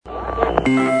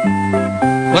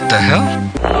What the hell?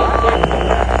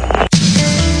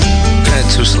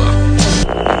 Too slow. No,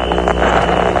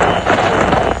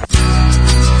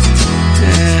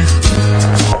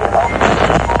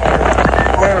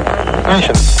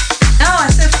 I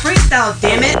said freestyle,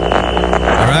 damn it.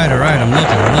 Alright, I'm looking.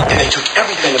 And they took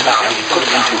everything about him and put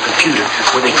it into a computer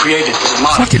where they created this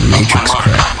model. Fucking Matrix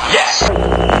crap. Yes.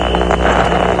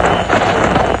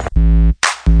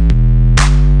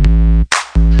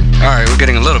 Alright, we're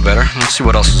getting a little better. Let's see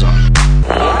what else is on.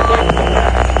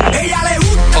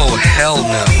 Oh, hell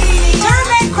no. Turn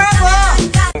that crap off.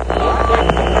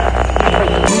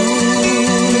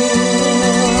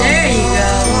 There you go.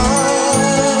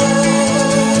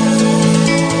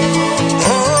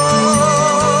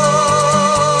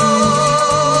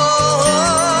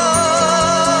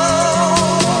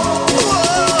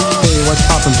 Hey, what's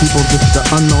poppin', people? This is the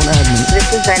Unknown Admin. This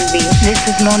is Envy. This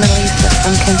is Mona Lisa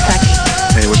from Kentucky.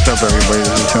 Hey, what's up, everybody?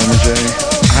 This is Tony J.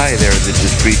 Hi there, this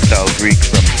is Freestyle Greek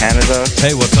from Canada.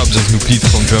 Hey, what's up? This is Lupit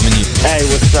from Germany. Hey,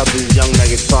 what's up? This is Young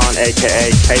Megatron, aka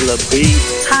Caleb B.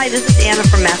 Hi, this is Anna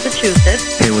from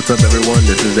Massachusetts. Hey, what's up, everyone?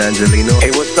 This is Angelino.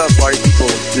 Hey, what's up, party people?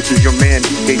 This is your man,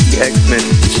 DKT X-Men.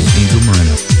 This is Angel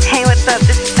Moreno. Hey, what's up?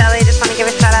 This is Shelly. Just want to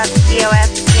give a shout out to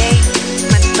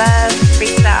DOSCH. Much love,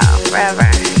 freestyle, forever.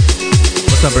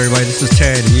 What's up, everybody? This is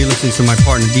Ted, and you're listening to my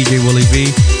partner, DJ Willie V,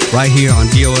 right here on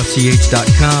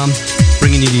DOFCH.com,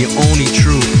 bringing you the only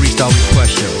true freestyle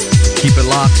request show. Keep it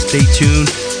locked, stay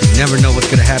tuned. You never know what's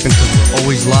going to happen because we're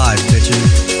always live, bitches.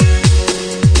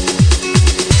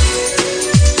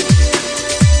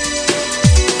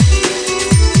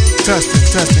 Testing.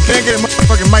 Can I get a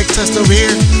motherfucking mic test over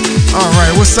here?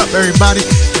 Alright, what's up, everybody?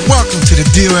 Welcome to the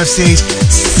DOFCH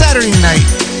Saturday night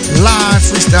live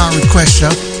freestyle request show.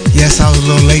 Yes, I was a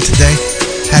little late today.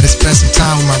 Had to spend some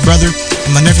time with my brother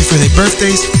and my nephew for their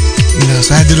birthdays.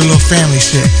 So I had to do a little family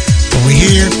shit. But we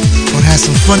here, gonna have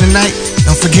some fun tonight.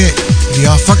 Don't forget, if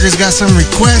y'all fuckers got some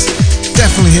requests,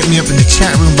 definitely hit me up in the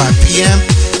chat room by PM,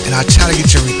 and I'll try to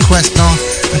get your request on.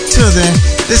 Until then,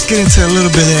 let's get into a little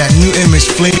bit of that new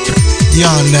image flavor.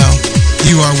 Y'all know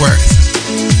you are worth.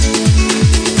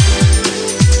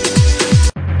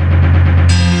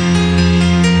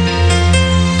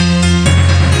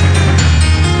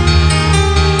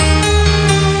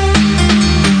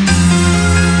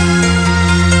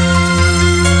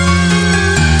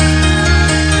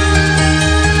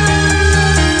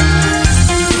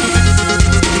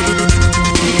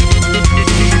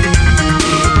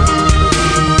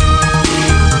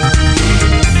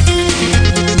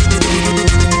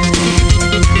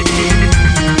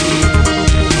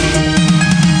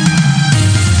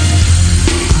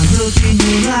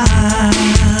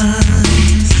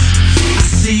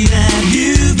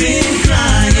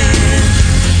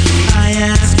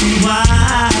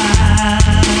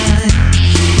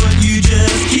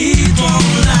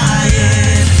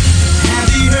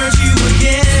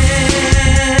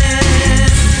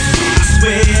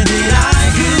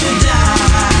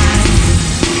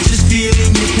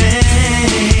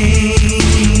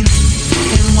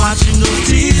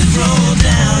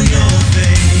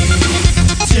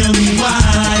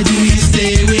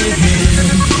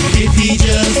 He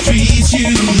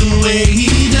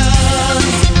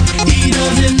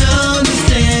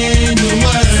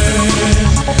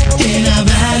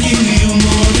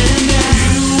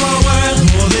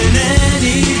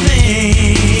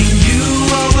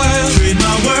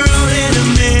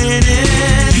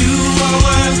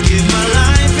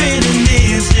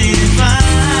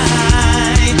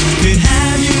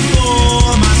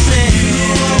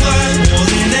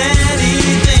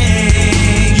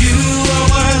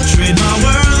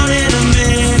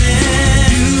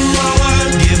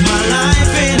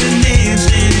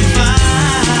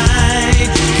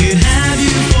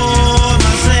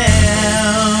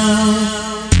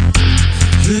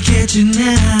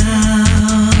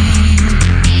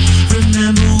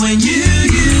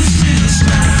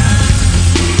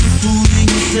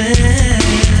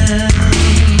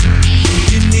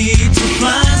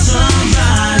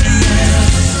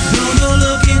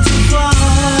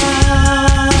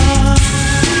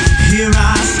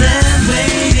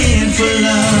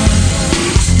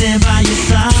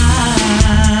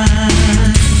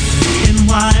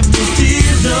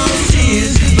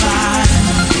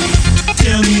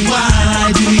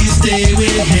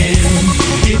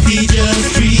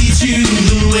just treats you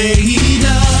the way he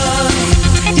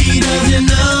does. He doesn't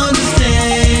understand.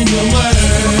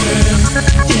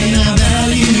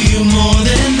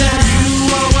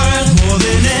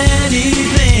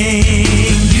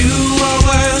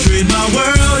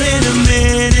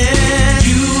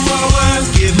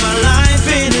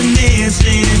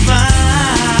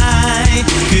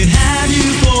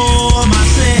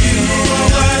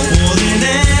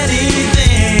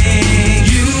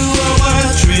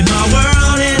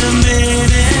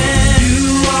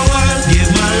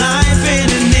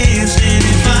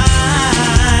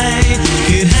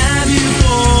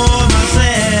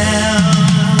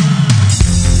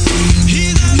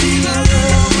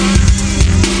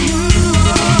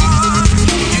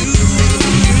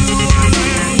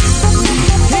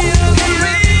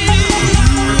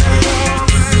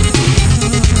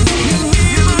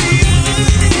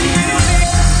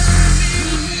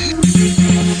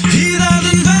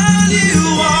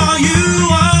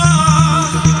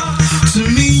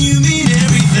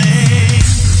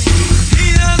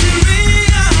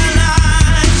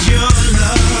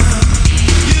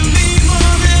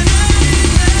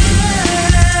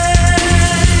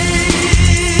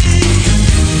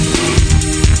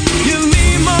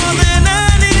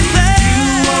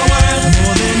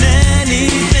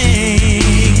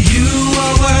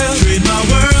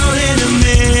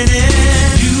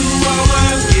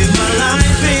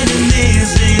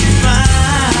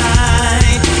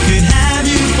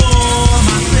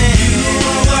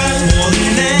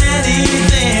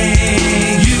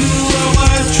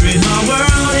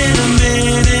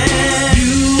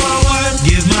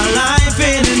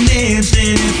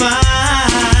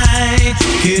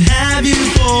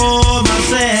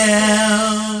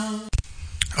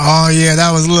 Oh yeah,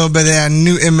 that was a little bit of that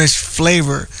new image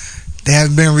flavor. They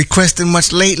haven't been requested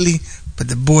much lately, but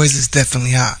the boys is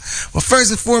definitely hot. Well,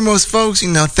 first and foremost, folks,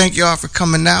 thank you all for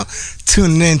coming out,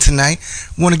 tuning in tonight.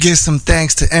 Want to give some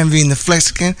thanks to Envy and the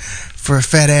Flexicon for a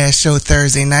fat ass show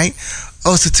Thursday night.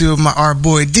 Also to our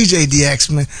boy DJ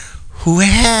DXman, who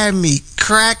had me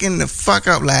cracking the fuck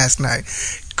up last night.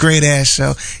 Great ass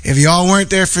show. If y'all weren't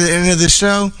there for the end of the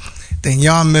show, then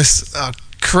y'all missed a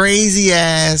crazy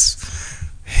ass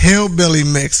hillbilly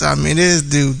mix. I mean, this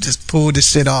dude just pulled the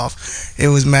shit off. It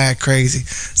was mad crazy.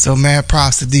 So mad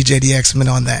props to DJ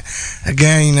DXman on that.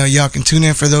 Again, y'all can tune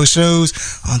in for those shows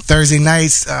on Thursday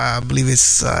nights. I believe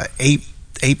it's 8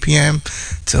 p.m.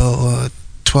 till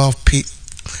 12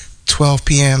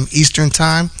 p.m. Eastern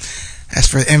time. As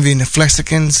for Envy and the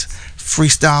Flexicons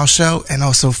freestyle show, and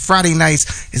also Friday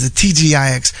nights is a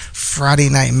TGIX Friday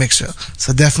night mix show.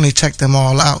 So definitely check them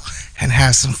all out and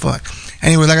have some fun.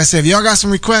 Anyway, like I said, if y'all got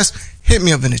some requests, hit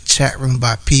me up in the chat room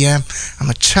by PM. I'm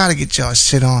going to try to get y'all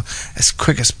shit on as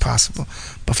quick as possible.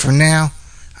 But for now,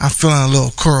 I'm feeling a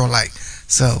little choral-like.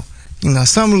 So,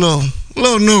 something a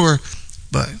little newer,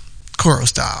 but choral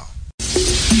style.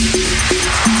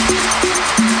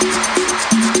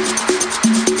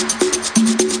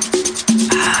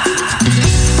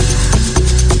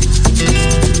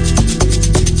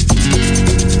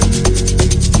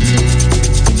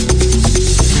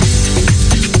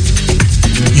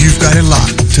 Got it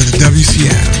locked to the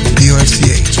WCM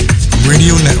DOFCH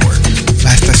Radio Network.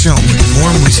 La estación with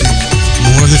more music,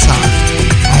 more of the time.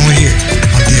 Only here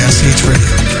on DOFCH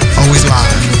Radio. Always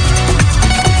live.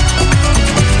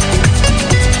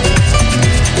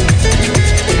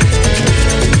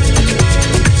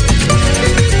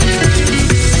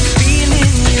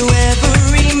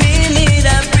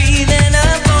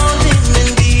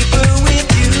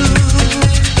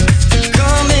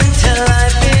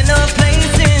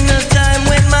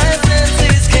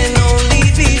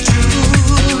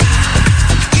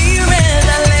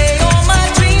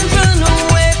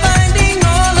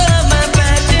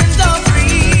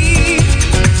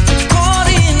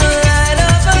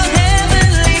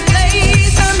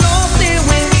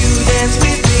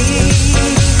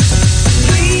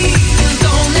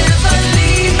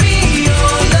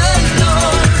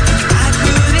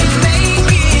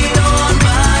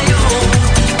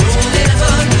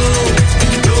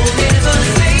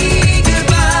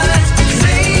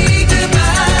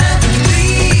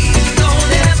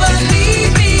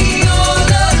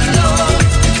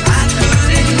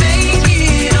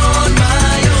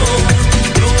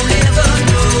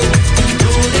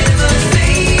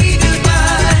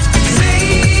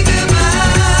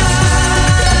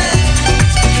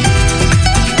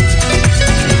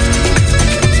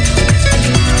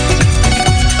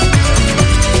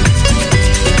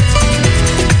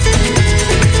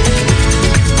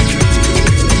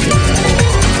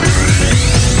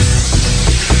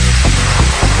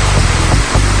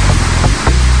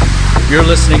 You're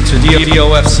listening to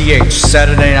DOFCH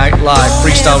Saturday Night Live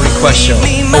Freestyle Request Show.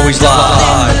 Always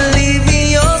live.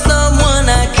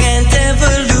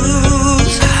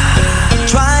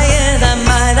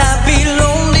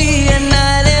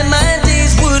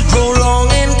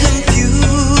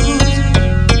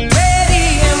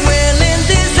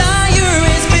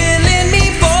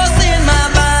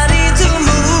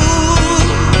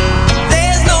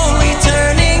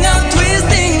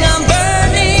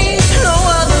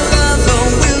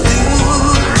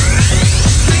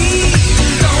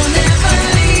 Please don't ever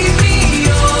leave me.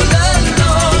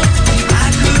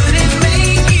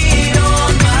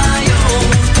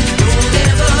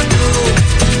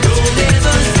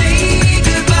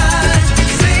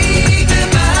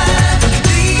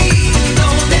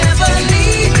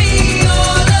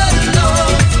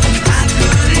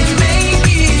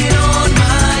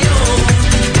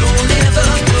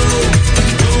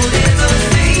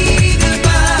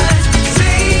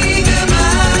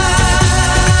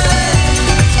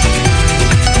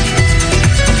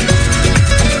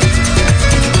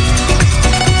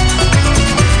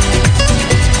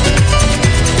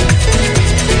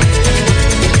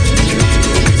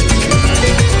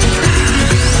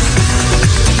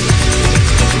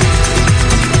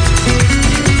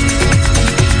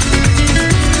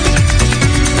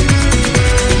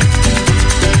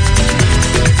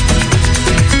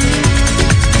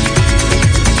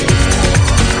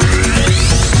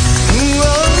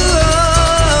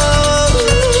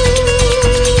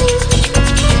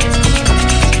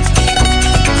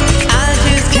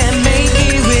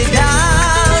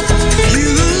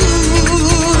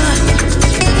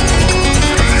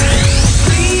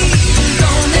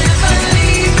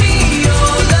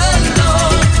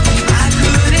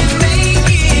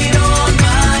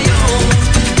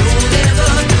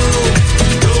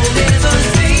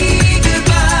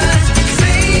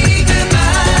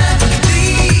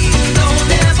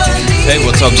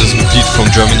 What's up, this is Pete from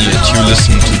Germany and you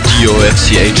listen to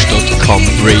DOFCH.com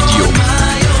radio.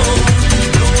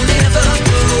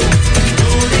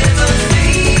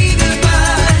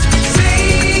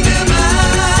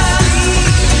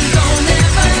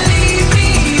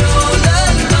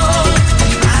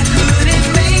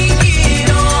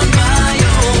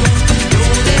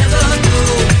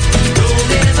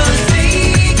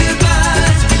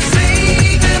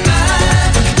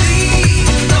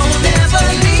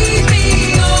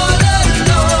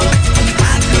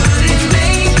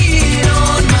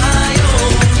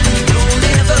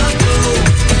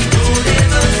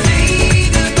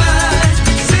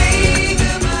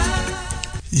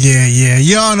 Yeah.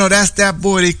 Y'all know that's that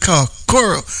boy they call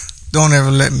Coral. Don't ever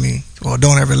let me, or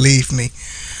don't ever leave me.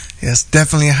 Yes,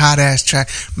 definitely a hot ass track.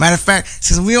 Matter of fact,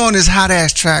 since we on this hot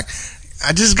ass track,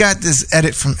 I just got this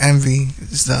edit from Envy.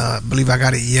 I believe I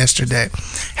got it yesterday.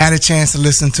 Had a chance to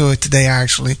listen to it today,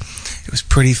 actually. It was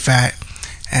pretty fat.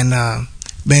 And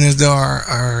being as though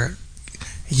our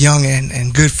young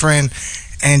and good friend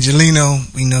Angelino,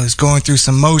 is going through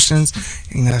some motions.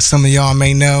 Some of y'all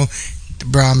may know the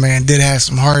brown man did have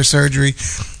some heart surgery.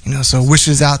 So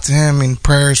wishes out to him and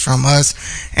prayers from us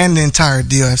and the entire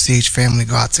DOFCH family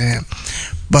go out to him.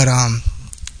 But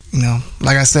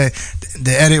like I said,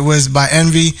 the edit was by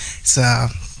Envy.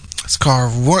 It's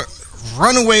called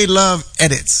Runaway Love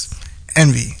Edits.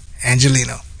 Envy,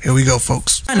 Angelino. Here we go,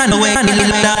 folks.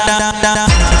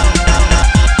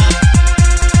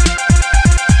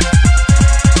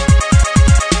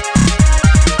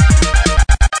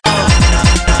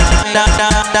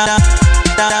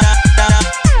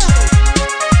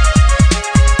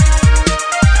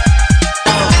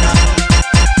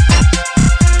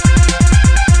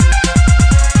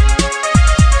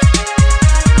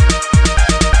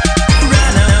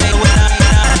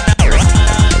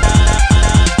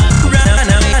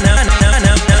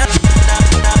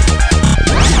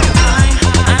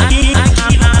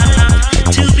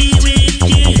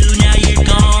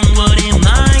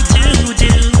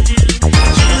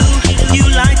 You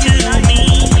lied to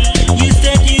me.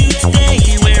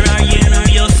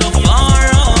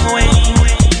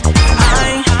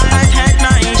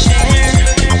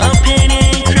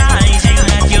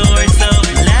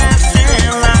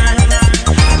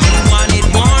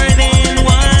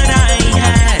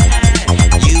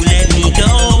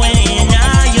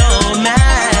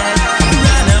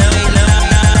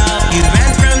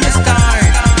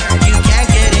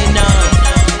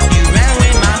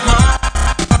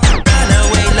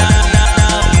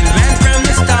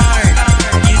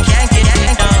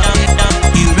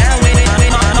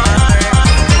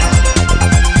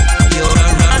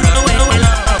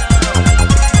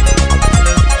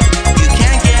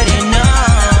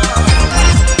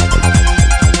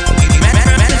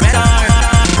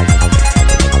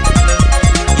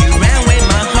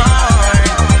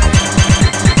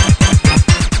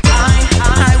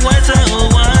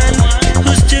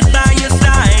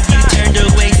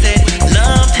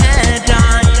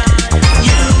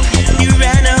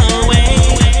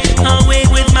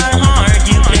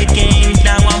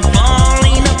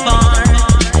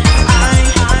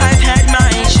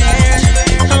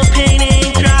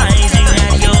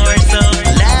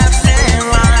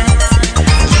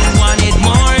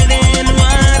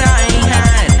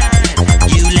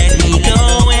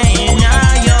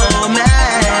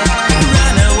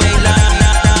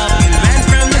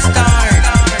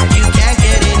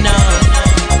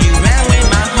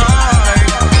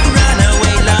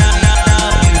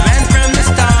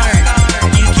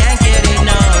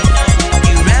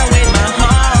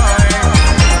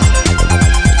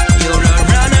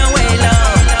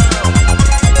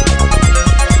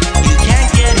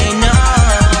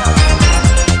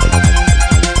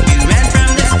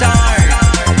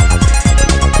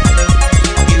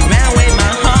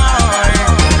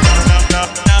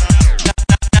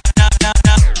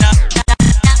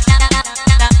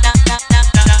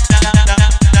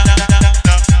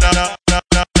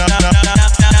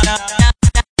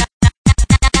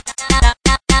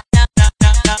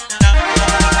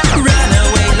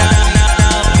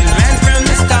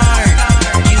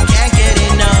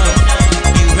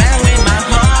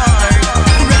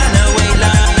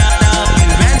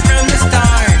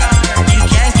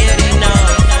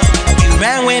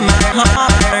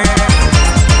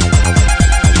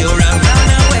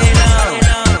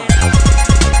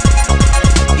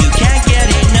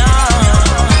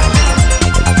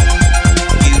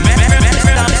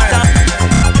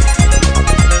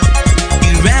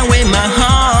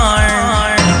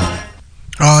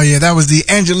 that was the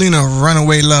Angelina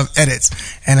Runaway Love edits.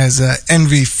 And as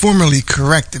Envy formerly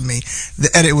corrected me, the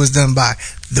edit was done by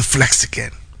The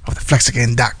Flexican of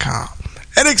theflexican.com.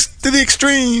 Edits to the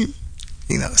extreme.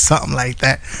 You know, something like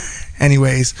that.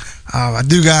 Anyways, I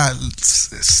do got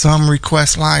some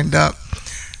requests lined up.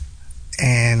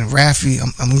 And Rafi,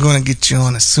 I'm going to get you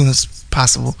on as soon as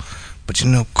possible. But you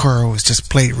know, Kuro was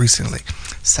just played recently.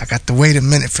 So I got to wait a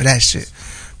minute for that shit.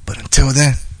 But until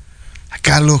then, I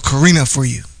got a little Karina for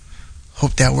you.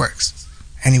 Hope that works.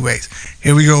 Anyways,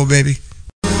 here we go, baby.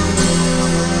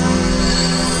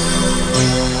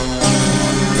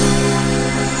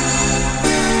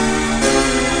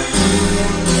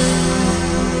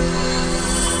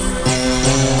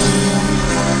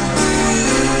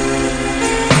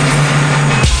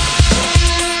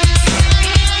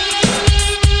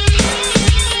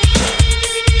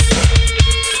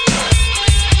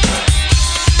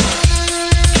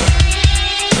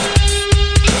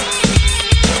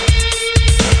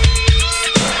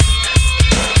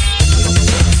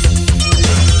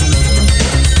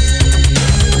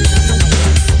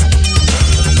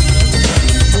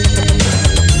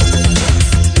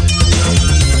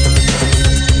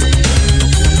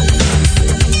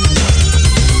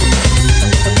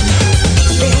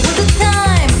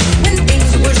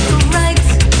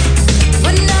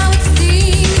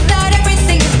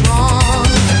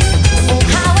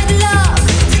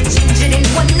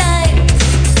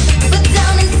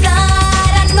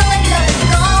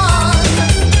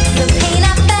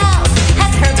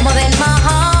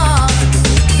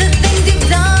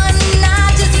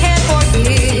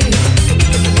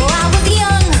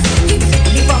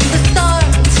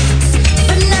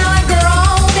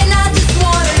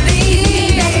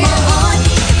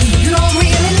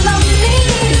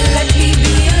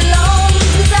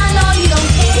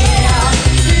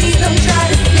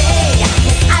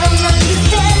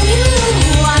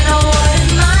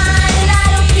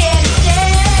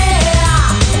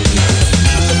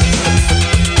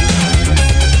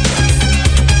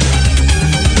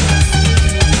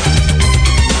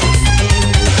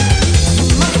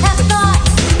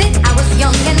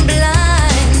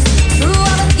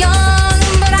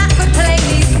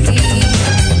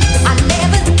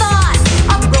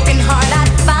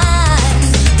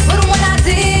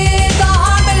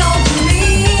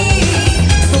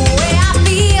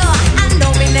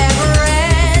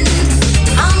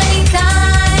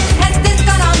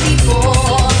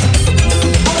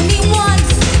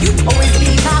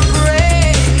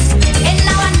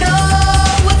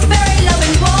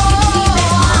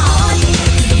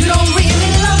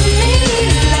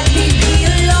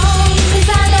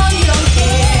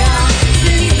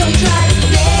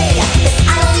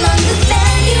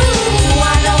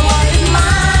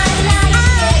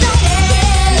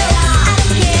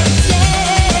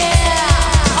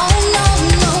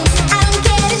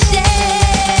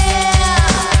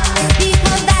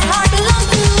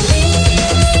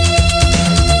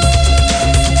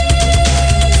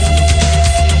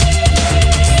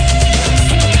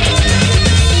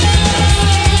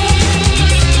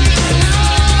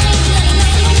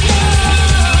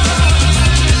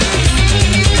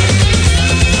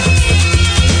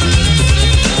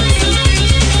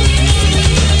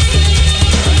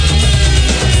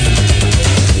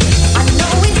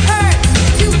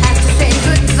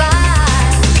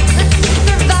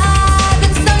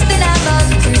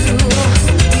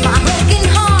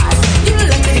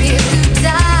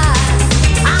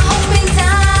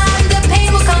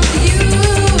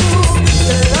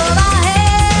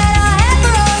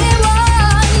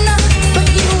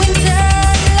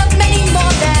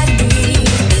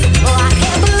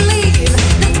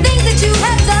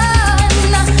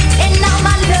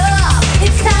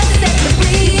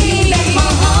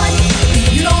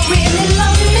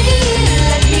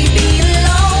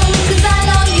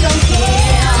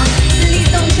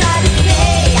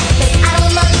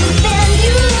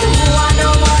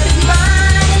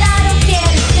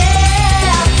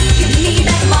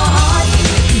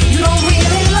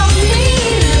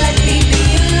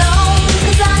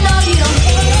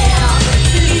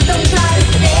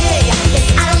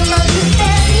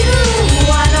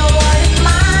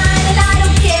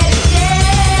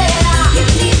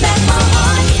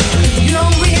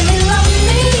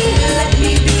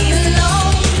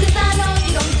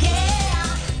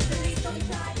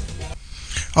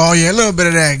 Oh yeah, a little bit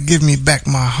of that. Give me back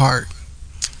my heart.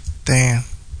 Damn,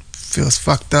 feels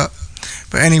fucked up.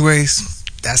 But anyways,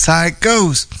 that's how it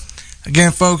goes.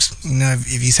 Again, folks, you know,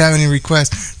 if you have any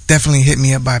requests, definitely hit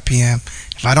me up by PM.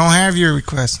 If I don't have your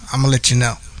request, I'm gonna let you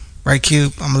know. Right,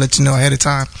 Cube? I'm gonna let you know ahead of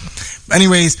time. But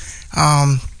anyways,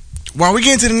 while we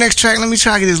get into the next track, let me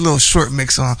try to get this little short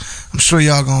mix on. I'm sure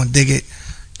y'all gonna dig it,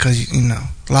 because, you know,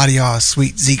 a lot of y'all are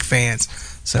Sweet Zeke fans.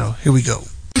 So, here we go.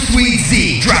 Sweet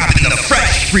Zeke dropping the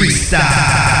fresh freestyle.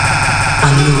 I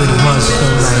knew it was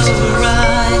so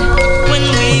right when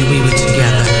we were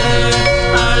together.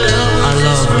 Our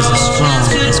love was as strong as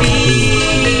could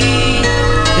be.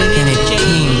 Then it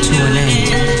came to an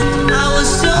end. I was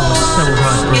so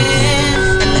heartbroken.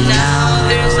 And now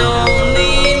there's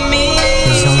only me.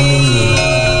 There's only me.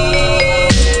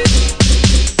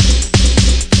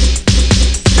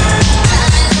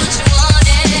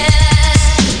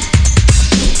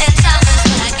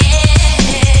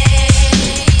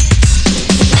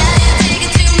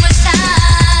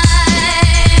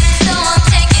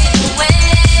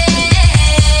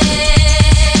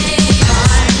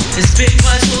 It's been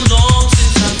quite so long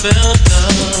since I felt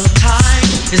love.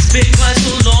 It's been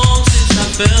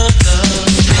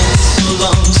so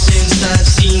long since I've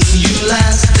seen you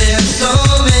last. There's so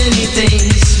many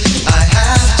things I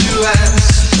have to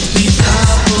ask. Please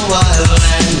stop a while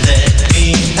and let me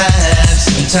have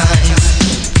some time.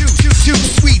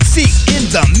 Sweet Zeke in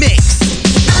the mix.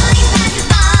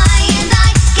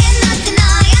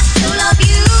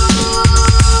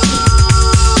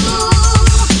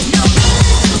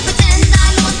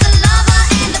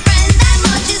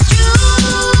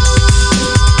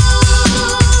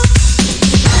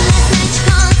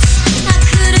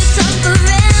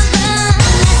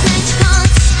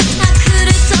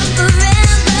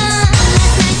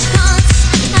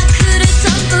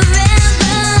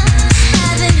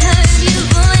 Haven't heard your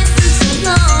voice in so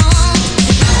long.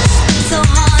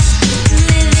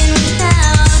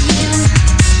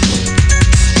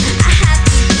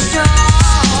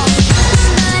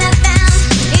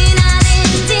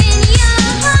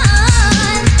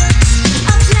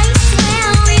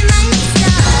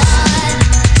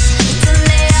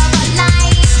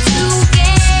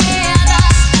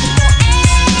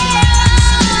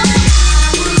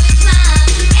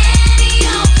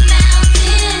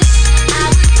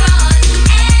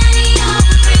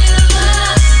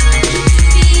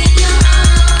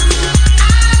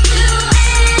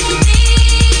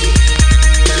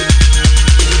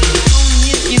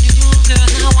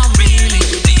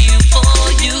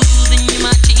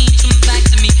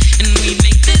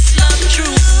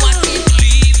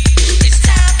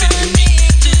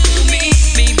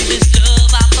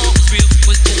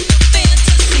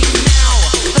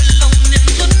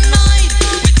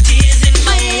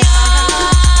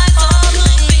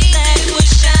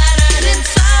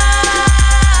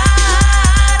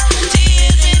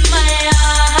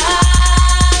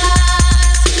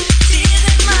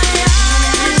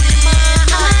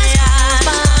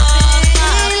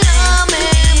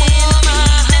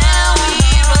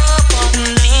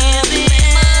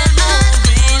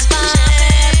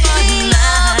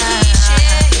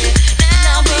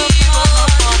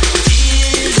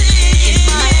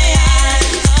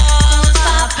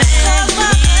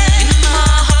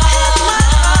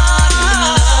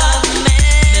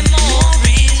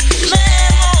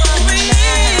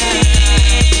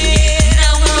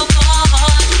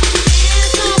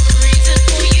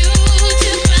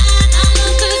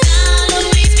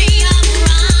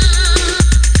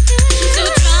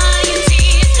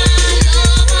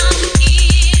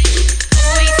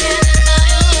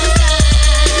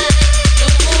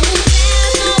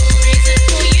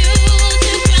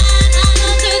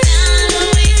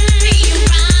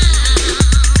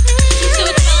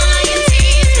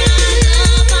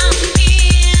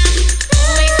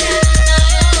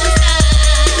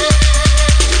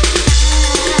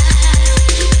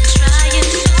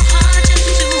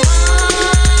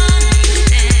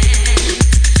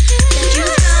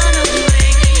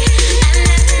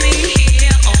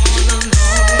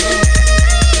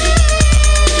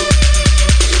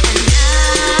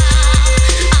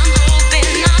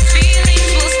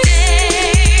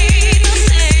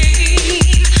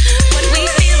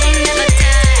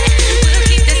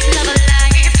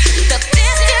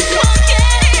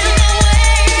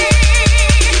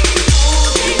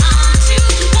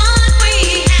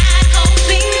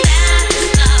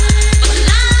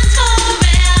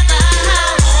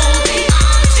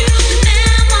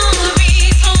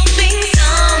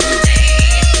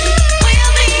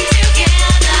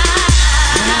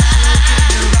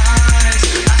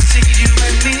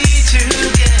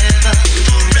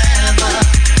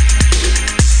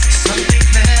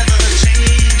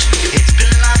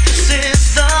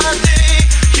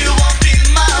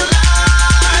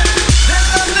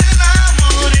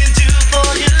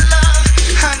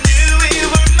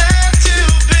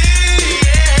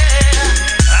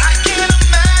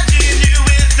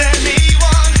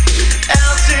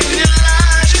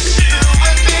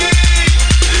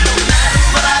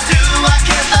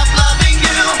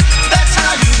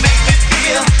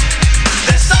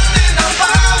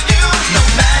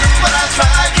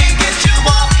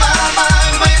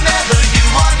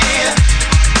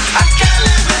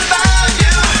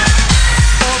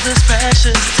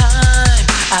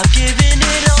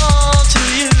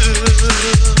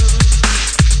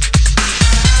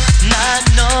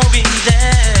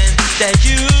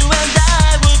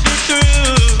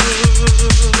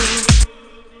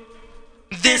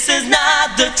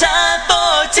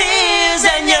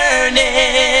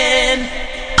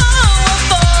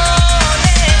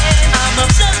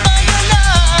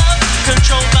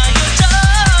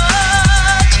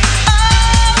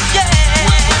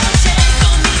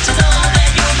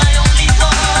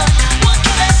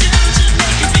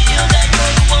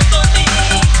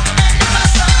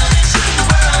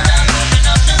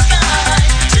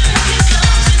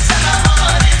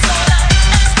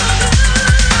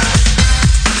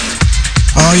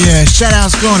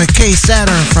 Shout-outs going to K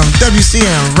Saturn from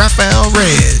WCM Raphael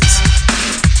Reds.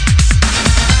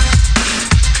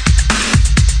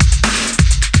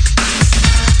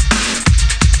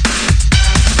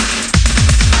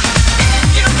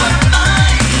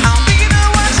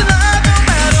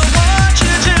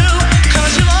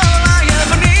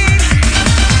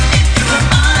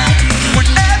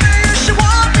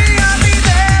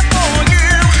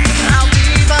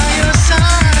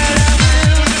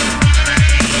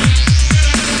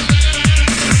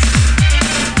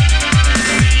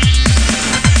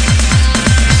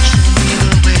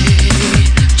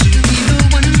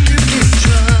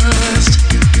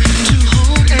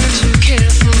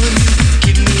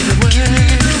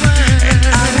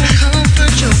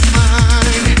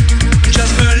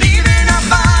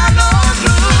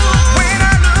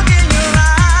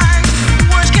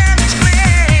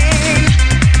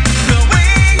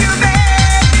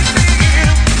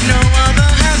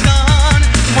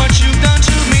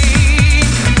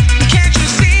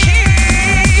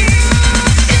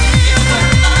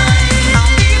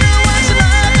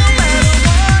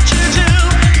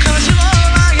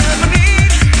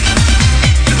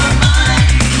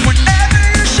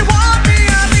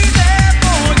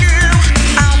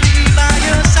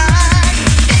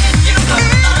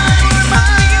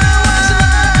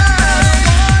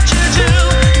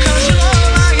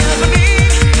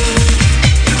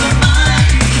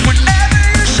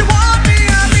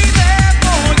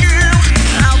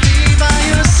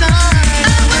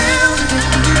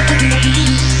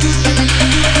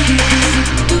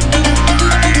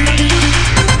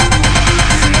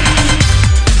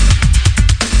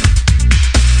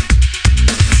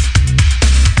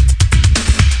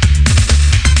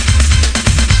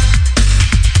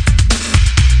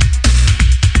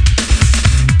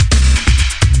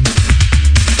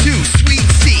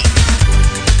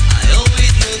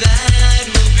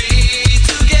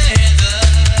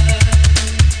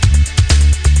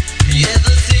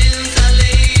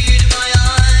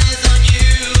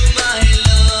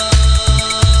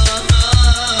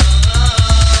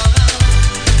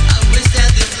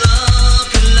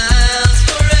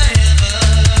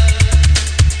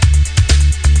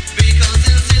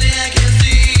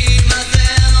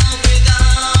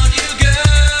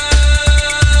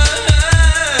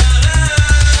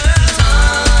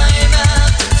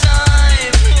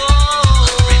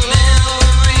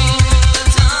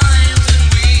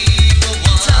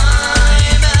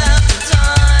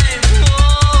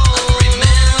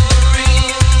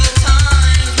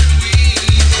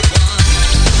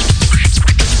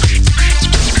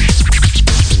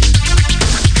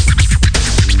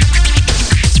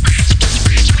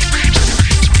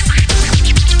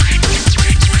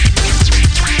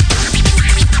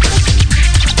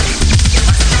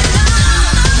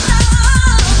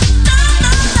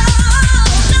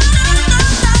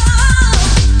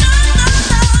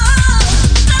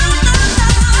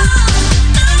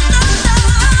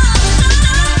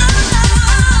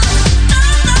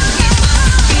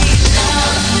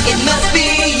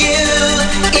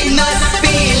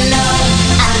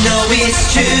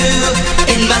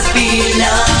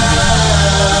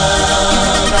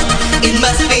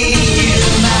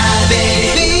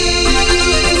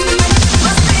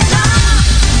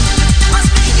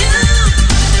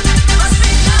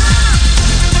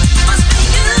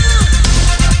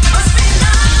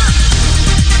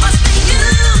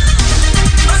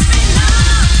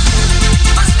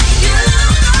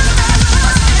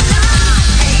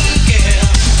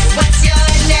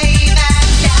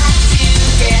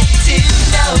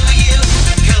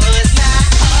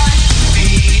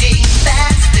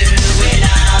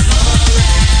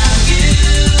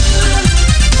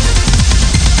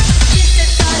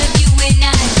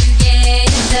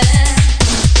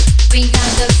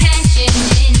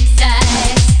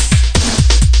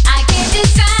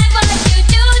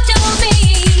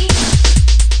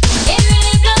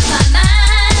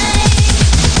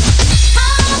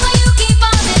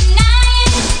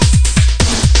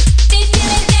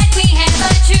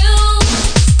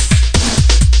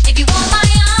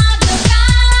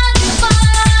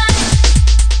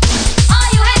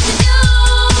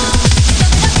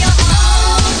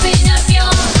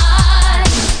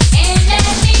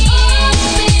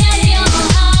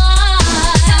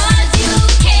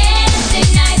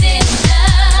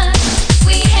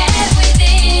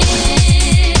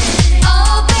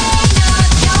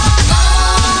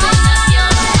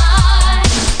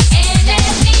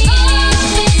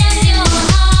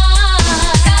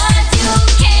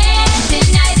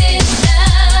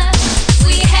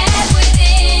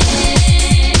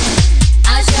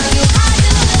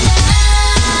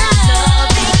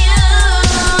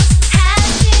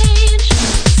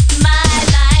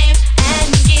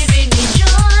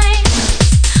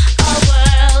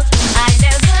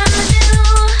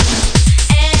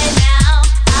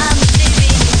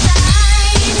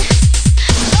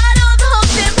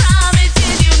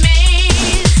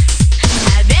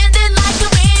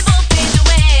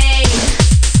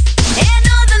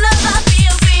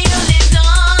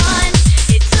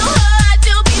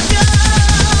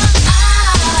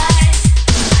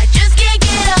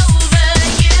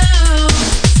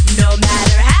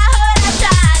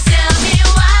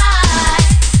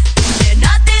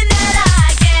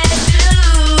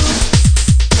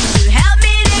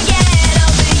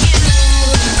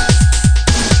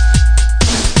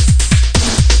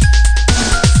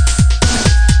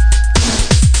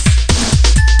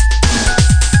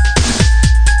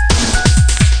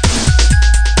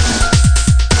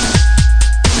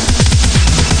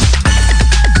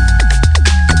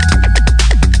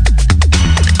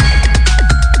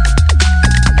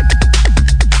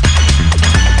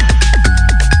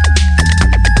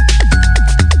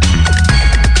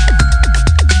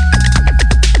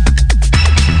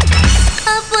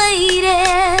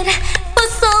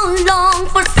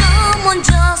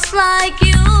 girls like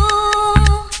you.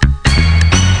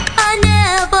 I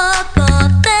never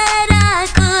thought that I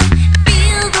could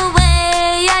feel the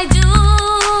way I do.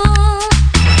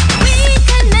 We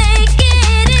can make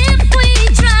it if we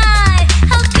try.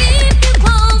 I'll keep you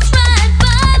close right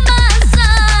by my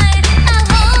side. I'll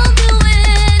hold you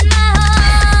in my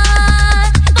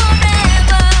heart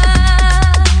forever.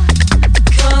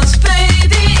 'Cause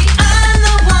baby, I'm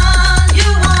the one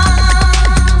you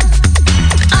want.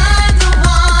 I'm the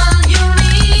one you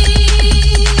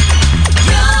need.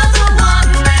 You're the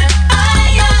one that I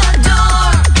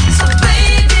adore. So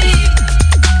baby,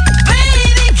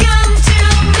 baby, come to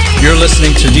me. You're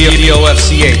listening to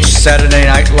DOFCH Saturday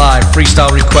Night Live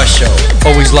Freestyle Request Show.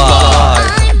 Always live.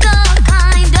 I'm the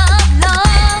kind of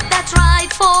love that's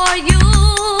right for you.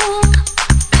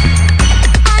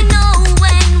 I know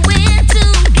when we're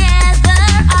together,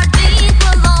 our dreams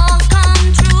will all come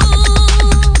true.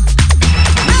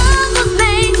 Love was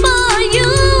made for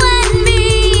you and me.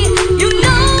 You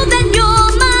know that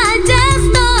you're my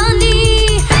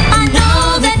destiny. I know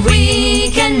that we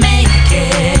can make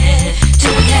it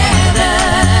together.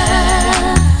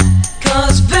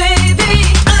 'Cause baby,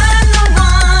 I'm the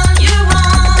one you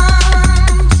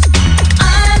want.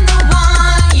 I'm the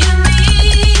one you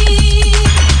need.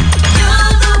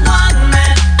 You're the one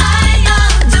that I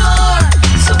adore.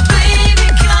 So baby,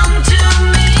 come to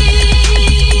me.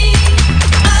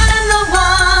 I'm the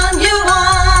one you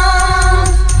want.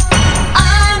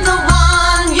 I'm the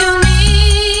one you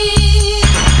need.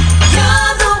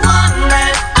 You're the one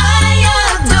that I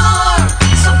adore.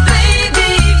 So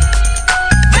baby,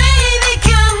 baby,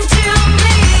 come to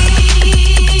me.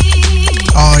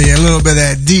 Oh yeah, a little bit of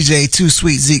that DJ Too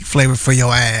Sweet Zeke flavor for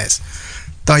your ass.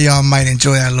 Thought y'all might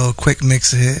enjoy that little quick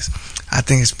mix of his. I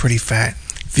think it's pretty fat.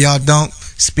 If y'all don't,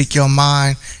 speak your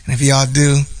mind. And if y'all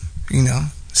do, you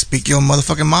know, speak your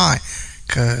motherfucking mind.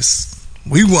 Cause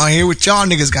we want to hear what y'all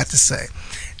niggas got to say.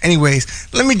 Anyways,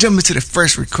 let me jump into the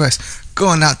first request.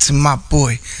 Going out to my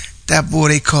boy, that boy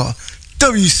they call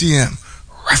WCM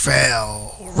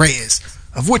Rafael Reyes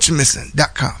of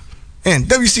WhatYouMissin.com and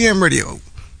WCM Radio.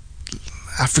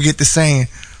 I forget the saying,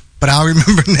 but I'll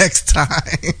remember next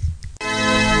time.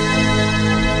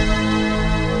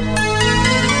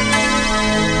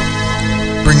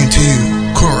 Bringing to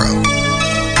you Koro,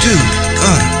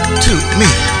 to me.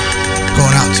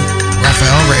 Going out to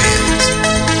Rafael Reyes.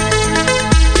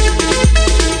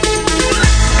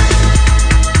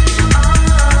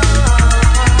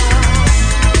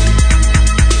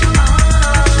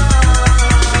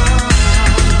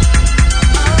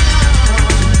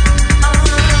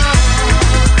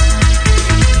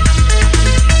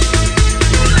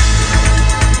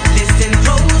 Listen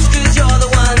close, 'cause you're the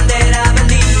one that I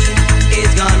believe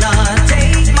is gonna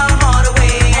take my heart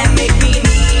away and make me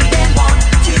need and want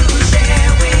to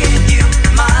share with you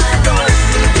my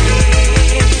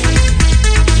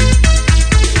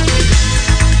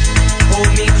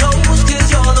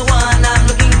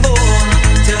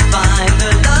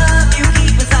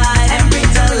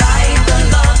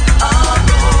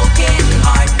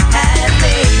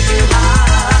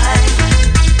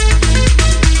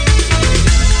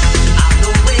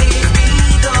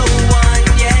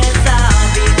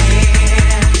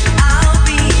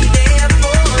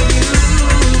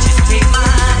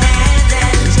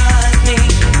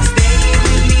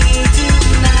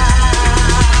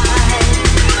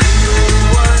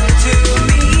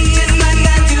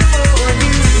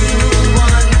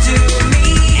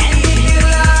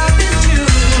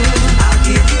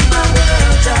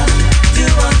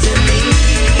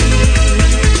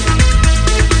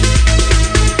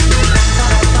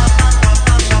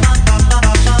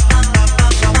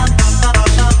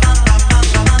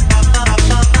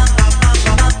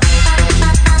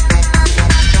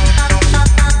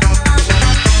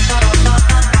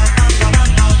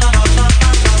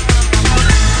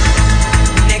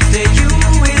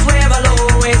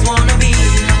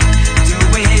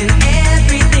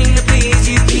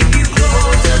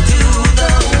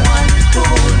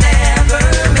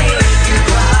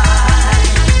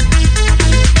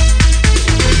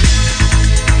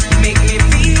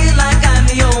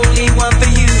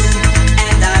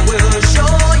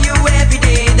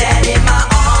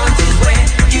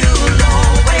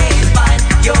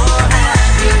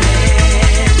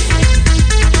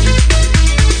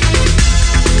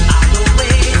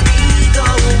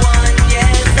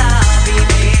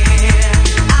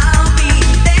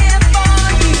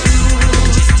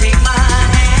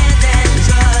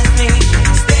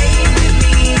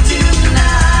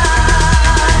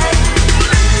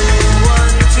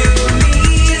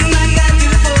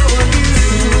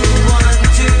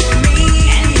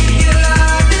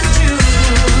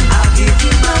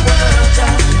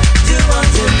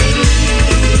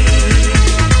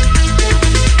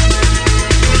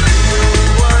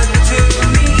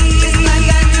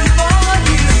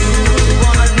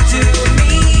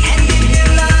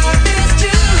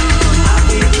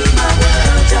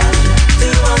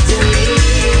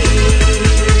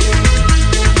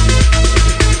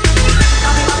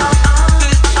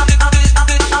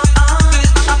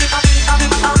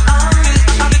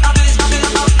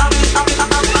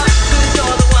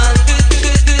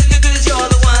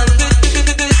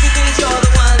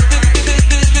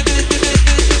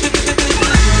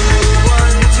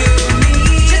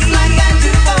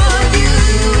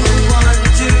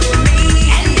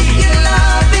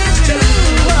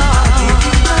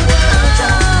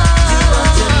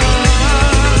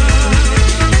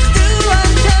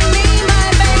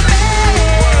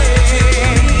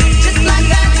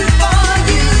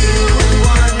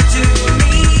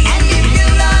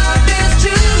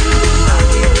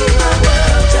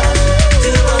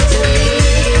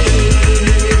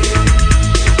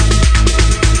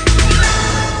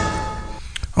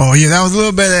Oh, yeah, that was a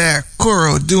little bit of that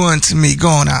Koro doing to me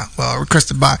going out. Well,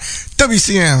 requested by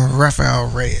WCM Rafael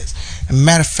Reyes. And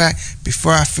matter of fact,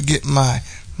 before I forget my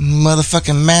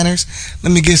motherfucking manners,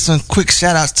 let me give some quick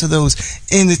shout outs to those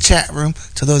in the chat room,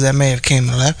 to those that may have came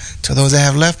and left, to those that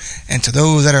have left, and to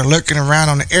those that are lurking around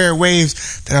on the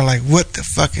airwaves that are like, what the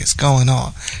fuck is going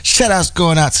on? Shout outs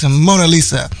going out to Mona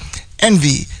Lisa,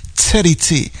 Envy, Teddy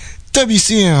T,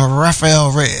 WCM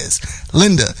Rafael Reyes,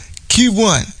 Linda,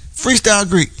 Q1, Freestyle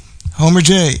Greek, Homer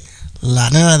J, La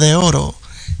Nena de Oro,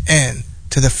 and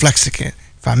to the Flexican.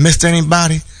 If I missed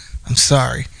anybody, I'm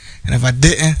sorry. And if I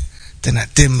didn't, then I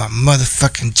did my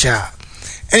motherfucking job.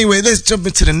 Anyway, let's jump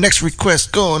into the next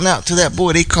request going out to that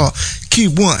boy they call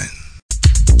Q1.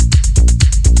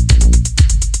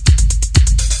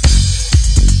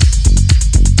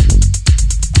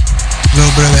 A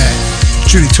little bit of that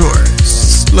Judy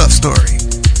Torres love story.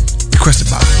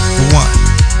 Requested by the one,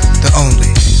 the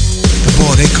only, the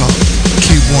boy they call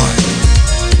Q1.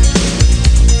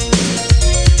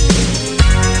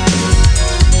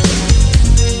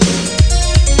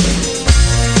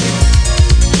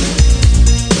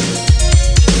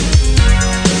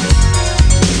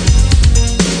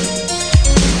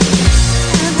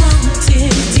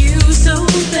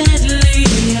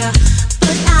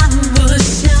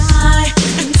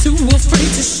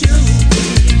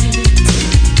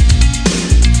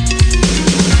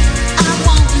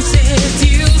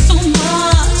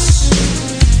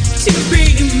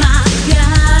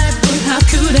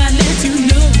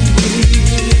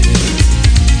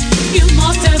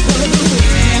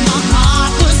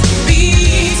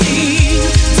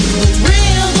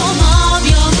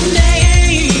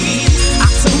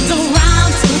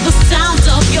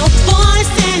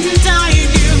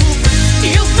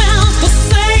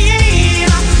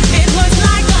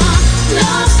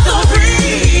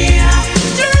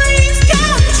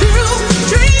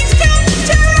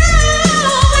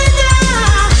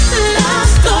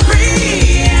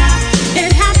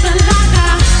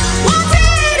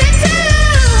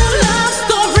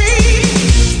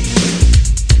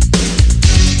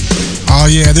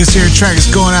 This here track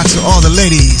is going out to all the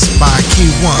ladies by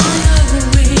Q1.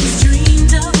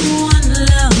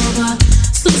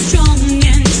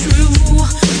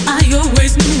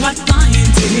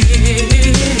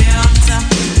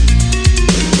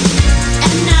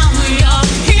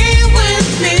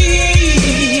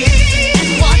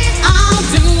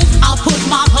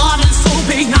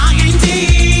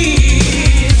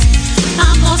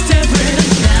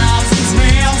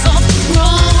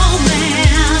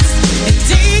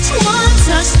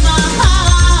 Touch my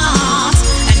heart,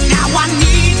 and now I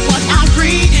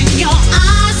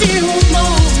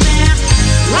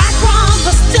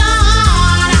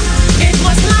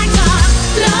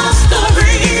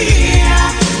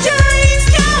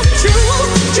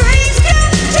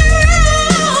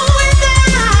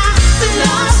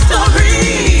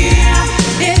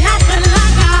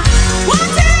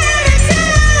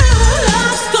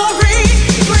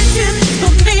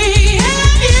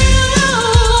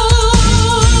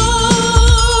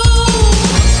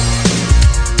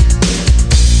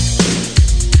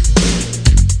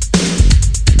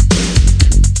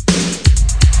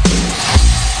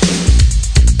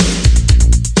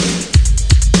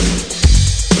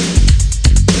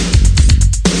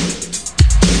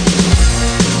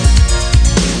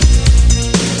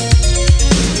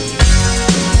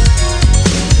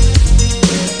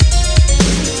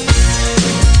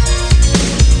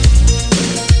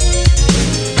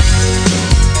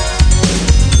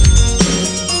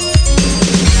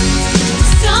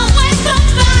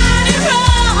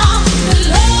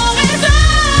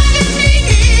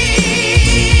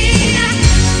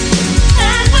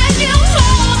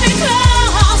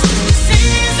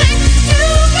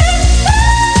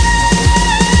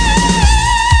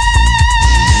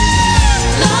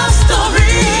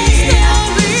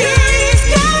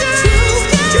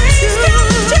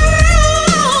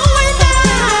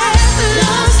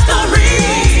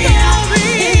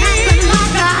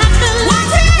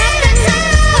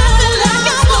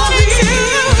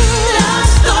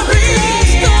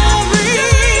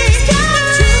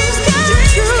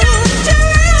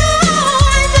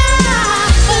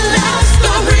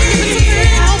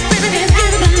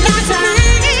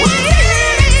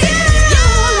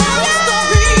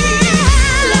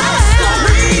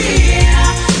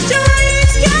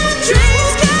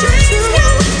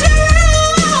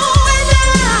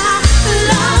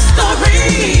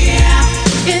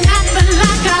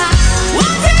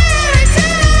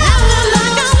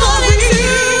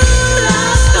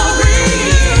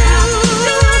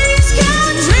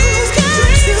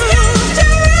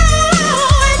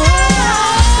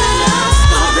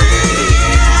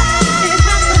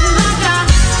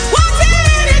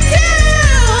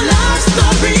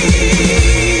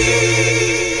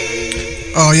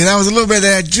Oh, yeah, that was a little bit of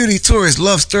that Judy Torres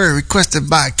love story requested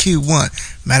by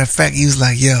Q1. Matter of fact, he was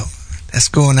like, yo, that's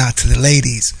going out to the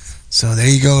ladies. So there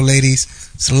you go,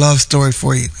 ladies. It's a love story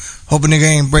for you. Hope a nigga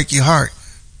ain't break your heart.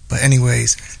 But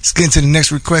anyways, let's get into the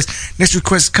next request. Next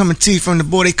request is coming to you from the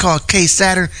boy they call K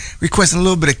Saturn, requesting a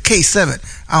little bit of K7.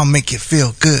 I'll make you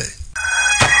feel good.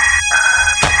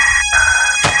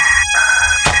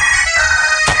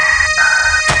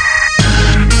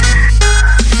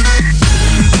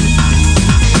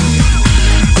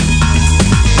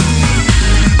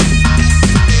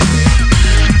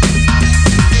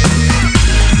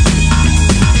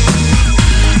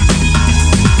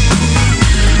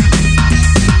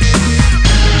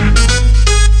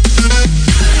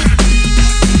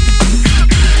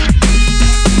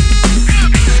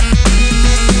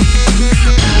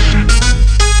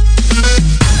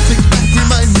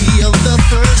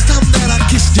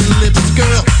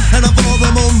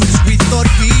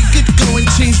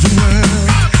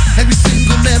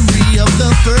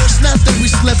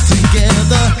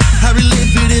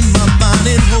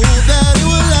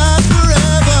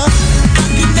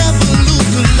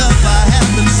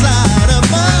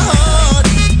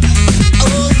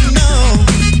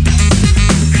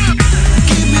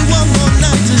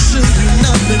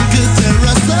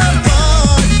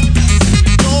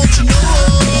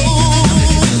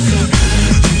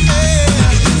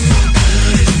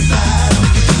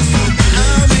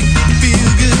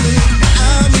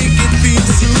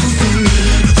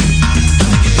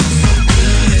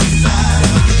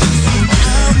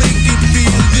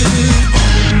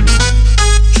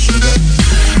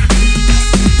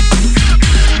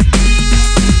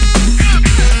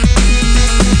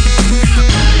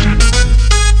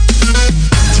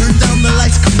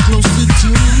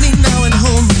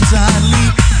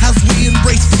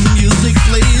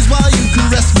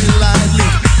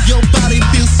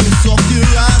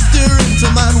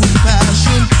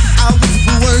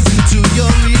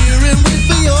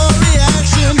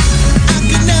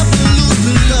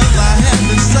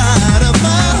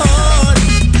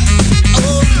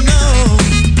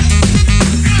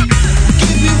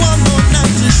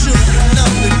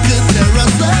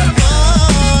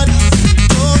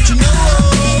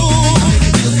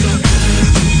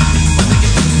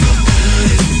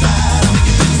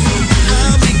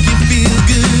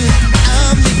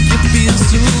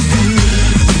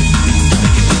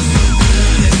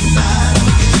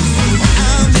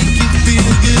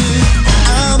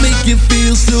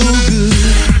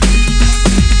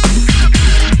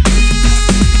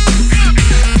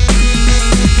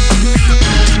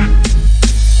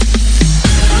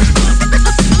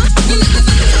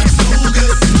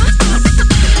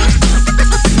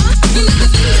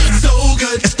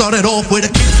 Started off with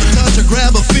a kiss, a touch, a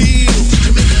grab, a feel.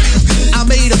 I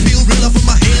made a feel real. I put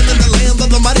my hand in the land of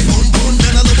the mighty boom boom.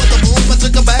 Then I looked at the boom, I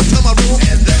took her back to my room.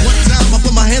 And then one time I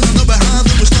put my hand on her behind,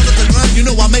 then we started to grind. You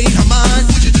know I made her mine.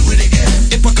 Would you do it again?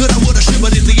 If I could, I would have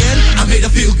shivered, but in the end, I made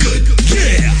her feel good.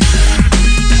 Yeah.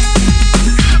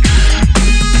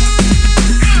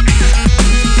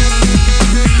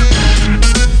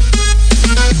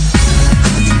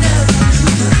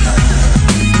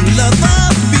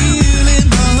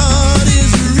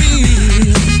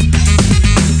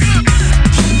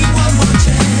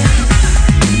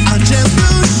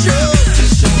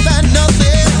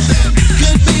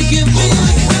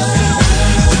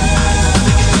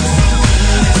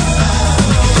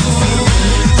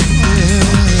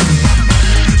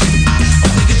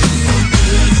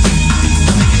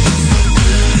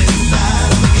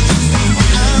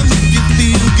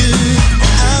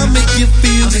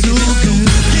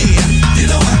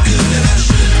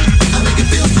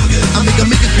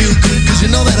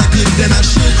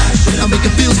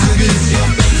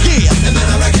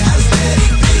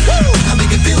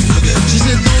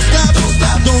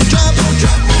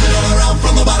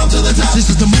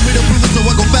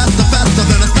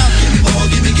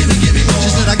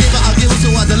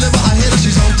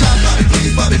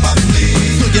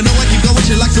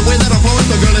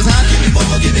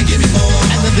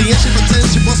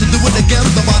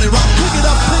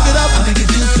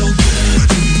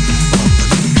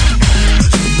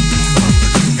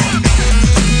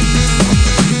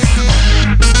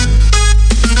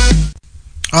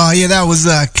 Oh, yeah, that was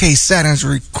K Saturn's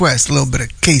request. A little bit of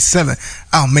K7.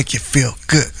 I'll make you feel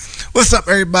good. What's up,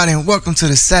 everybody, and welcome to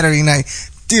the Saturday night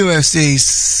DOFC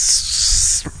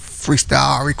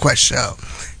freestyle request show.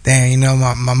 Damn, you know,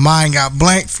 my mind got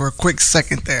blank for a quick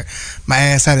second there. My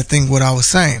ass had to think what I was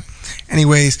saying.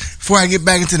 Anyways, before I get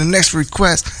back into the next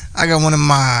request, I got one of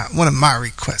my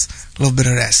requests. A little bit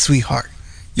of that sweetheart.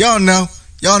 Y'all know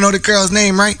the girl's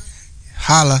name, right?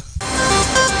 Holla.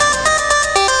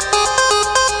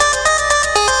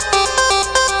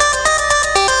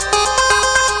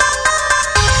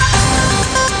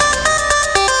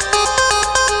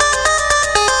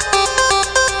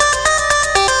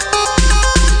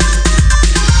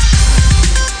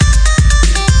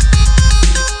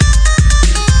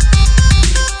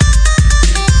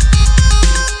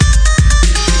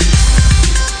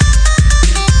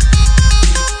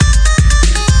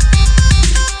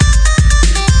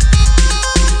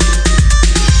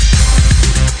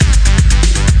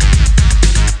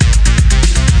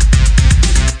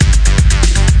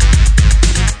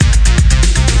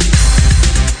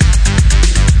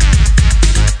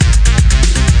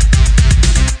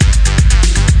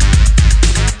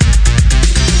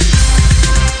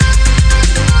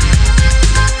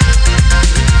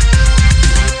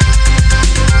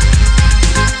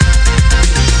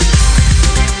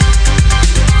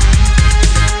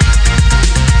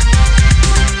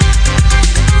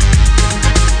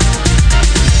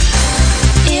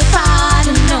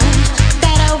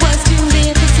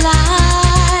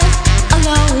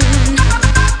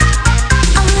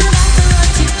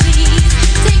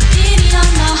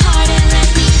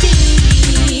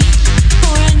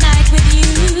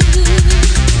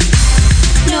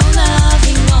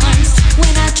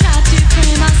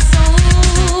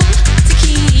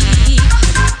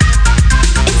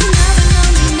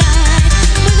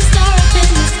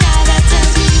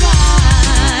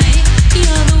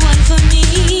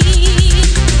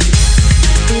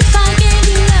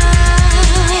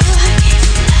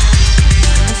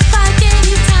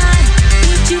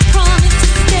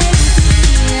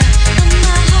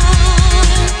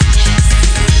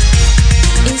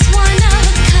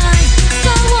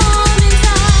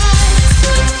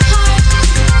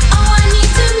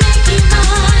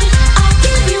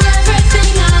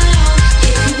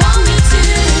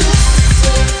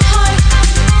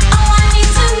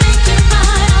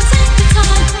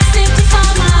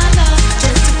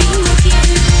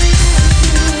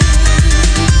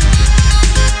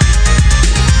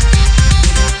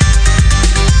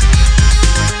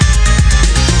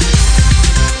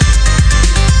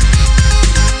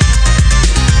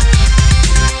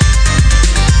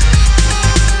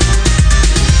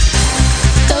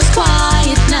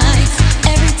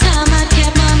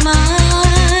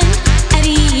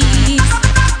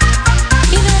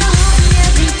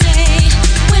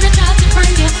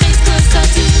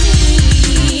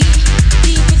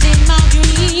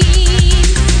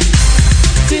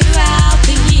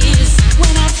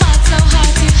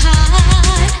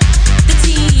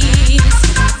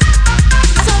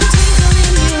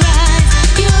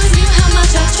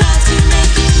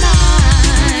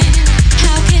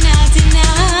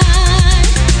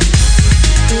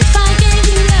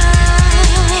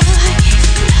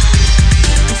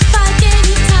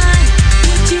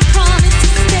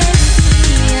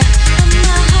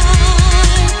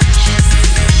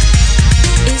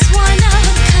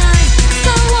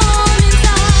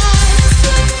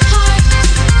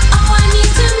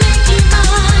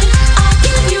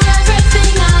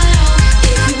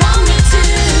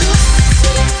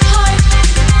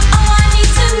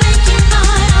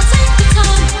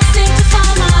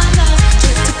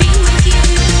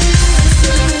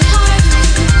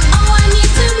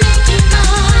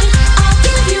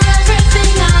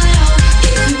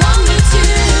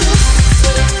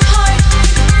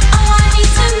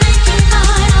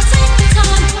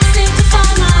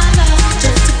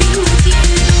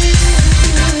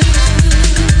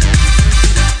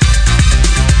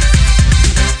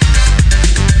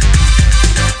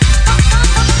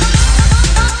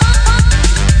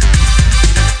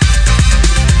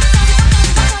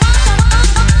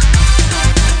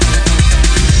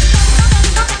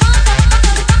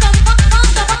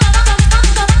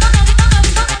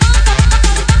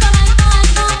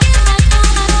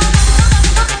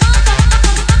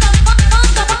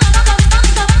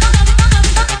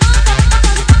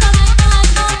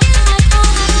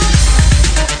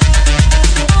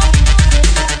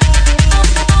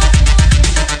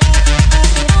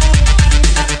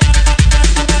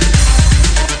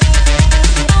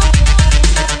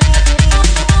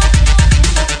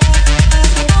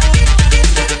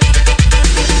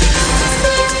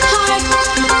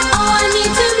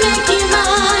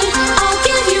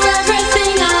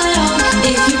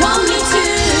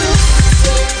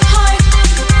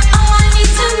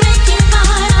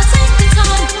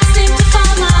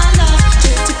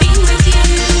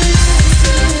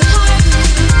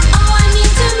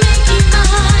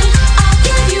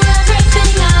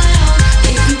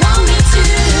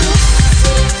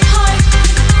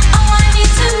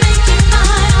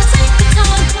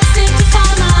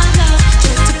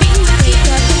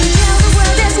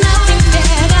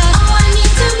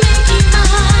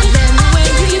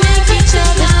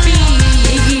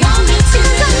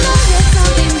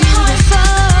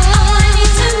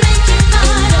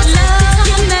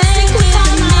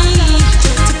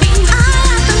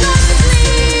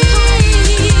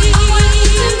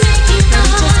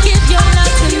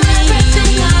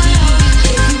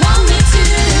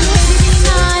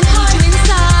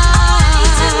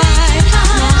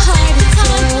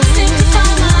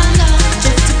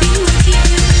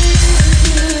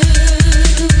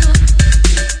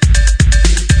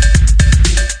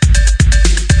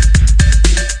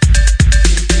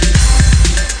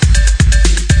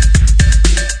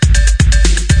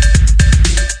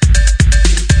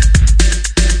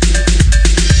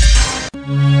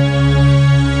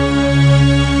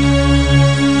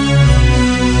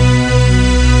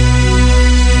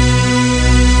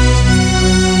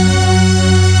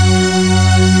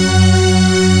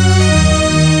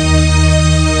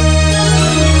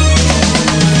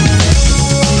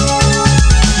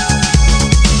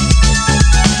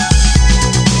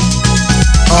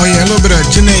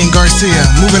 Janine Garcia,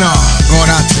 moving on. Going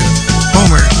out to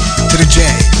Homer, to the J.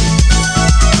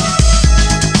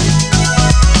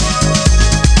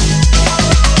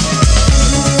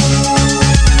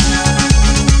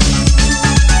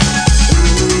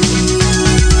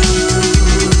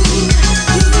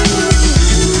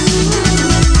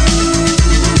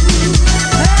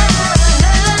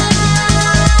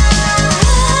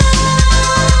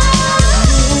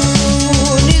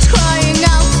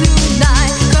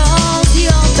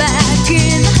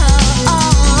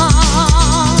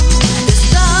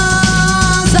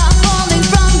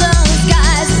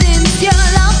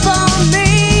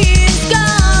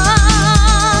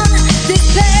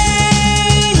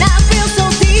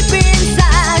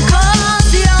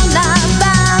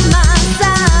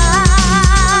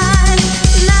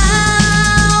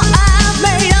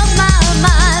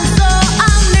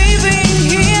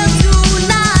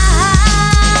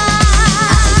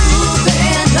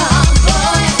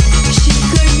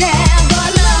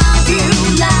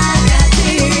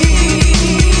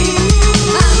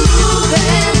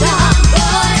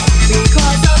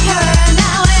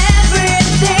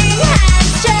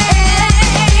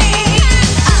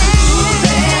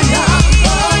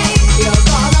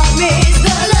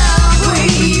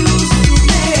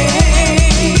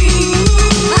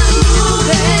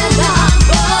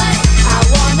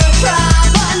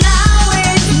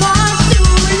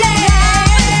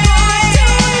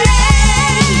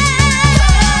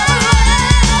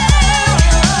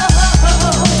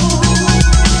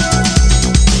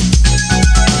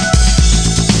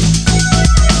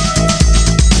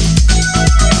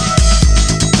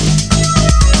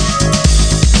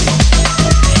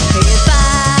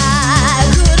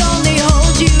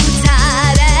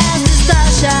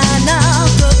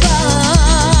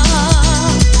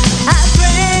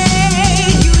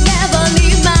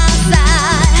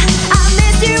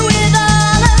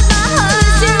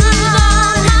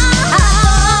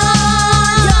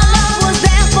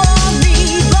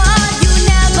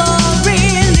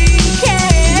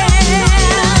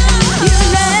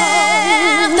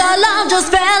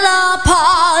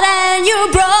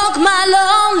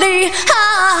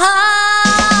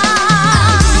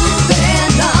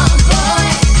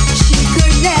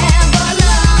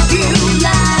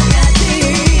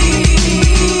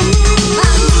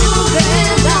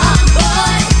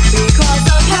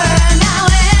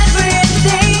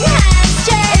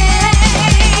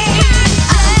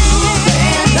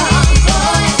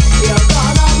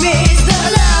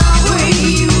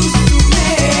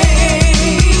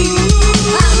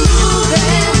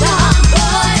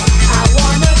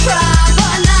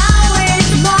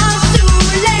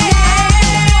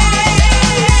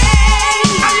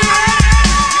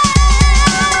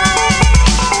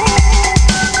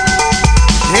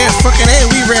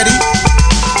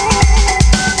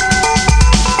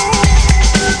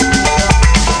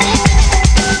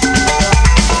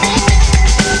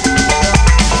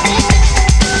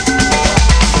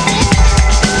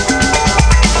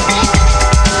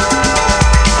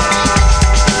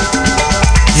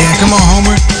 Come on,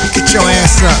 Homer, get your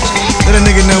ass up. Let a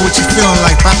nigga know what you feeling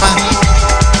like, Papa.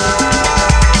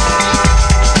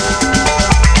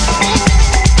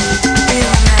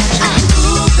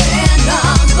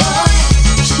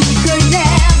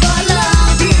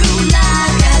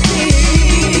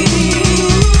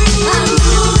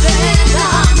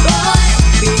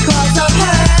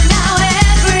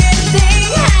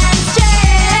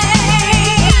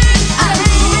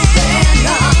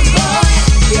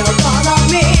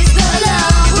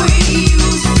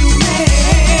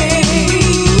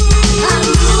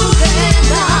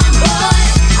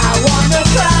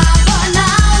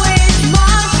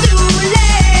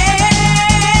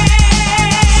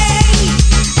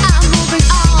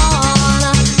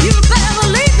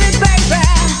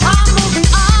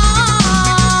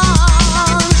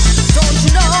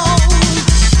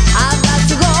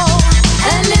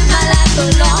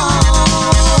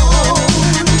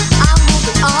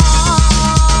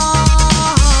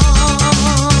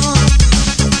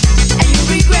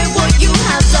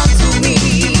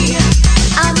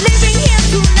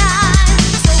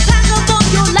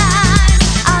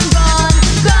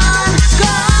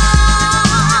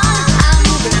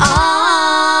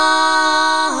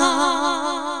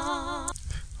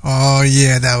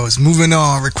 That was Moving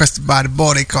On, requested by the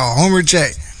boy they call Homer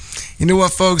J. You know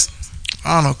what, folks?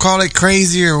 I don't know, call it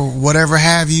crazy or whatever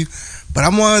have you, but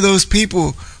I'm one of those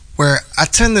people where I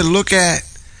tend to look at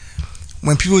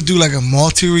when people do like a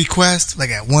multi-request,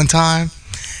 like at one time,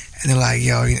 and they're like,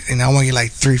 yo, and I want you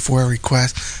like 3-4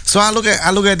 requests. So I look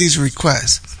at these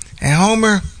requests, and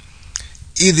Homer,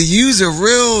 either use a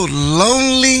real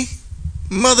lonely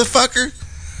motherfucker,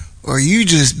 or you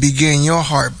just be getting your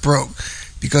heart broke.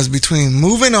 Because between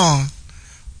moving on,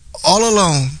 all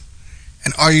alone,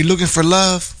 and are you looking for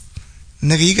love,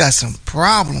 nigga, you got some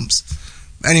problems.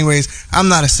 Anyways, I'm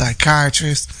not a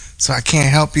psychiatrist, so I can't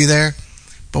help you there.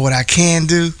 But what I can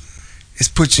do is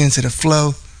put you into the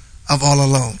flow of All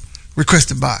Alone.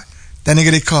 Requested by that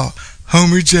nigga they call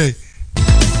Homer J.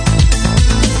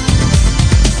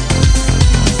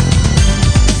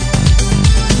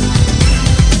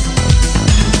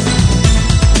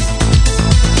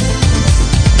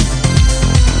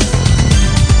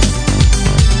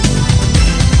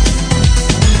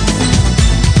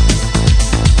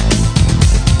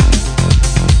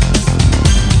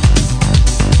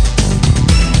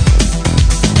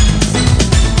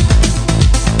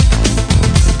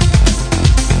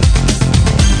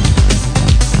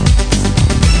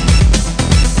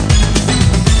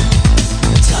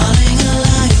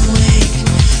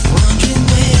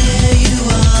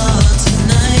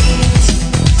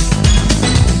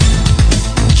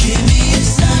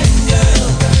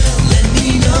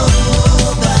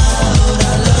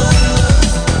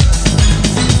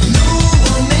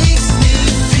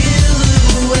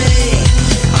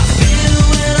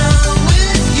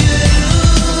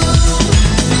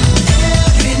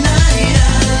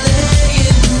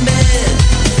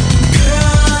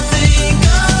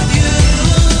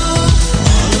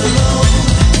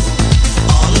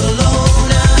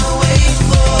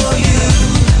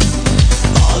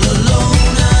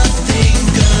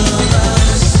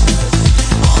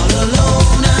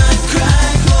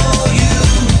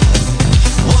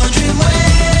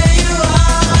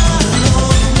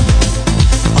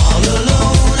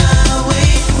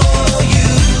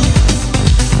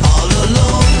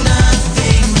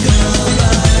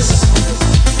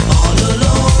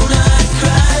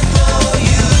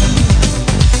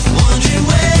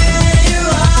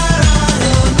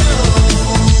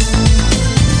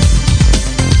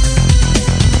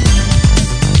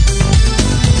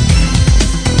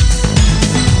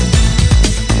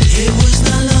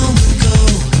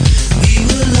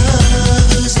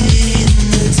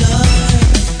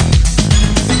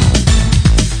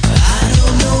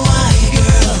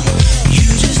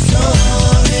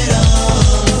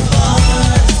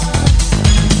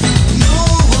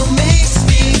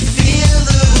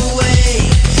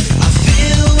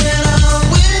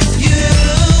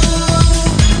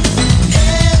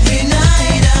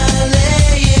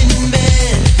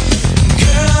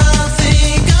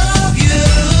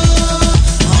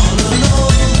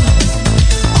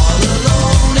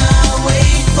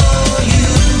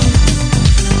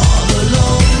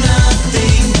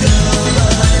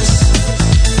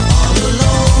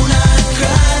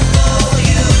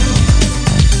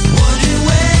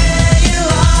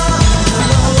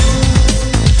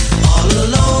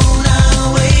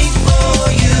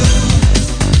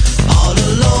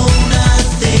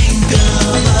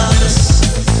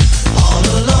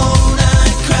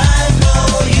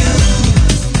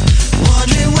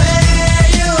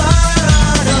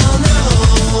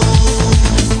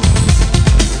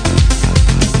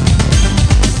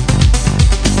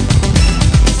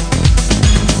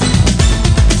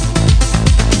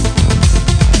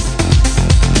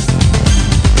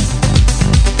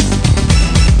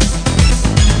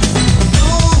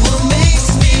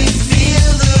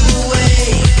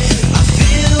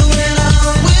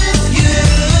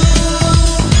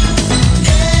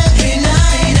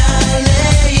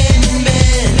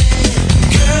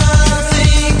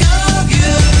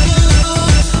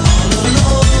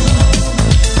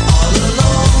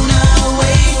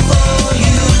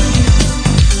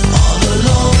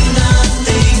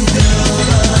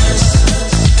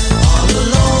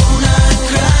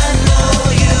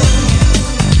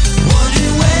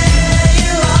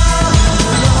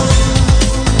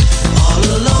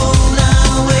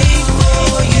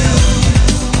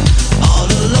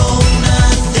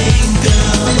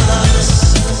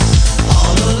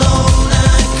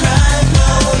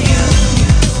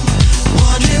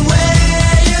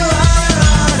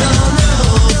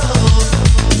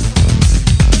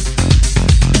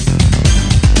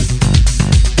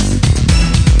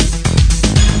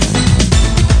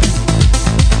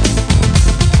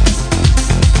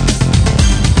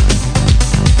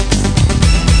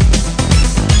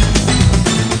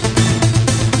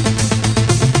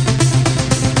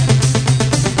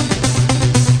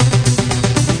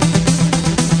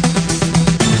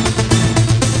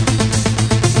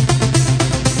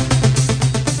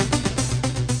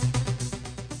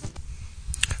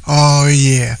 Oh,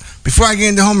 yeah. Before I get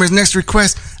into Homer's next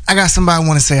request, I got somebody I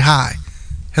want to say hi.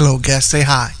 Hello, guest. Say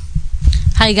hi.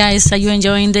 Hi guys, are you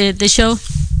enjoying the show?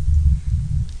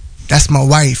 That's my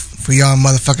wife, for y'all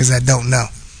motherfuckers that don't know.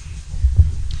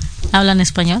 ¿Hablan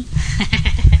español?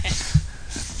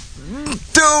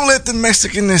 Don't let the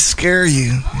Mexicanness scare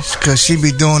you, because she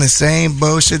be doing the same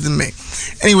bullshit to me.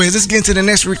 Anyways, let's get into the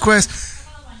next request.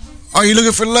 Are you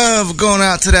looking for love? Going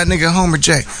out to that nigga Homer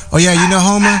J. Oh yeah, you know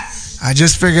Homer? I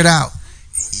just figured out.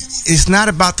 It's not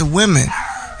about the women.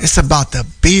 It's about the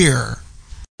beer.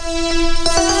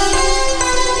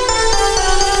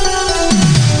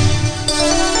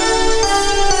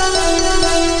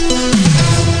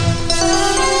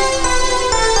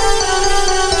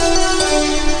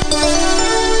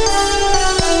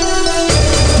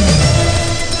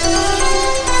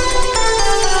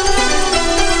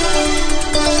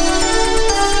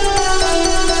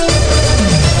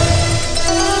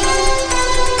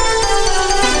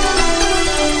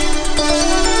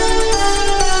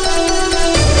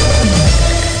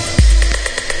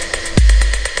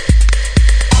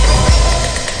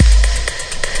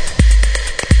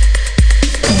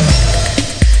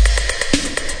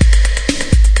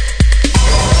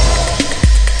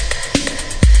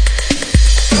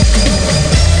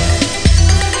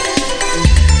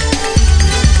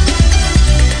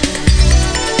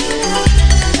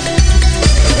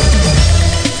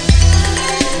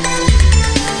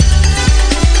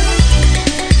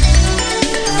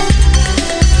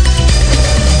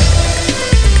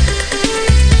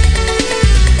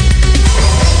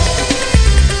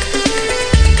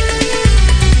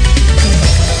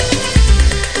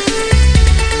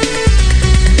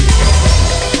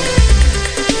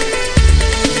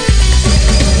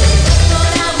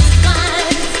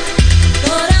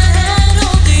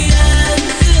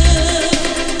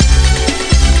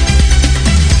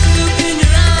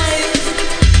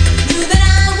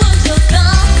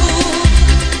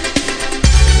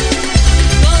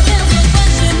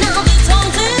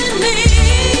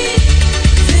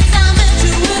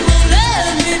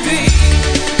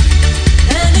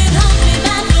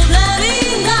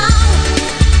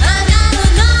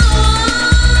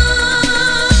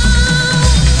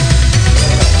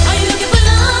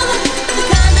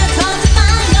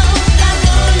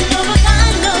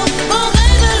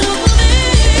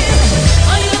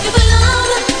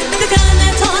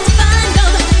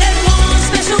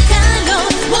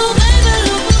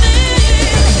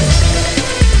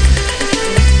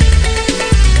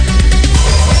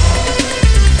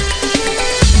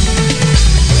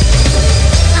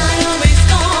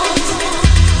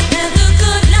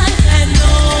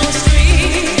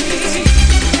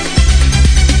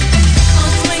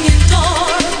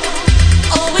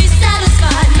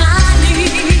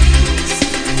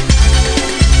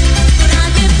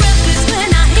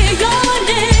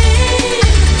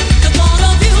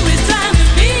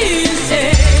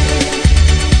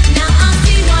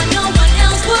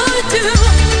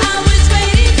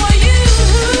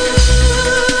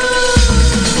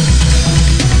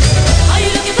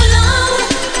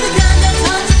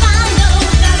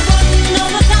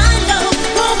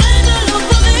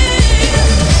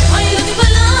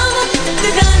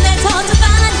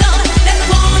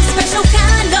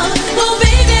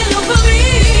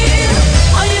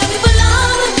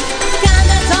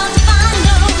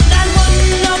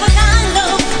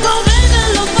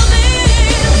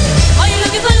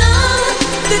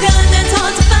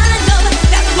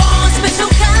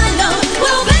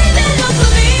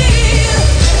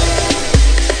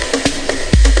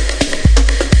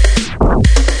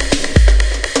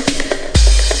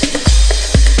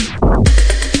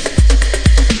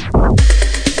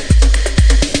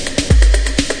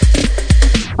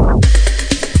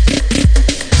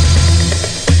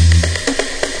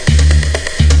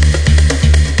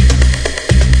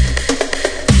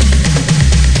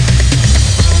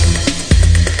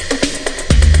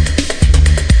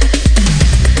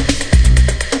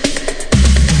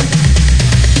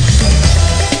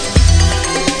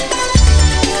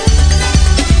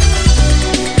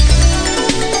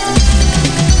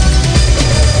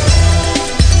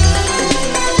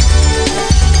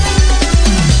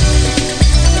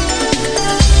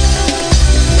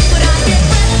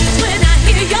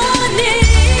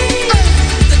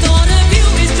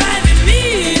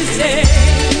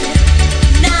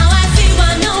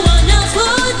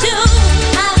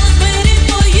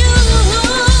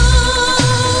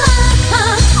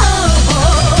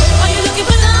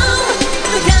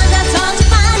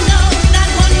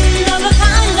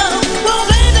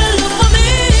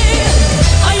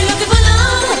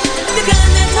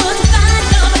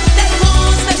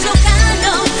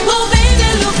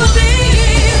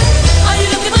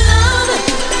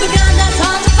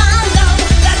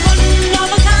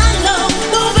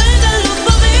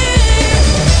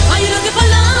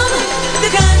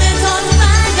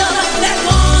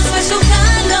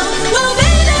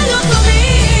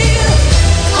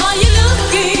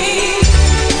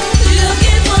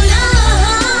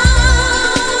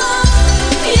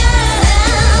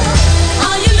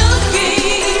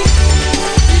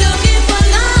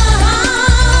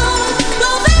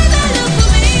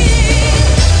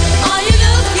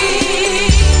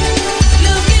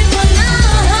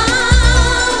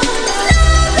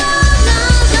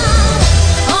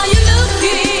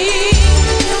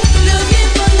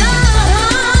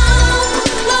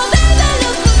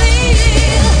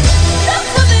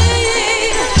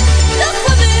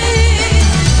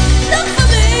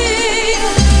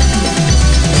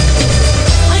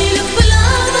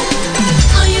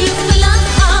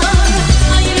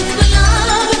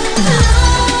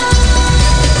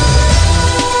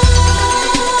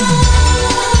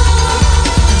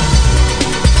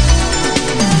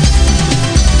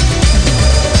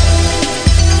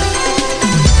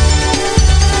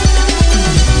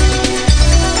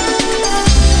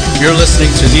 You're listening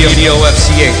to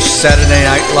DOFCH Saturday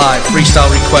Night Live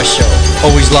Freestyle Request Show.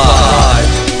 Always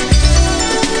live.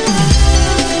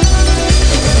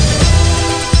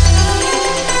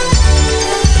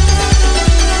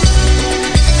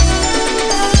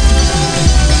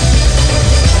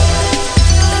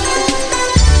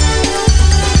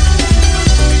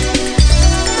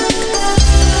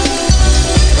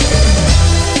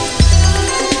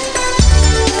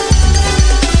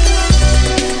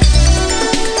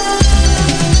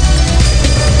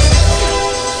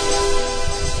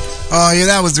 Oh yeah,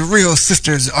 that was the Real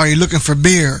Sisters. Are you looking for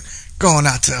beer? Going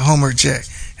out to Homer J.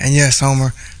 And yes,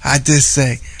 Homer, I did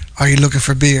say, are you looking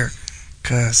for beer?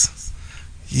 Cause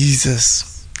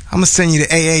Jesus, I'm gonna send you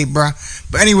to AA, bruh.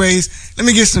 But anyways, let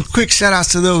me give some quick shout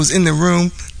outs to those in the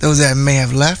room, those that may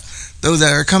have left, those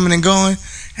that are coming and going,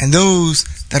 and those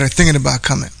that are thinking about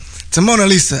coming. To Mona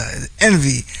Lisa,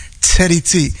 Envy, Teddy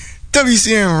T,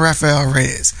 WCM Rafael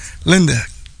Reyes, Linda,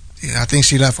 yeah, I think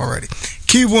she left already,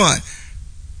 Key One,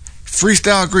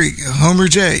 Freestyle Greek, Homer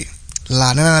J,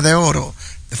 La Nana de Oro,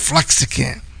 The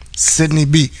Flexican, Sydney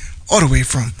B, all the way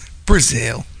from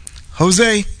Brazil,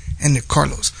 Jose, and the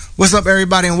Carlos. What's up,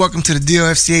 everybody, and welcome to the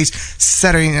DOFCH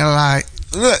Saturday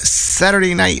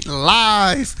Night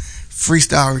Live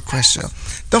Freestyle Request Show.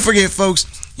 Don't forget, folks,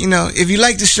 if you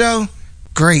like the show,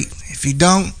 great. If you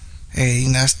don't,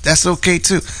 hey, that's okay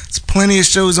too. There's plenty of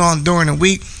shows on during the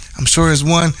week. I'm sure there's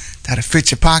one that'll fit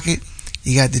your pocket.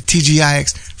 You got the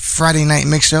TGIX Friday Night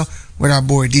Mix Show with our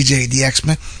boy DJ The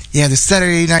X-Men. You have the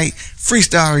Saturday Night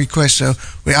Freestyle Request Show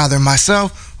with either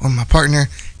myself or my partner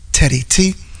Teddy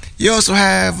T. You also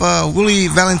have Willie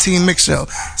Valentine Mix Show,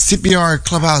 CPR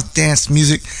Clubhouse Dance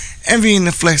Music, Envy and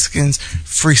the Flexicans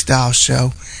Freestyle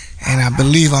Show, and I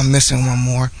believe I'm missing one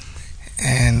more.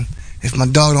 And if my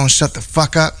dog don't shut the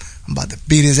fuck up, I'm about to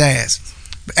beat his ass.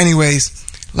 But anyways,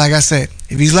 like I said,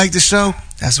 if you like the show,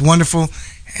 that's wonderful.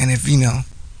 And if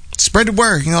spread the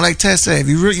word. Like Ted said, if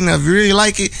you really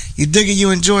like it, you dig it,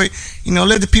 you enjoy it,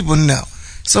 let the people know.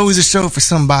 It's always a show for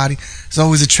somebody. It's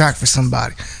always a track for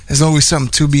somebody. There's always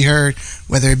something to be heard,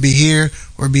 whether it be here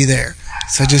or be there.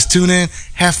 So just tune in,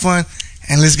 have fun,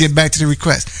 and let's get back to the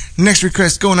request. Next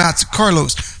request going out to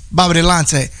Carlos Baba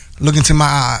Delante. Look into my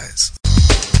eyes.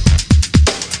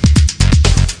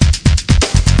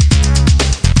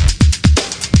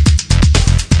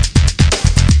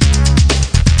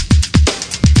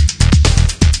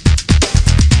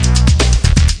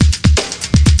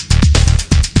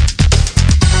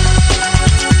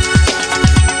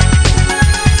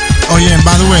 Oh yeah, and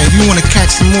by the way, if you want to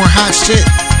catch some more hot shit,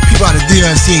 people out of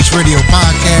DOFCH Radio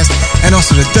Podcast and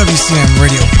also the WCM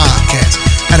Radio Podcast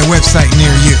at a website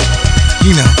near you.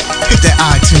 Hit that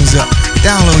iTunes up,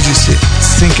 download your shit,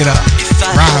 sync it up,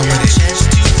 ride with it.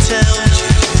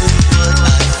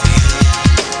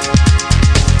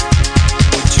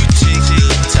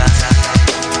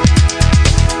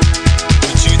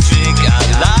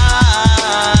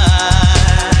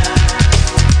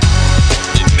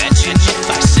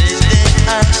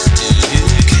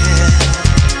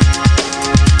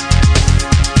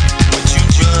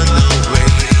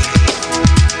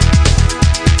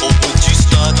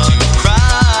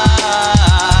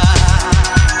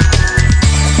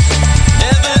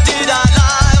 Never did I lie.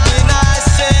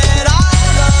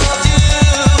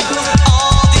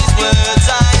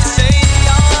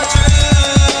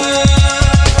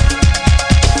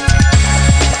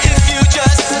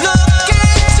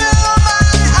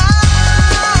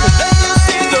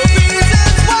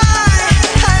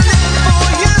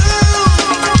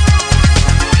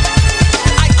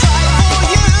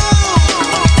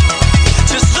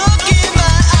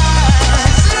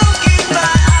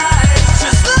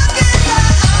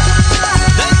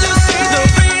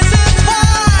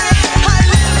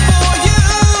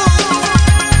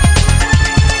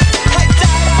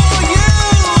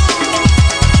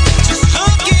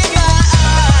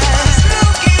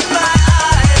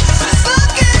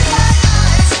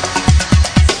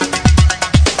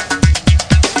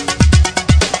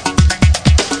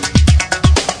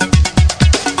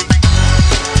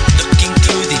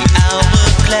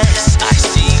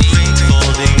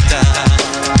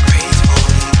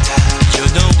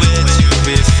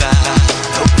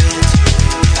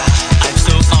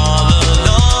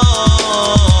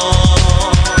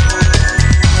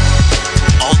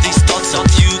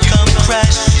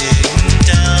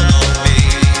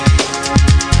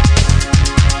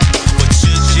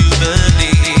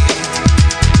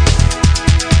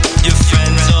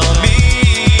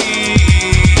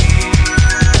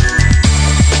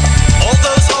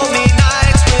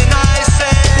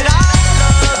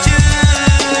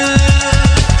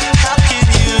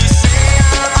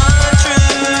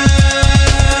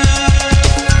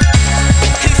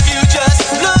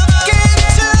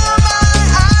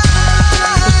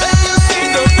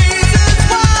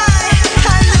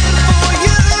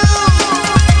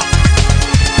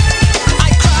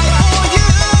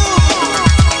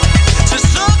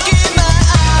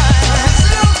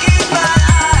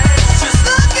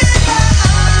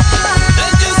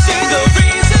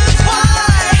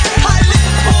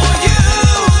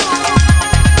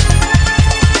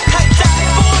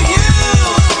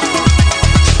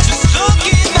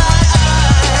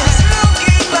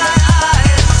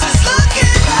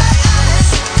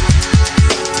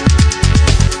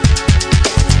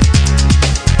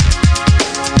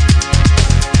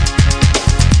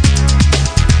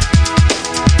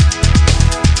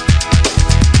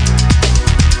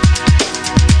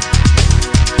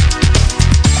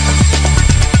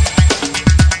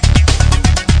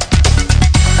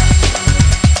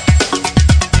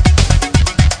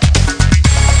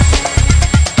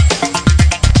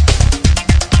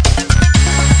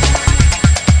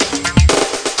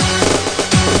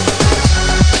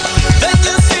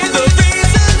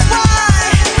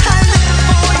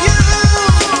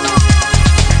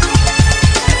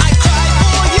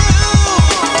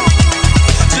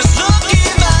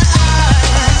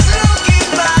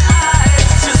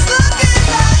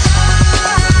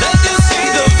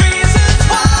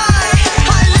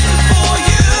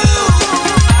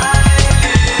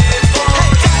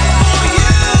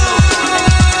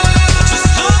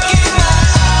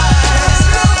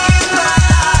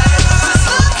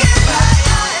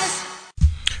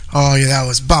 Oh yeah, that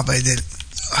was Bobby.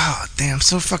 Oh damn, I'm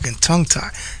so fucking tongue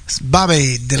tied. It's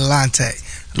Bobby Delante.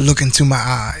 Look into my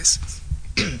eyes.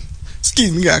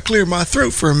 Excuse me, gotta clear my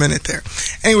throat for a minute there.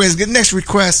 Anyways, good next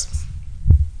request.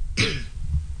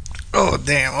 Oh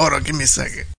damn, hold on, give me a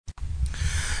second.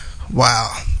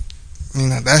 Wow. You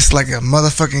know, that's like a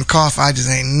motherfucking cough I just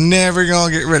ain't never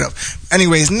gonna get rid of.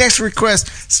 Anyways, next request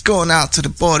is going out to the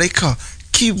boy they call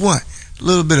Key One. A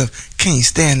little bit of Can You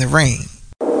Stand the Rain?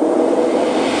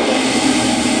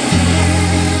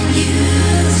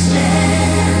 You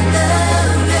stand the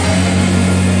rain.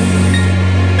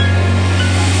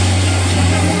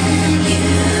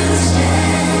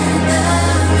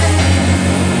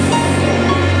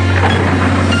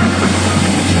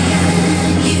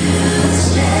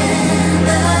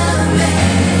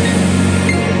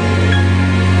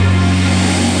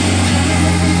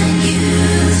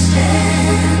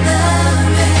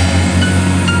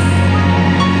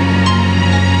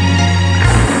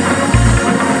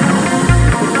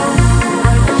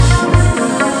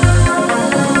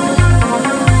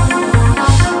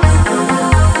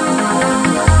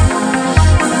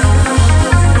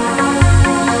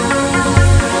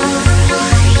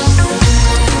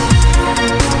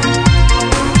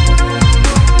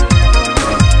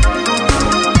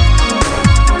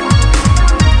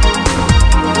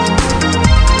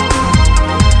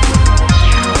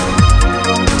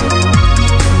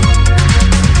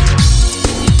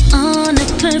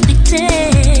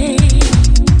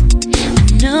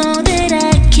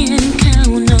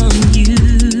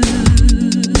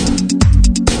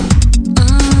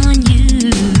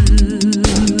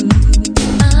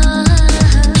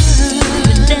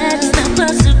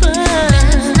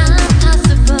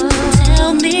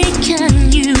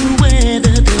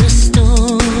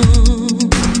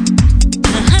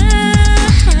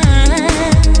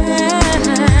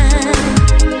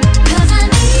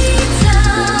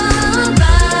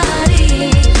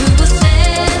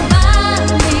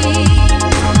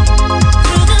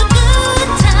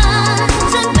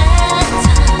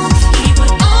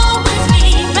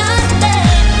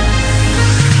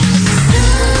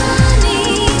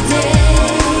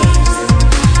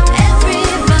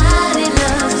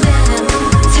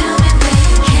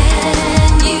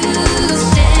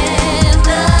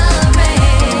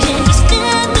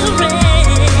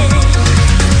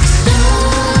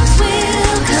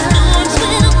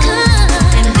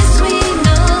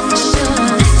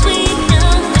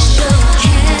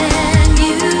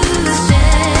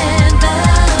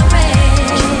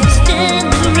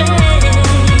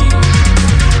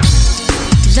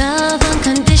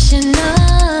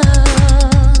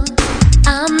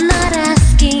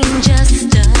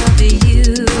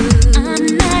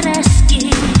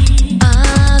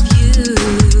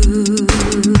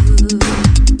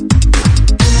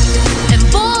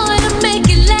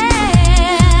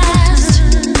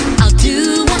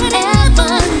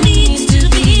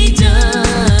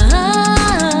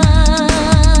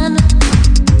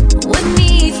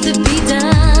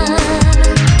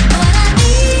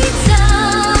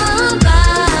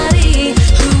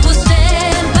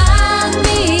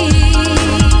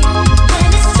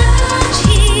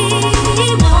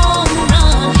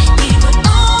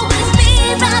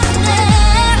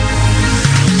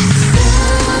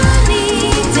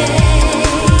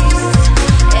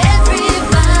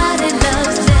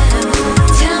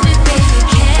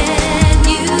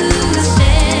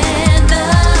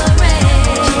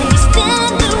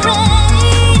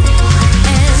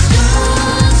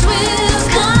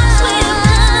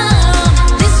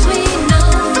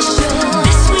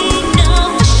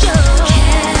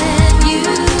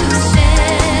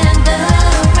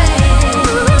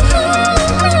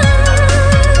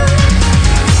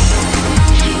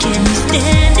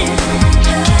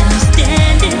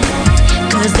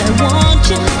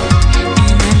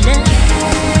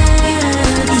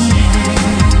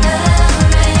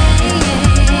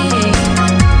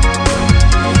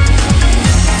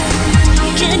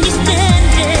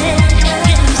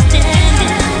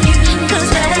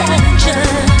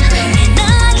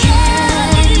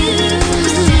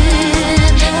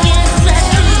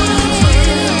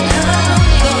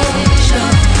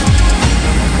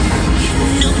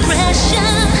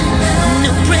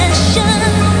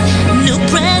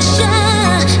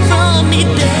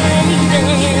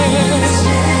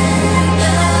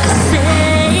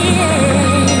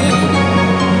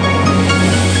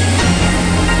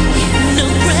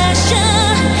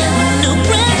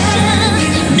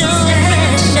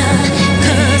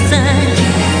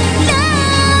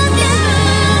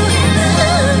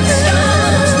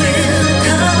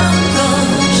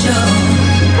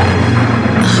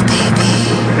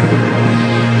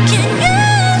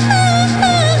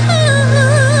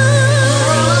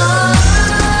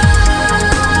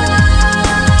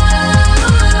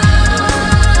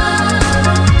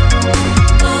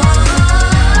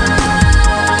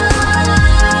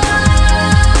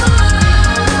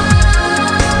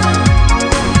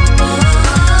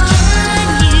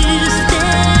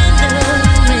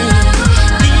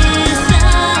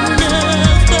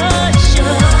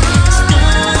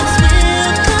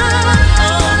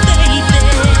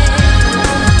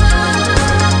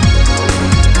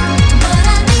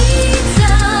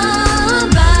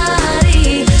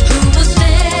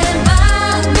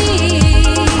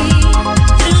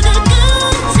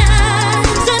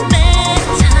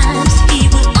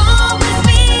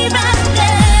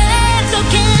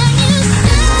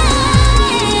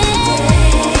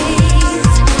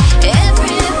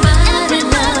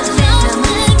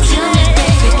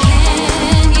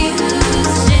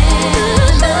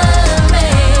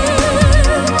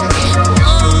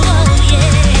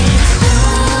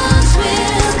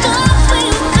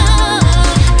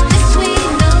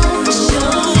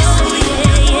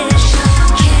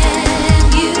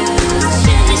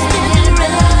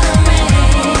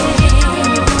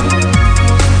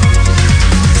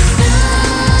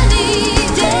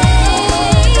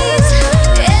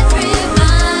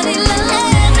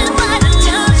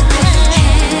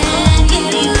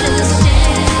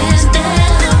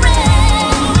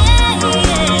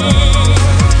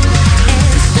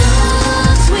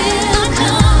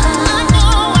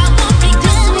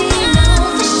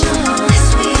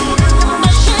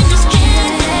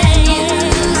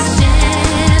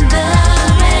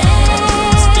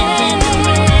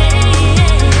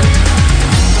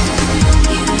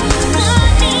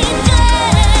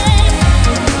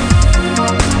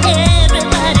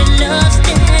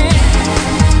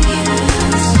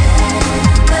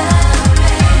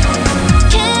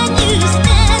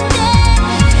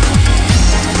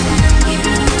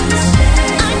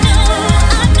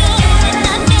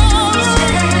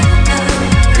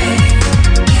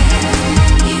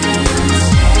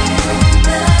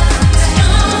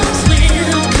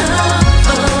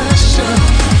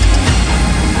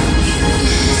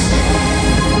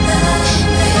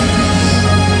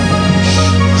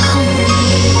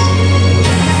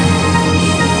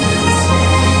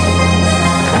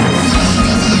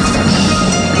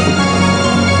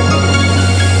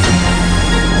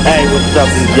 Hey, what's up?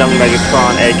 This is Young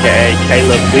Megatron, aka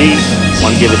Caleb B.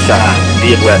 Wanna give a shout out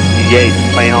to DOFCH,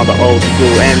 playing all the old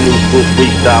school and new school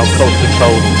freestyle, coast to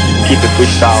coast. Keep it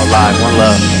freestyle alive. One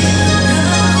love.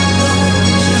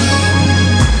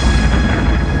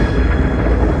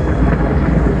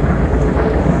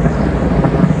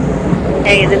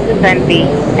 Hey, this is Envy,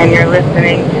 and you're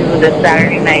listening to the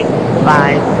Saturday Night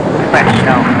Live Fresh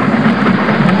Show.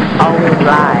 Always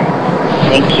live.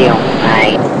 Thank you.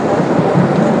 Bye.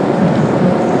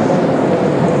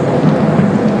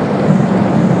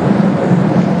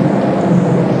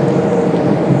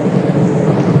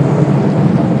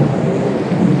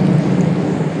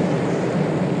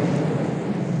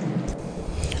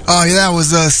 Oh, yeah, that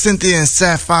was Cynthia and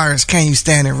Sapphire's Can You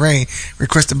Stand in Rain,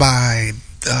 requested by,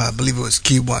 I believe it was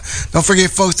Q1. Don't forget,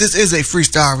 folks, this is a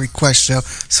freestyle request show,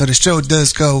 so the show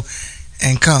does go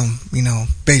and come,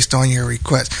 based on your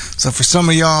request. So for some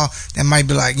of y'all that might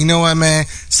be like, you know what, man,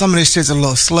 some of this shit's a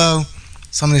little slow,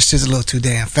 some of this shit's a little too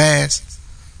damn fast.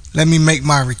 Let me make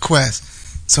my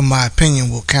request so my opinion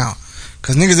will count.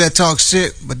 Because niggas that talk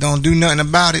shit but don't do nothing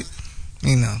about it,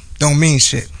 don't mean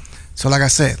shit. So like I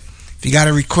said, if you got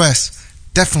a request,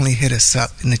 definitely hit us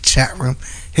up in the chat room.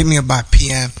 Hit me up by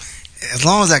PM. As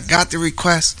long as I got the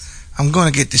request, I'm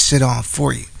going to get this shit on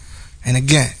for you. And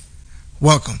again,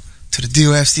 welcome to the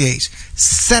DOFCH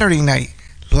Saturday Night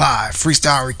Live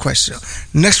Freestyle Request Show.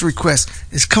 Next request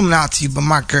is coming out to you by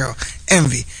my girl,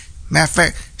 Envy. Matter of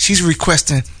fact, she's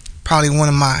requesting probably one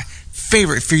of my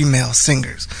favorite female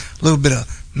singers. A little bit of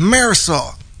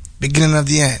Marisol, Beginning of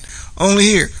the End. Only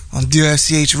here on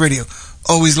DOFCH Radio.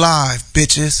 Always live,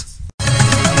 bitches.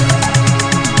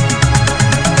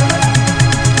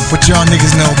 What y'all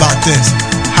niggas know about this?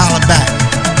 Holla back.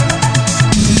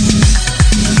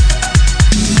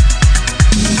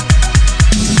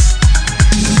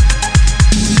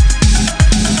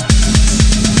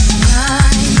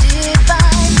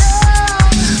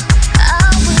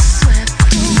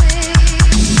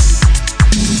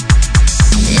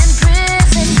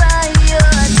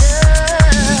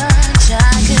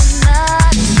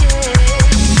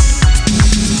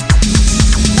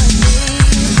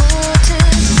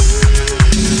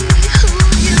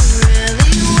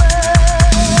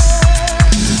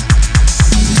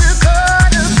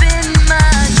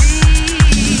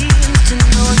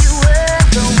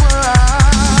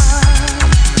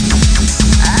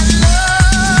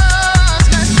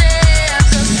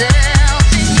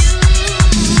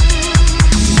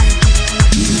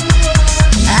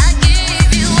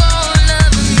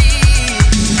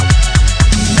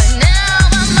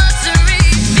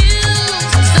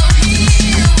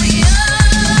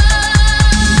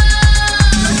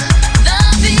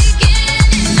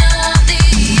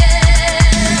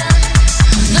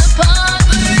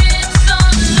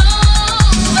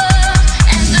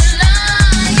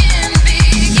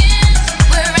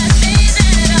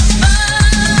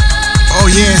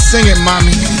 Sing it,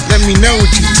 mommy. Let me know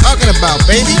what you're talking about,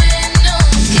 baby.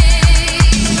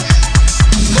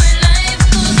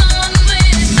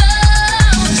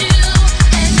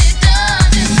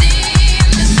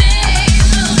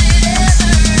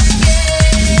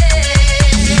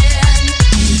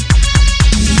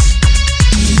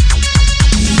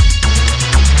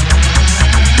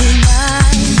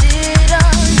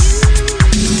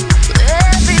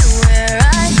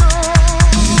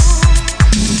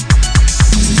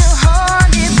 Still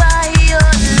haunted by your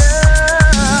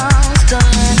love.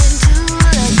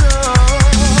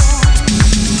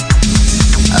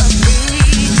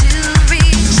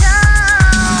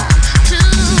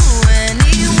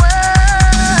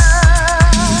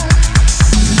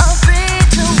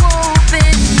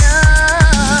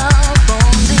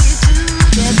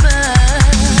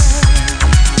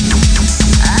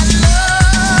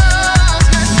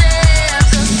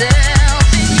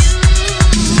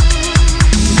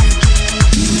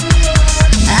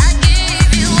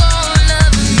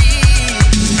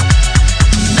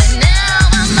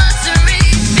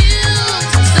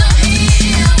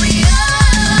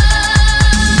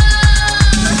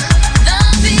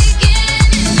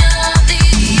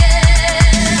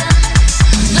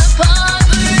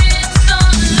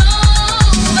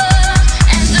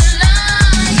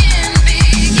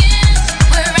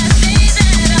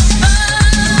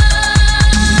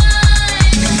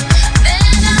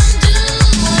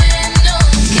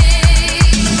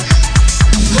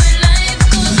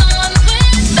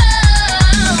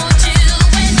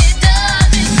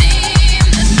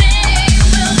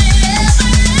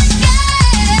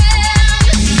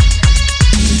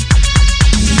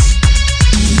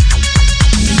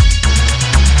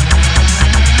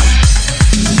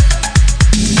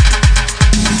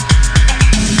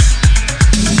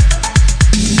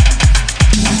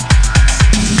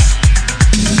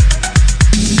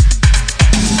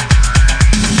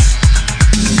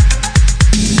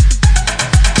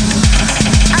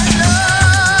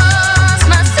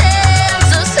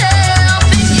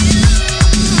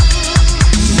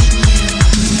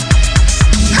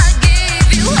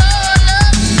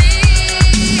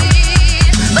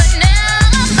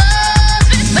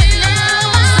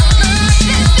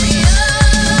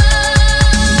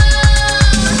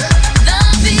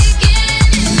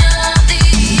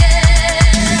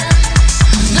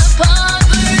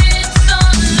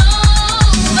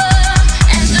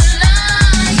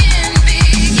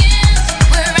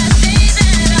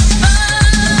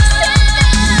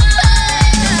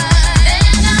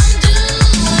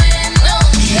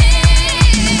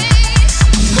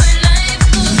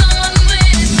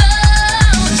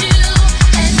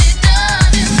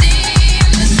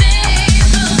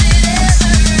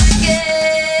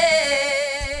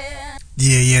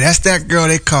 That's that girl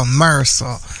they call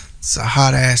Marisol. It's a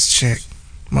hot ass chick.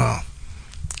 Well,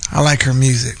 I like her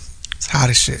music. It's hot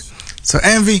as shit. So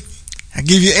Envy, I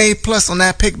give you A+ on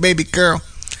that pick, baby girl.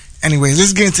 Anyways,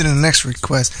 let's get into the next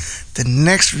request. The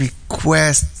next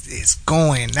request is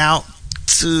going out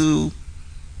to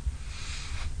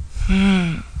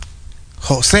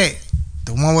Jose,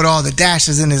 the one with all the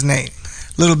dashes in his name.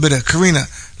 A little bit of Karina,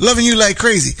 Loving You Like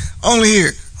Crazy, only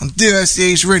here on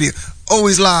DFCH Radio.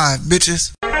 Always live,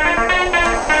 bitches.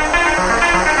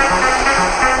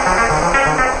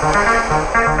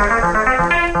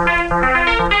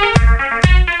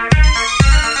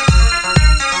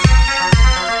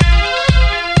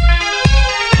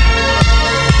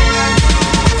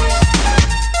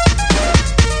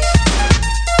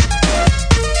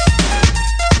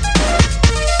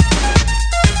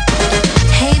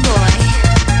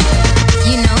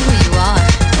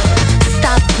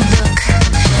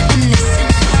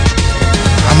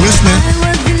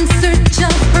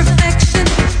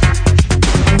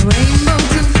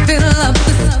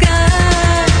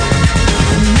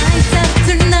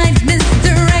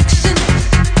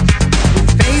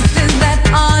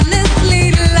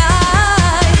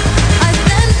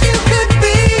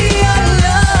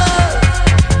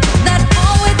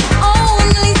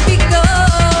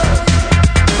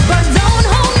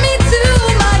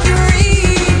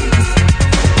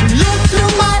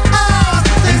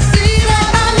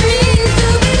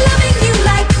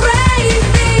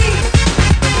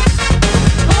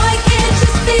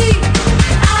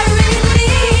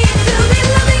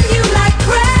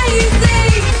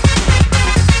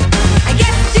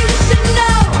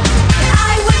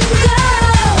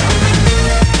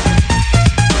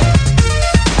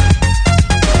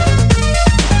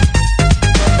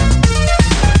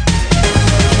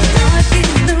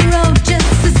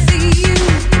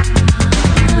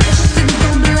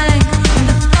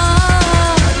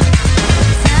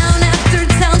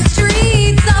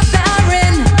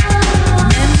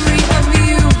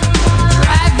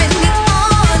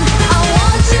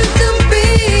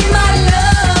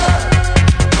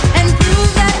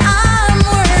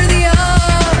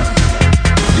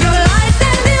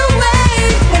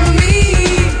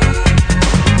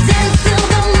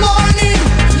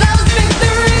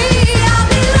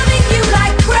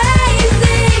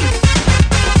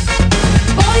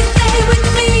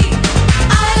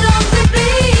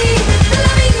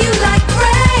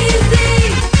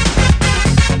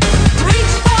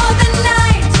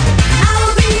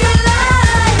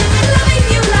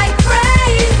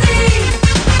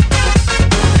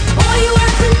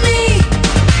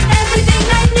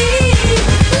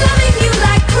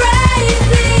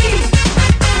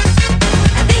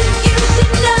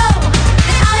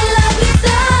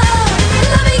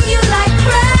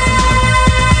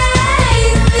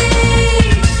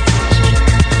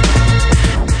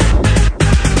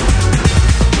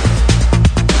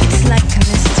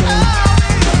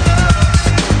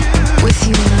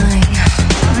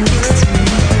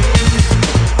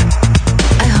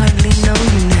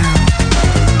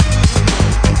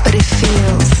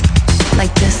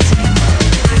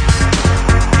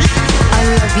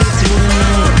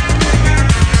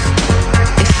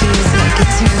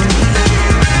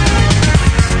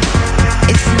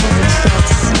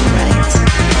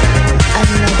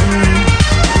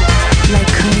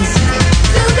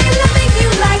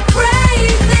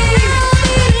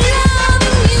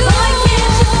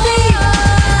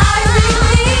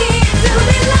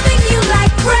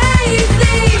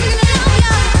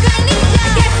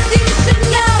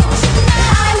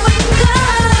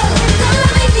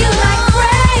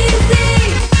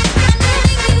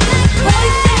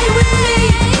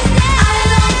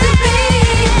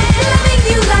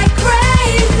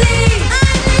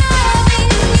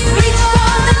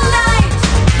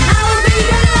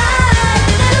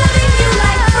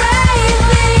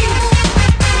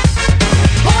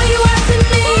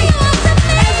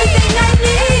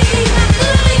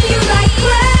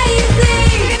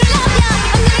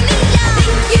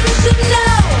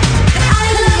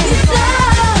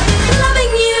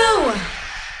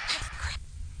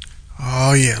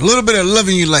 A little bit of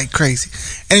Loving You Like Crazy.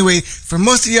 Anyway, for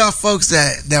most of y'all folks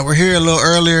that were here a little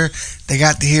earlier, they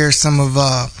got to hear some of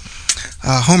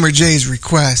Homer J's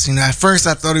requests. You know, at first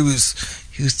I thought he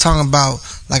was talking about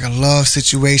like a love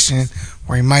situation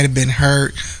where he might have been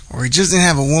hurt or he just didn't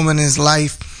have a woman in his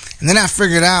life. And then I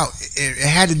figured out it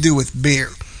had to do with beer.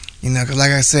 You know, because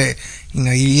like I said, you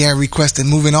know, he had requested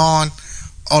Moving On,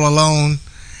 All Alone,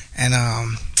 and Are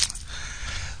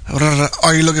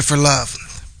You Looking for Love?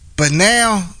 But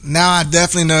now I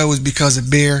definitely know it was because of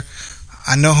beer.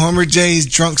 I know Homer J's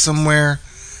drunk somewhere.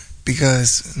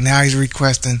 because now he's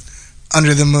requesting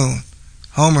Under the Moon.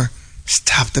 Homer,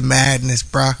 stop the madness,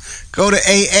 brah. Go to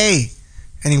AA.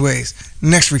 Anyways,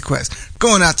 next request.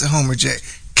 Going out to Homer J.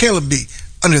 Caleb B.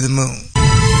 Under the Moon.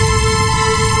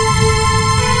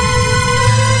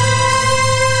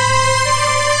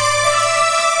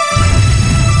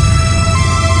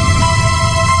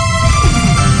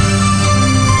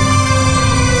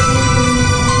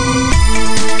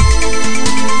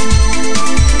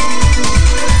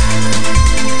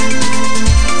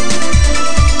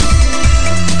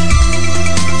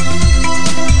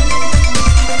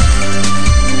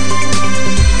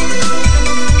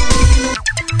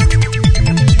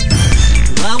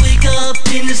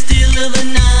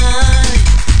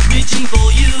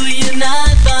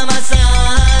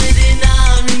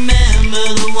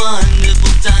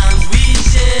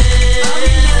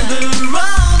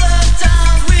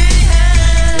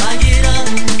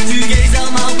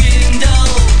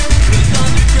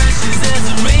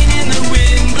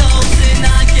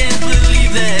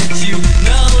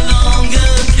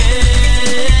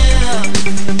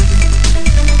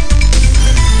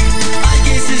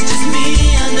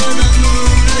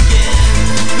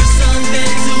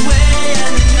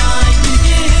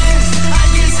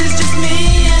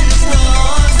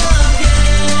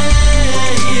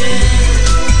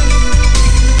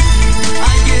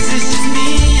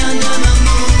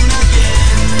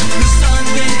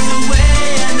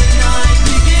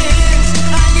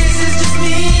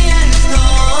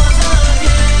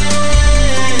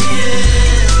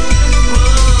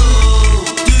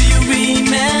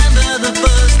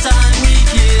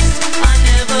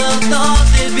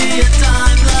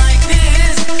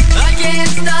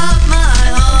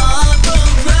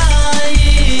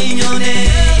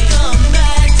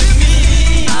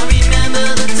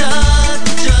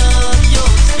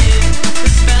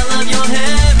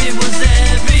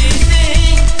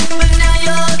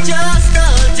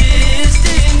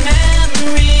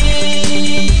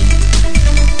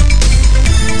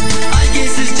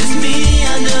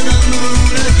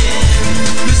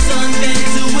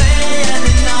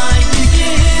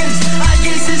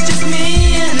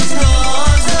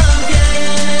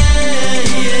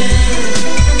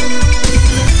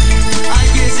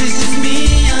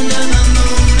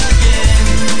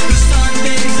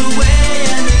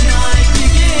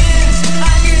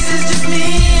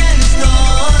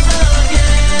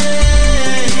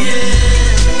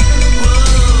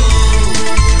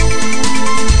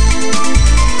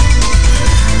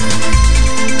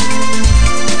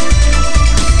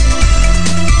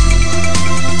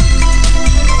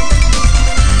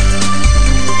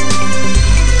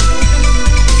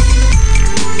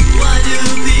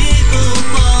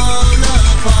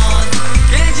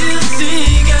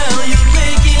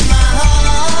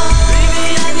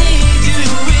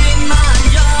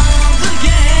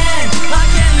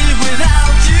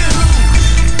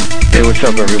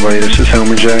 What's up, everybody? This is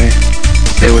Homer J.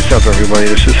 Hey, what's up, everybody?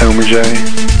 This is Homer J.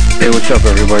 Hey, what's up,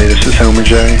 everybody? This is Homer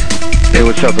J. Hey,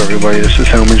 what's up, everybody? This is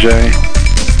Homer J.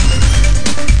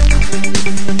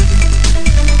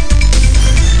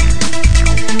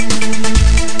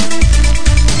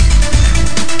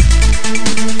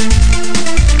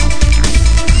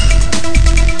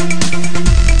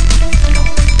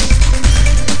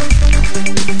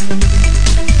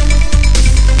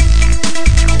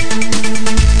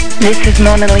 This is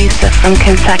Mona Lisa from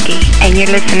Kentucky, and you're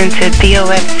listening to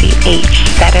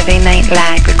DOFCH Saturday Night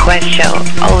Live Request Show.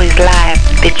 Always live,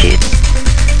 bitches.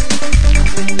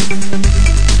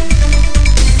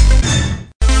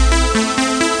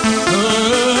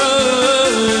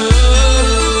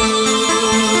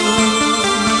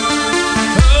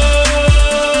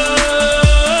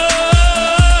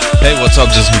 Hey, what's up?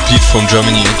 This is Pete from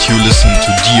Germany, and you listen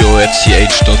to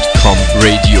DOFCH.com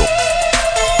radio.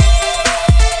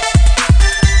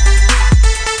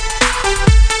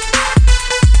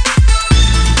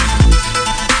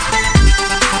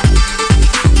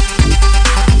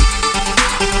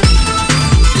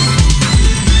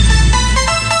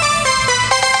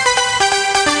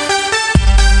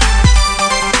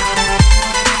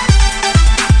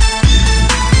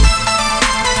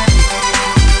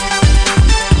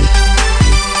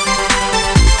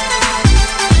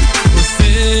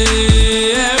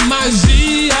 My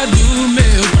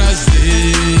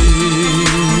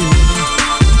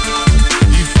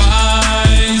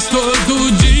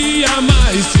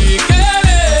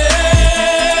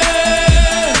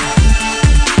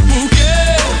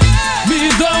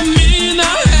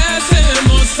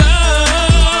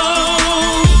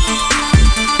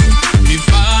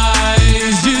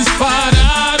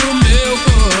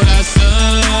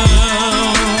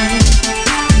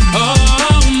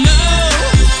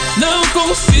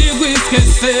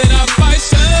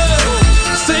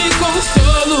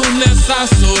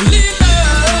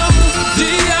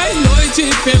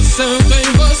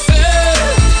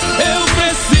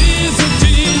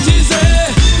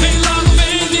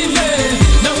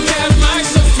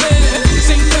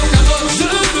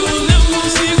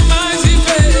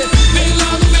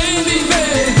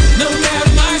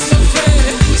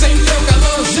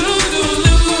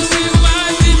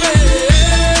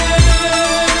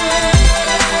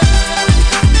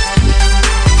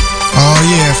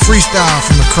freestyle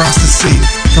from across the sea,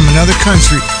 from another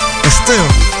country, but still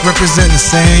represent the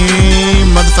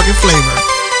same motherfucking flavor.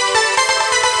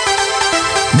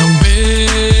 Não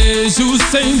vejo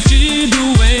sentido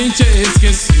em te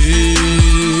esquecer.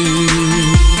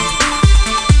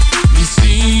 Me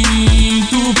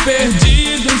sinto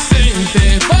perdido sem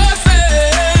ter você.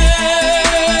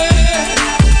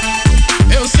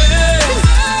 Eu sei,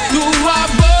 tua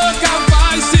boca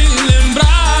vai se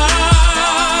lembrar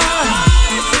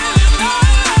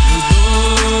do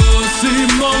doce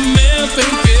momento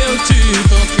em que eu te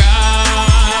tocar.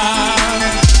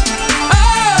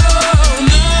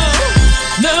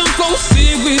 Não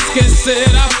consigo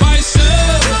esquecer a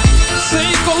paixão,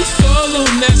 sem consolo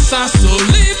nessa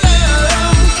solidão.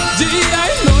 Dia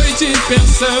e noite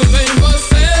pensando em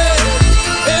você.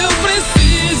 Eu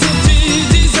preciso te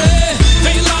dizer,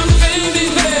 vem logo, vem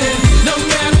viver. Não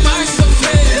quero mais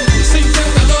sofrer, sem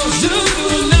teu calor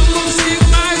juro não consigo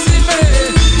mais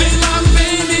viver. Vem logo,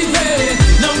 vem viver.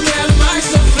 Não quero mais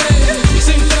sofrer,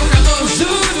 sem teu calor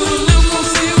juro não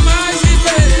consigo mais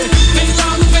viver. Vem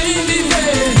logo, vem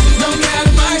viver. Não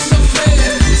quero mais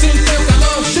sofrer, sem teu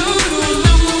calor juro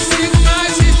não consigo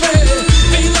mais viver.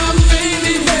 Vem logo, vem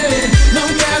viver. Não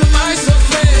quero mais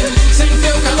sofrer, sem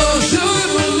teu calor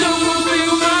juro não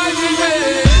consigo mais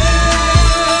viver.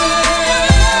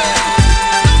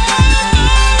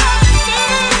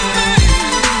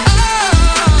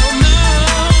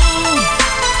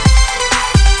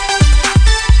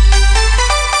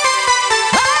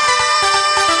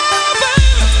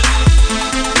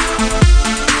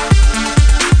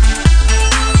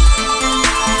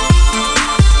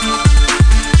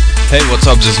 Hey, what's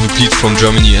up? This is Pete from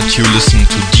Germany and you listen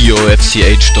to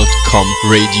DOFCH.com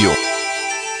radio.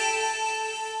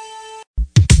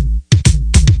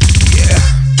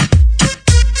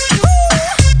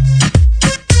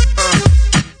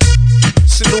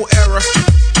 It's a new era.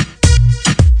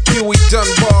 Huey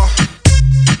Dunbar.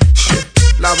 Shit.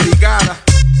 La Brigada.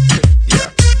 Yeah.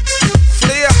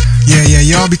 Flair. Yeah,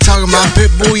 y'all be talking about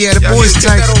Pitbull, yeah, the boys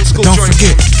tight. But don't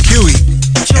forget, Huey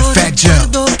and Fat Joe.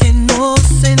 Recuerdo que nos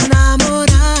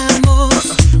enamoramos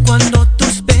cuando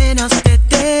tus penas te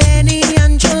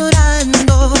tenían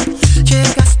llorando.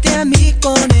 Llegaste a mí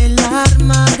con el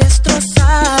alma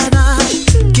destrozada.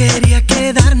 Quería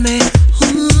quedarme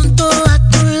junto a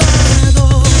tu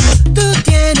lado. Tú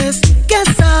tienes que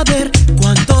saber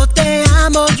cuánto te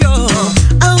amo yo.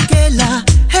 Aunque la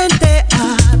gente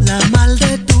habla mal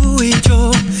de tú y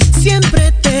yo,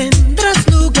 siempre tendrás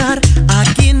lugar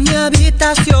aquí en mi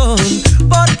habitación,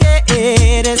 porque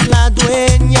eres la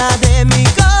dueña de mi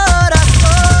corazón.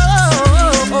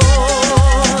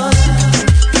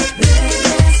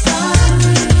 Regresa,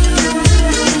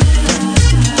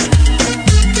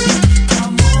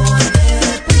 amor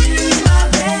de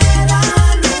primavera,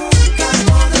 nunca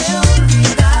podré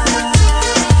olvidar.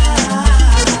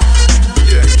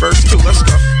 Yeah, verse 2, let's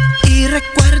go. Y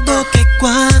recuerdo que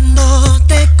cuando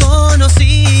te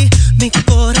conocí, mi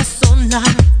corazón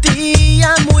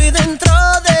latía muy dentro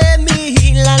de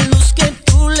mí. La luz que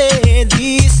tú le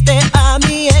diste a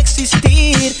mi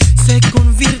existir se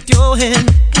convirtió en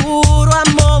puro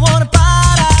amor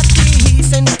para ti.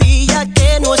 Sentía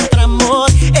que nuestro amor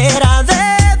era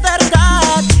de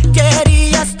verdad.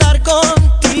 Quería estar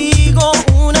contigo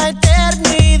una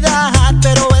eternidad,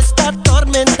 pero esta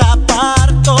tormenta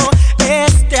apartó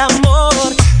este amor.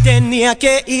 Tenía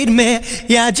que irme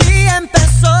y allí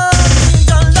empezó mi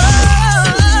dolor.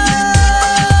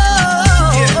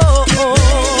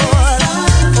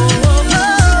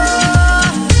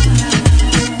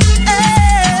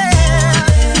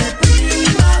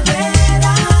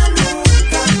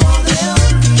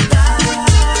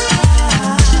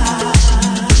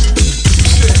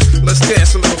 Let's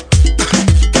dance a little.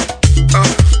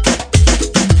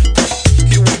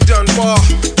 Huey Dunbar.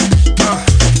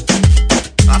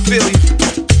 I feel you.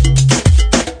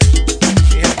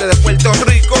 Mi gente de Puerto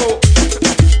Rico.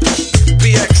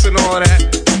 PX and all that.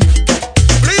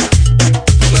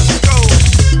 Let's go.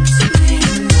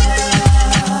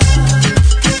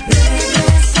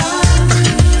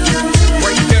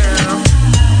 Break down.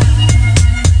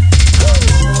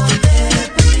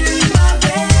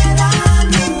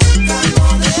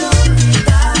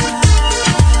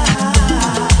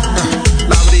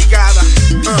 La Brigada.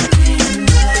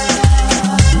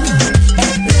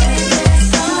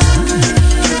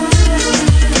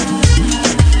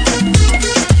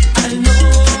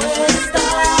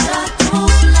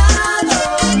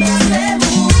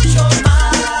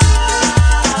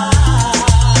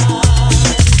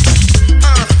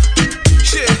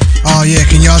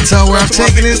 y'all tell where I'm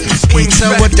taking this? Can you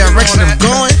tell what direction I'm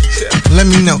going? Let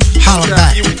me know. Holla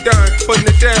back. You done putting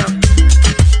it down.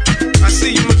 I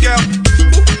see you, Miguel.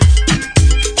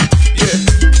 Yeah.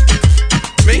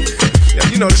 Me? Yeah,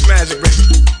 you know this magic,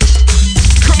 baby.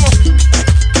 Come on.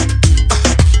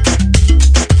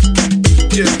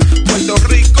 Yeah, Puerto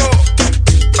Rico.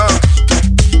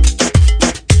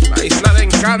 La isla de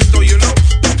encanto, you know.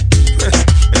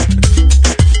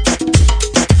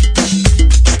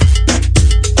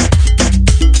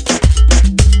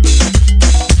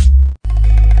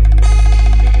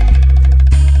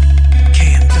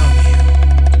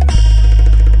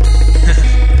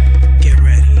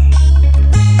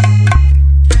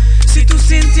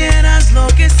 Lo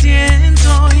que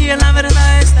siento y en la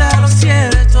verdad está lo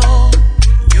cierto.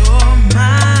 You're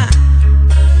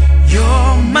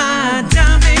my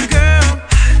diamond girl.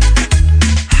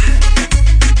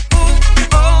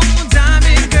 Oh,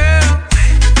 diamond girl.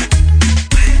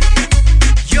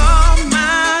 You're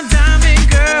my diamond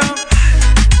girl.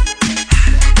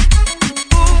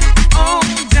 Oh,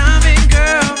 diamond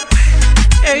girl.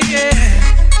 Hey, yeah.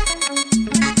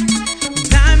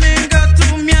 Diamond girl,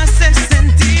 tú me haces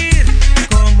sentir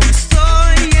como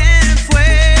estoy en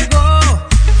fuego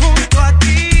junto a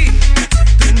ti.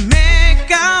 Tú me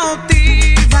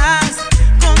cautivas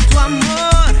con tu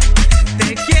amor.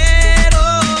 Te quiero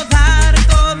dar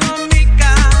todo mi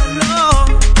calor.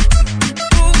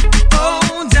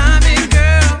 Oh, diamond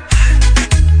girl.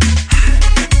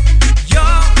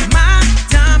 You're my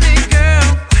diamond girl.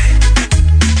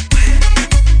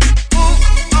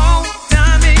 Oh,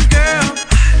 diamond girl.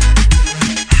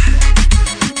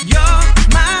 You're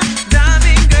my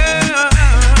diamond girl.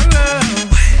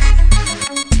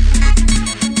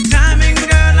 Diamond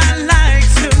girl, I like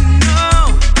to know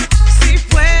si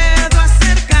puedo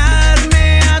acercarme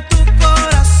a tu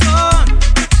corazón.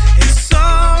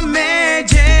 Eso me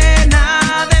llena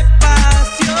de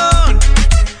pasión.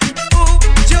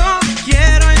 Yo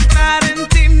quiero entrar en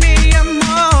ti, mi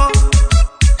amor.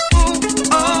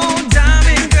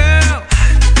 Diamond girl.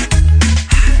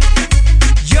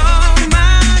 You're my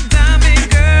diamond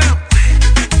girl.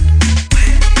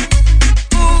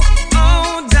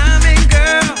 Diamond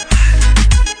girl.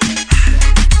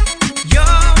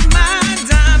 You're my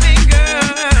diamond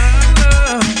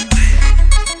girl.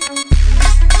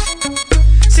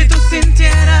 Si tú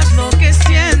sintieras lo que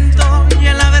siento y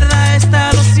en la verdad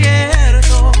está lo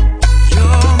cierto.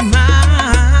 You're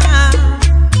my.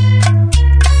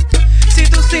 Si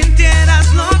tú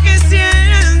sintieras lo que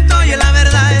siento y en la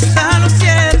verdad está lo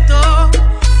cierto.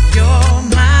 You're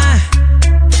my.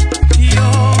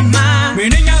 Mi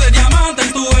niña de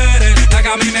diamantes tú eres, la que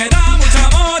a mí me da mucho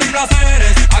amor y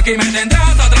placeres. Aquí me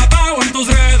tendrás atrapado en tus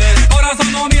redes.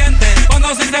 Corazón no miente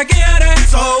cuando sí se quiere.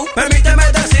 So, permíteme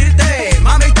decirte,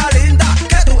 mamita linda,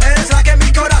 que tú eres la que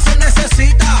mi corazón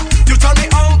necesita. You turn me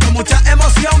on con mucha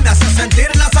emoción, me haces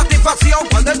sentir la satisfacción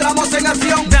cuando entramos en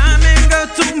acción. Diamond girl,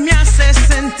 tú me haces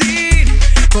sentir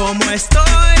como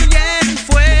estoy en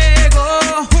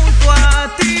fuego junto a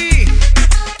ti.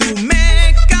 Tú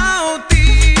me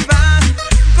cautivas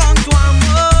con tu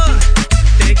amor.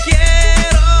 Te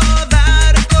quiero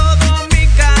dar todo mi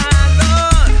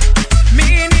calor.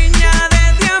 Mi niña de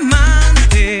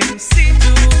diamante, si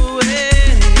tú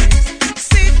eres,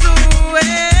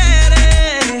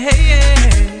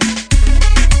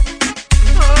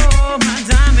 oh, my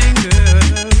diamond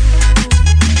girl.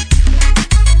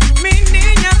 Mi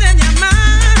niña de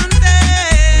diamante,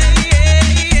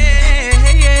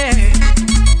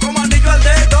 Como anillo al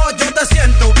dedo yo te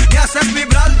siento, me haces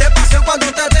vibrar de pasión cuando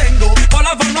te tengo. Por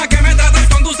la forma que me tratas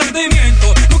con tus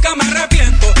sentimientos, nunca me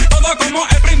arrepiento. Todo como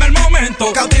el primer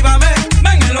momento. Cautívame,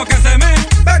 Ven, enloquéceme.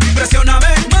 ven, impresióname,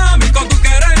 Mami, con tu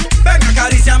querer, ven,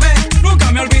 acaríciame.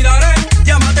 nunca me olvidaré.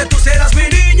 Llámate, tú serás mi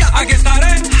niña. Aquí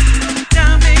estaré.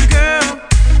 diamond girl.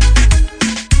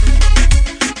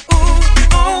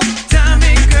 Oh,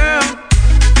 diamond girl.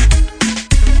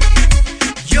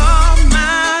 You're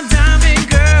my diamond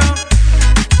girl.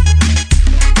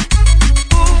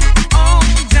 Oh,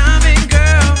 diamond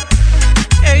girl.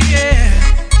 Hey, yeah.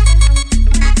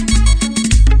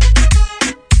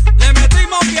 Le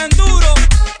metimos bien duro.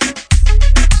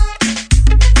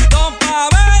 Don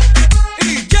Pavel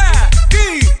y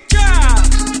Jackie Chan.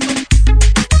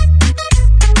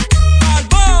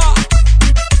 Balboa,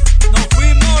 nos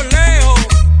fuimos lejos.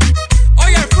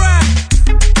 Oye, Frank,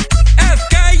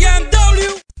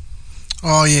 SKMW.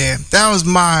 Oh yeah, that was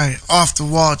my off the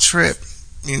wall trip.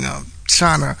 You know,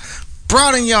 trying to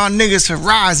broaden y'all niggas'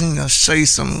 horizon. You know, show you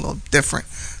something a little different.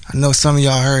 I know some of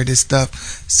y'all heard this stuff.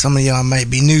 Some of y'all might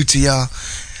be new to y'all,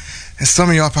 and some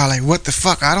of y'all probably like, "What the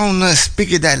fuck? I don't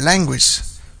speak that language."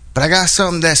 but I got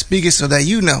something that's speaking so that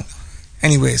you know.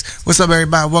 Anyways, what's up,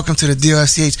 everybody? Welcome to the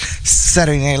DOFCH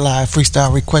Saturday Night Live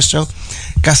Freestyle Request Show.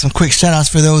 Got some quick shout-outs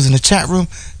for those in the chat room,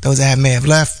 those that may have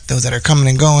left, those that are coming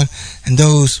and going, and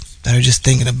those that are just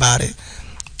thinking about it.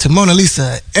 To Mona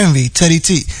Lisa, Envy, Teddy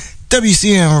T,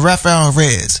 WCM, Rafael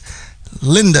Reyes,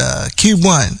 Linda,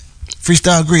 Q1,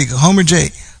 Freestyle Greek, Homer J,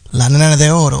 La Nana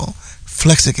de Oro,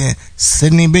 Flexican,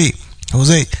 Sydney B,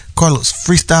 Jose, Carlos,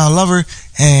 Freestyle Lover,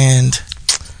 and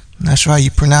I'm not sure how you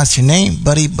pronounce your name,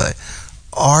 buddy, but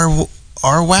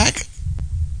Arwak?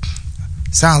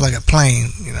 Sounds like a plane,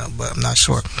 you know, but I'm not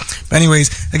sure. But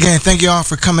anyways, again, thank you all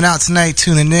for coming out tonight,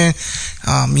 tuning in.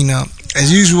 You know,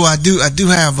 as usual, I do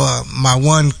have my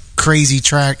one crazy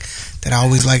track that I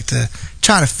always like to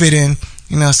try to fit in,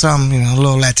 you know, some, you know, a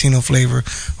little Latino flavor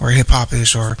or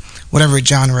hip-hop-ish or whatever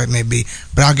genre it may be.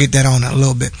 But I'll get that on in a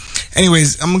little bit.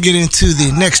 Anyways, I'm going to get into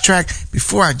the next track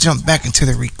before I jump back into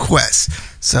the requests.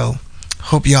 So,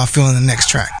 hope y'all feeling the next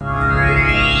track.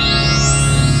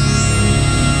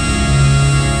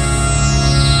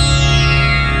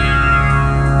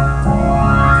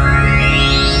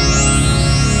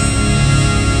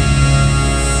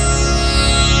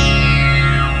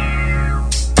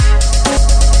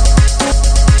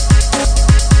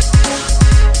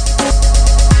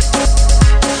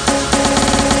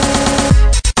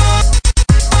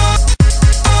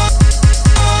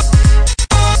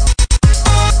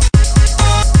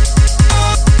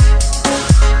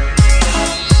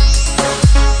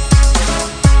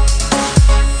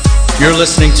 You're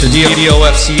listening to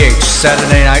DOFCH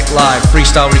Saturday Night Live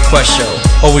Freestyle Request Show.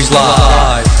 Always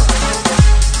live.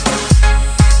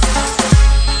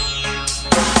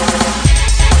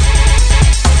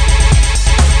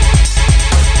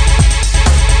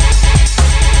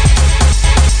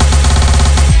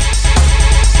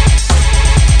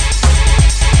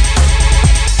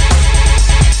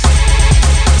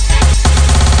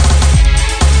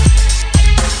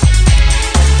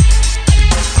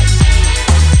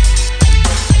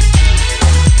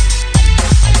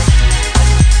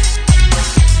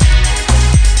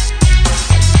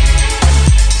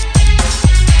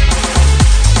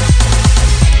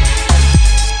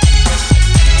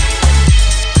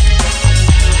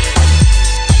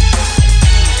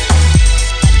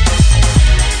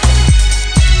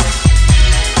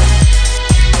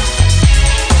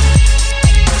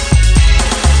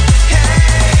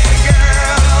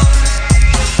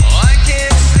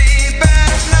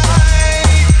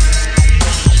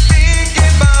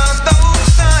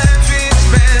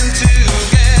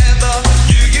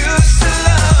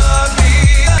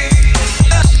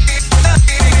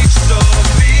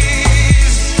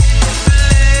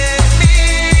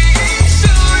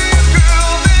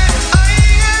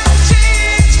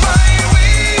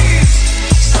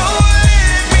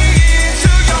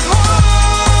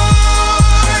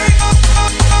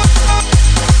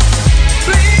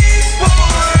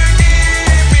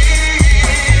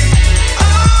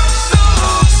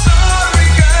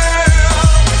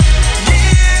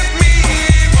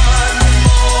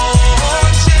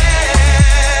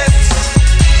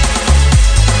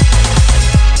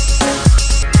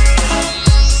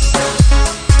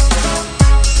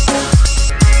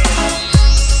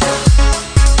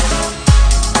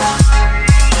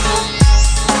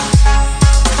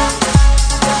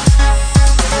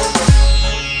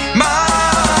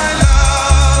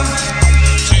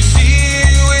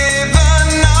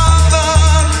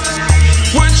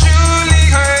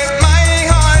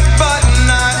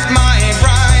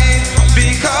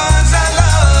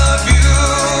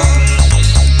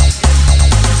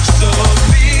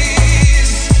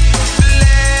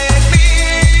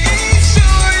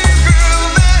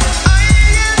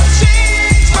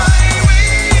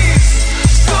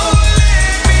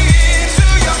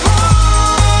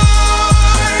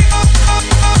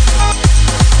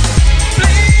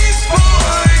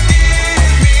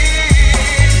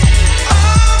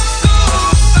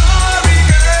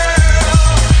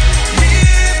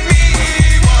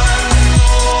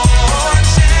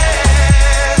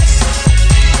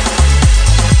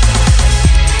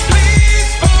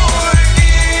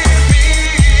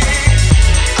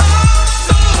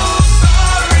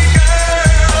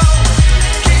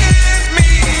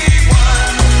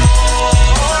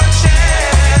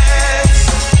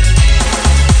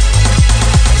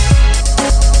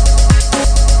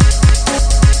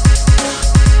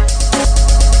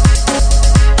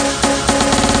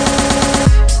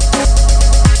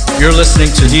 You're listening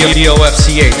to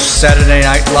DOFCH Saturday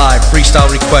Night Live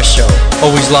Freestyle Request Show.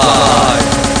 Always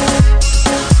live.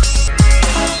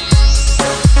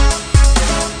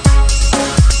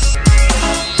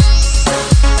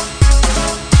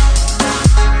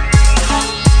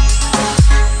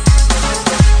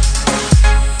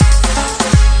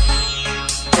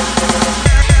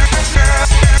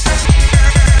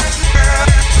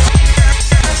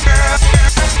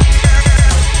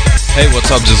 Hey,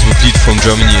 what's up? This is Repeat from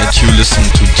Germany and you listen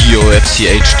to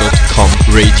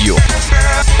DOFCH.com radio.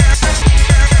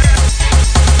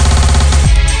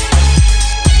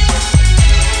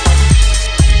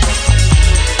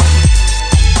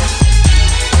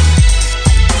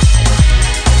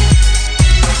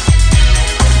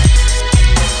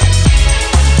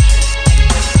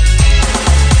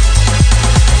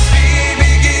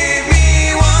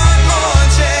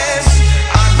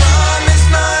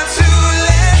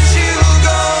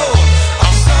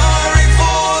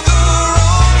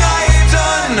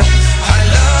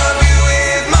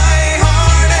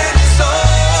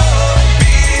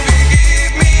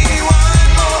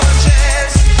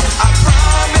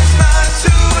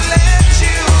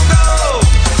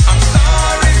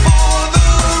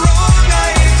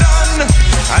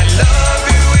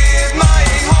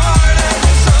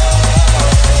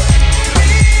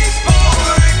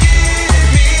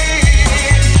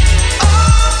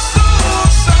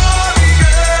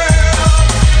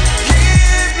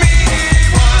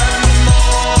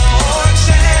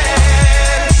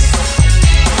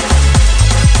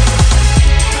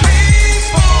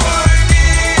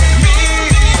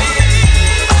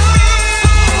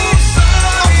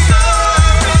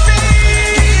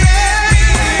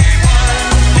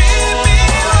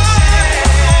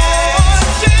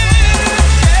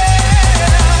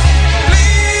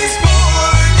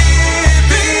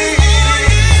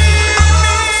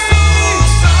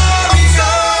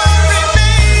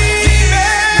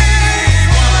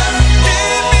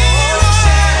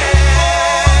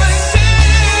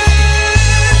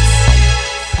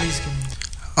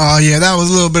 Oh yeah, that was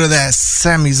a little bit of that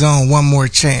Sammy Zone, One More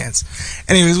Chance.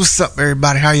 Anyways, what's up,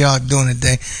 everybody? How y'all doing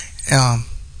today?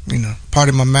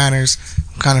 Pardon my manners.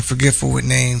 I'm kind of forgetful with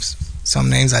names. Some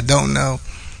names I don't know,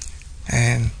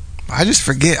 and I just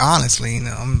forget. Honestly,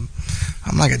 I'm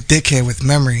like a dickhead with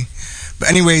memory. But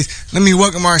anyways, let me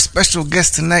welcome our special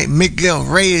guest tonight, Miguel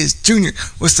Reyes Jr.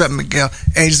 What's up, Miguel?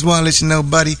 Hey, just want to let you know,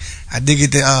 buddy, I did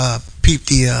get to peep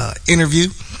the interview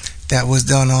that was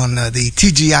done on the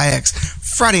TGIX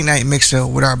Friday night mix show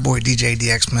with our boy DJ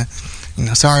DX, man.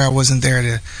 Sorry I wasn't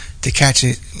there to catch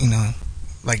it,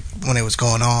 like when it was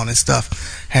going on and stuff.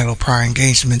 Had little prior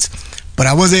engagements. But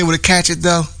I was able to catch it,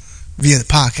 though, via the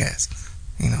podcast.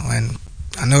 And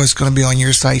I know it's going to be on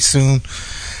your site soon.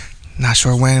 Not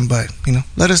sure when, but,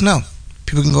 let us know.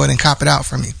 People can go ahead and cop it out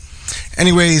from you.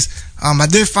 Anyways, I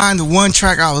did find the one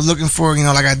track I was looking for.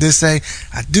 Like I did say,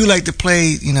 I do like to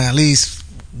play, at least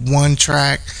one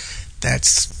track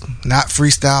that's not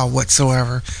freestyle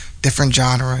whatsoever, different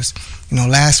genres.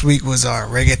 Last week was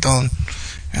reggaeton.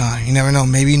 You never know,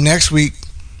 maybe next week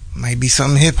might be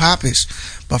something hip-hop-ish.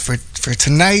 But for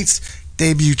tonight's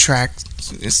debut track,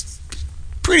 it's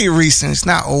pretty recent. It's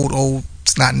not old.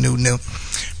 It's not new.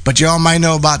 But y'all might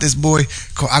know about this boy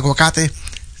called Aguacate.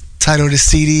 Title of the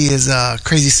CD is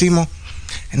Crazy Simo.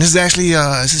 And this is actually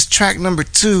this is track number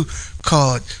 2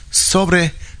 called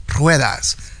Sobre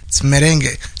Ruedas. It's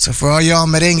merengue. So for all y'all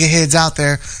merengue heads out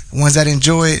there, the ones that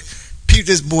enjoy it, peep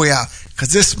this boy out,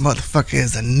 because this motherfucker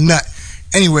is a nut.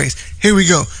 Anyways, here we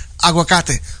go.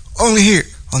 Aguacate, only here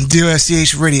on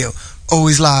DOFCH Radio.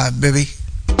 Always live, baby.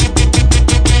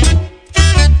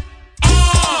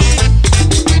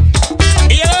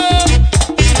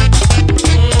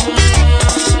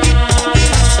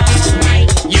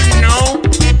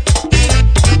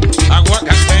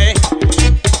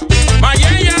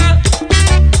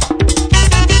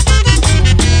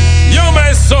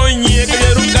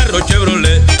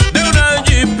 Chevrolet, de una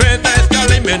jipeta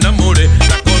escalé y me enamoré.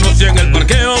 La conocí en el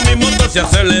parqueo, mi moto se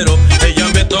aceleró. Ella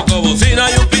me tocó bocina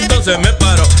y un pistón se me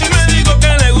paró. Y me dijo que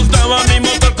le gustaba mi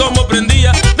motor como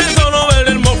prendía. De solo ver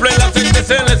el mofle el aceite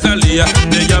se le salía.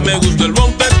 De ella me gustó el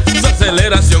bumper, su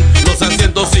aceleración, los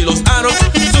asientos y los aros,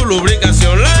 su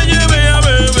lubricación. La llevé a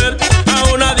beber a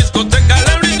una discoteca,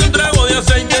 le brindé un trago de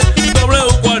aceite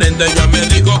W40. Ella me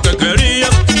dijo que quería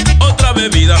otra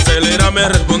bebida, acelera, me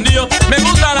respondió. Me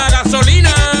gusta la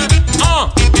gasolina.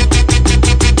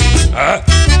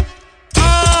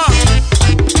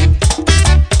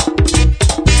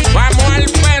 Vamos al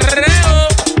perreo.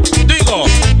 Digo,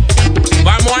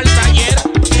 vamos al taller.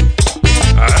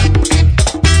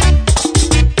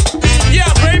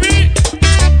 Yeah, baby.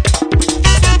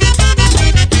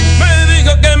 Me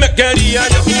dijo que me quería,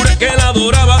 yo juré que la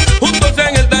adoraba. Juntos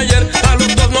en el taller, a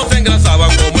los dos nos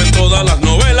engrasaban. Como en todas las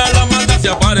novelas, la manda se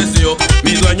apareció.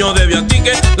 Mi dueño de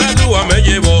viatique, la grúa me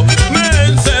llevó. Me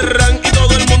encerran y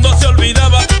todo el mundo se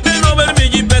olvidaba. De no ver mi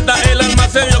jipeta, el alma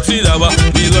se me oxidaba.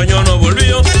 Mi dueño no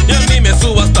volvió y a mí me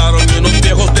subastaron. Y unos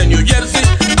viejos de New Jersey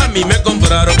a mí me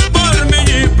compraron. Por mi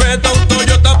jipeta un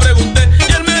Toyota pregunté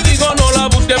y él me dijo no la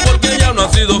busque porque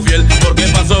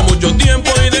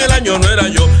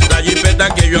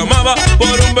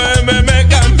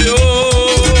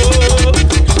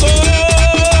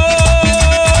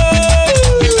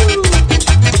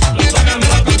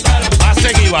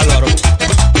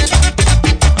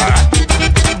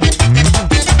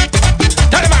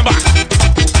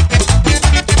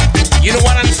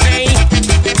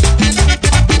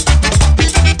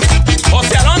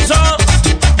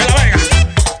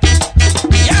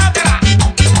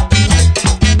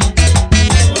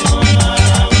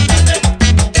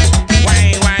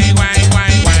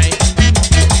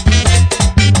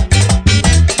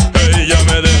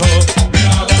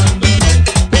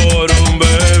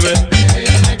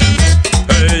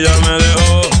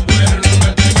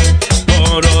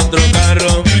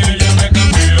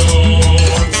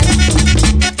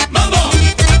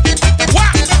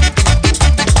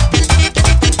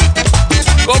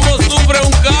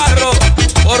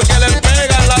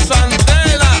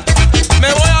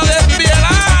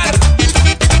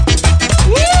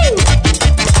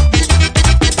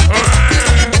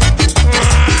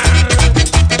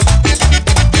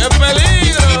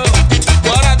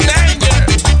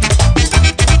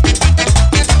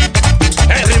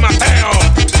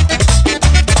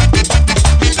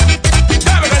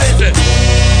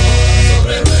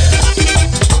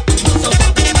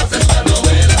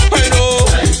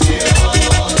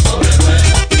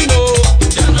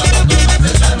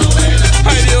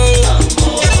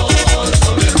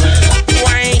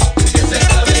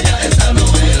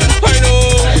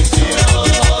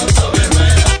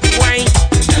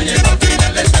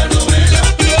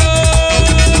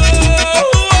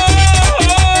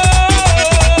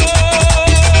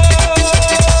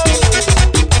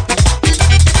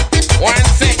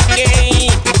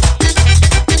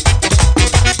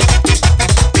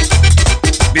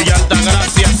Villa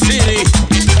Altagracia City,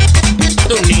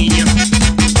 tu niño.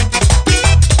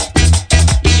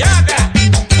 Y acá.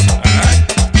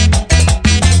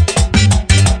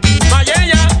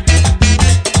 Mayella.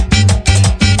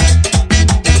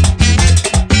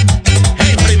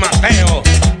 Henry Mateo.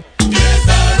 Y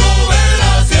esta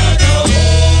novela se acabó.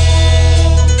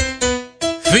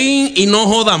 Fin y no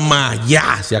joda más.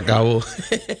 Ya se acabó.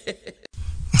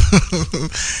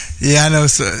 Yeah, I know.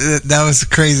 So that was a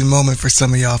crazy moment for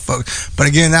some of y'all folks. But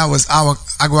again, that was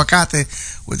Aguacate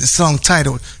with the song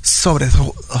titled Sobre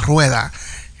Rueda.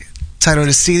 Title of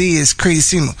the CD is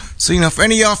Crazy Simo. So, for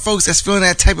any of y'all folks that's feeling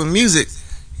that type of music,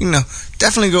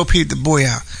 definitely go peep the boy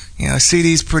out.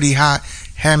 CD's pretty hot.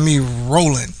 Had me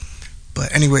rolling.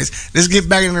 But anyways, let's get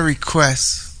back into the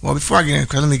requests. Well, before I get into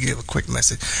the request, let me give a quick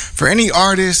message. For any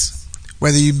artist,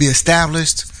 whether you be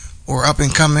established or up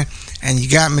and coming, and you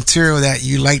got material that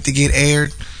you like to get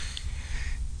aired,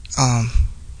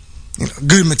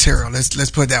 good material.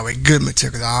 Let's put it that way. Good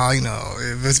material.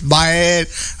 If it's bad,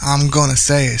 I'm gonna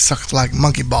say it sucks like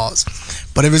monkey balls.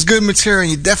 But if it's good material and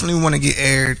you definitely want to get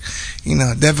aired,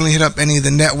 definitely hit up any of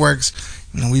the networks.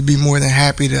 We'd be more than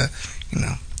happy to,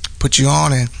 put you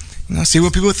on and see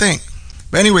what people think.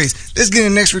 But anyways, let's get the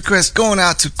next request going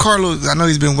out to Carlos. I know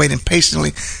he's been waiting patiently.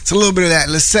 It's a little bit of that.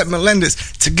 Lisette Melendez,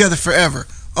 Together Forever.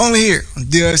 Only here on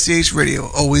DLCH Radio,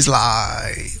 always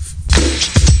live.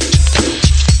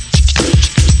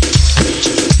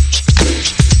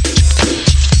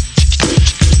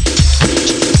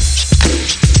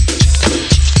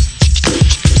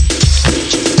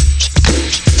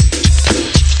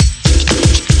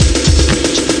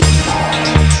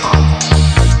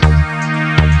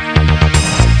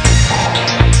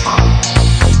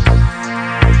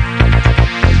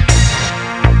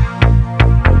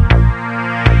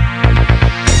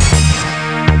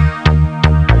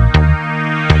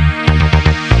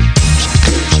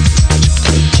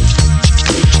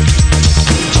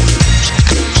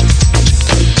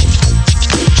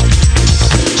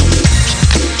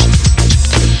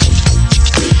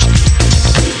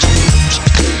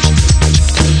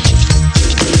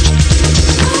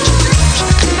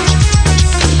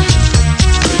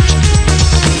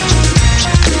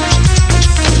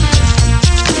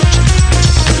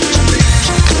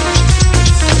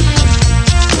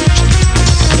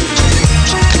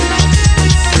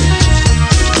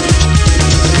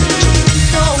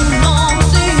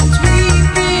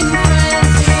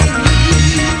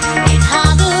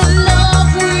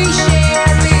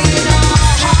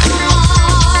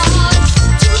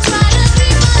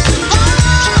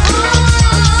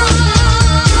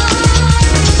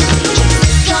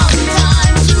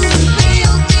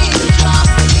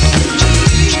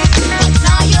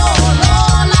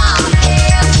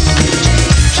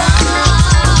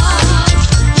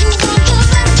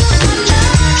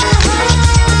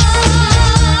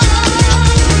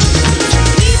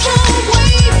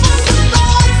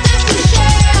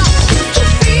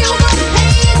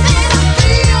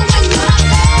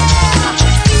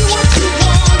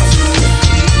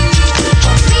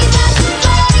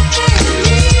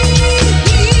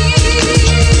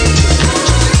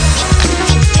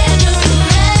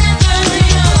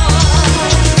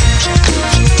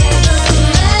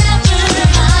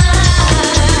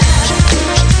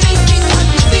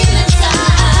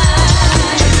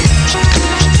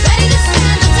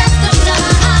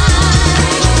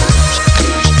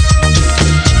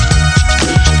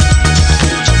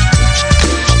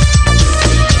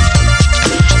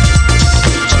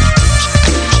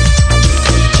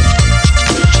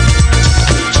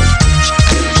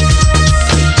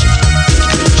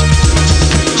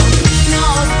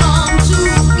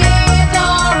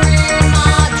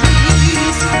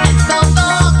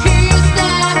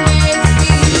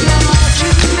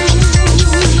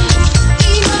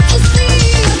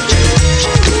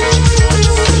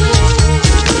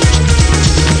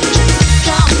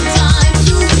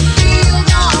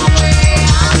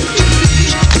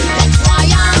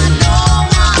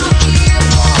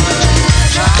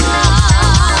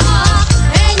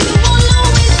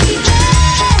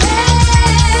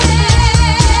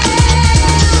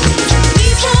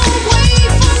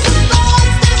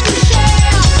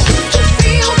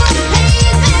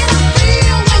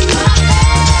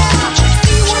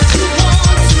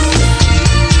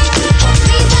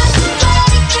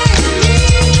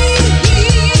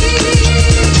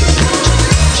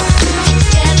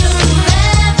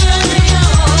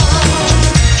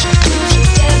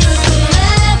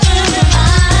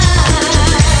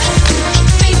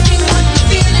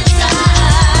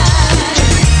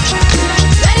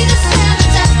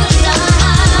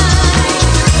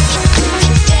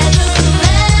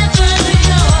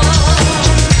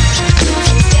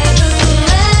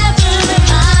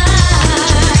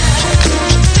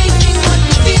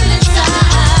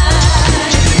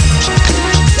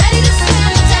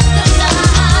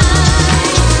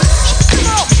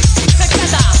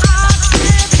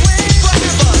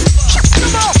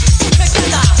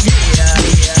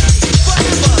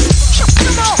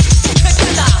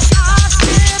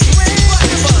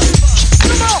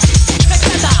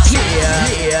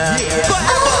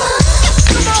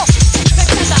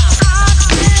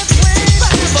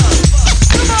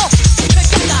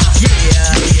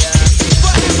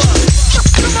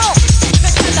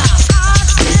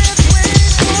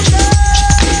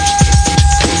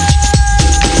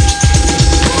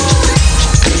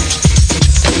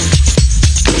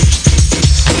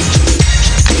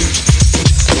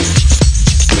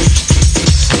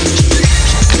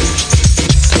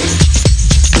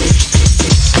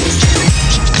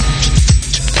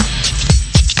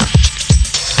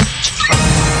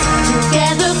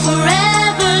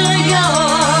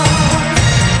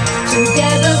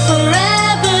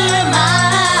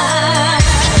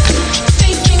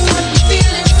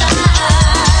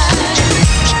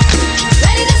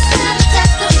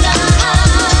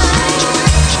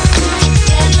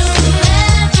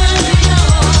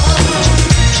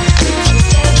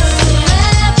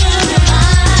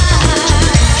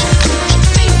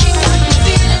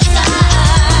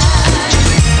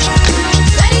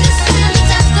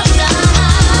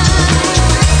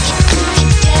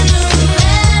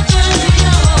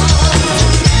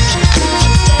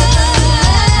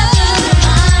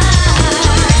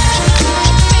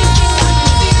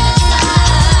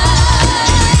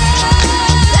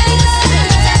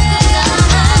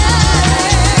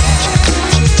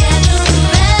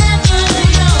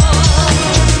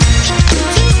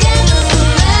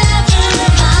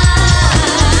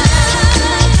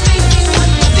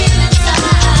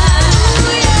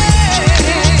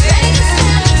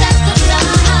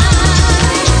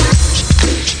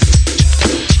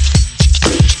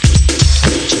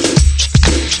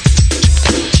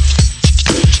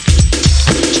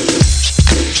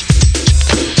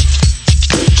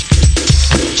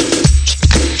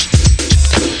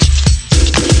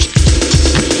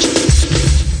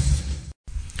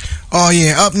 Oh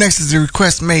yeah, up next is the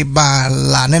request made by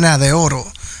La Nena de Oro.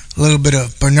 A little bit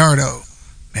of Bernardo,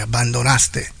 Me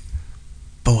Abandonaste,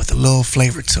 but with a little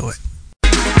flavor to it.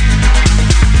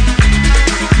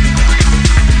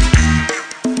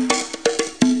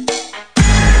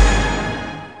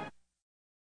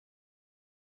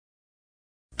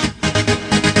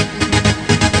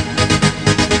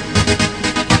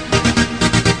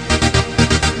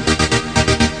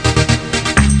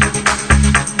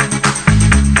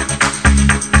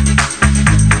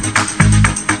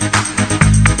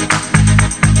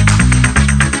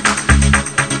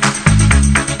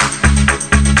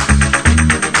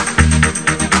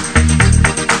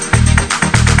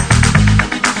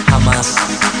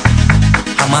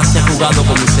 Jamás he jugado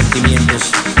con mis sentimientos,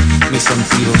 mis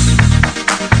sentidos.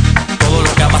 Todo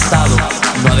lo que ha pasado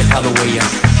no ha dejado huella.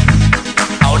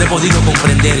 Ahora he podido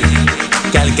comprender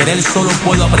que al querer solo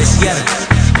puedo apreciar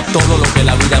todo lo que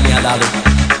la vida me ha dado.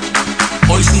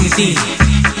 Hoy sin ti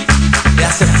he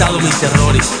aceptado mis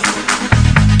errores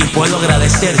y puedo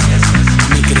agradecer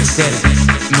mi crecer,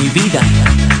 mi vida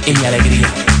y mi alegría.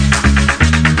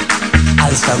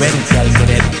 Al saber que al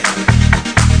querer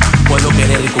puedo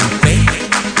querer con fe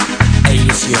e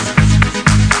ilusión.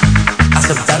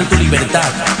 Aceptar tu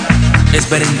libertad es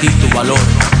ver en ti tu valor,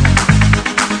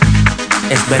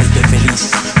 es verte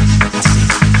feliz así.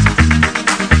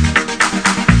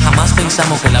 Jamás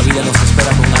pensamos que la vida nos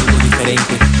espera con algo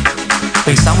diferente.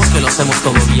 Pensamos que lo hacemos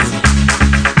todo bien.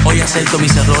 Hoy acepto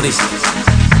mis errores,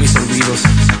 mis olvidos,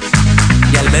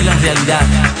 y al ver la realidad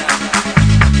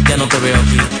ya no te veo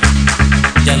aquí,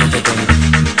 ya no te tengo.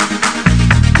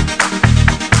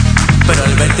 Pero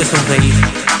al verte sonreír,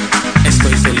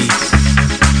 estoy feliz.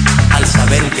 Al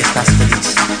saber que estás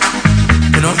feliz,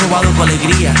 que no has robado tu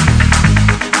alegría,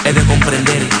 he de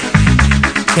comprender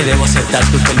que debo aceptar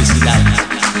tu felicidad.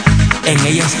 En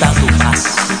ella está tu paz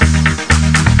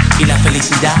y la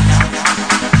felicidad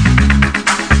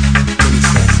de mi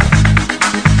ser.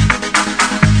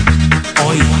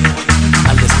 Hoy,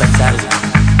 al despertar,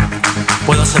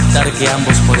 puedo aceptar que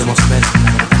ambos podemos ver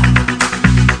la verdad.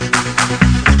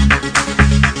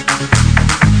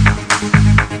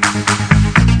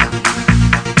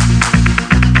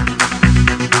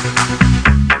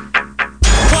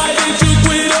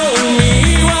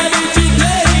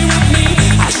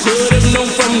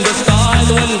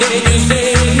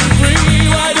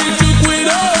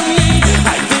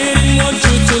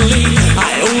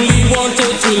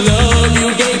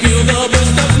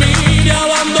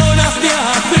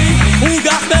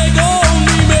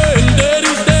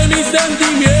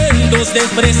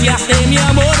 Despreciaste mi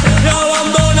amor y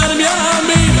abandonarme a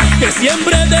mí. Que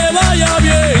siempre te vaya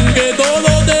bien, que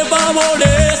todo te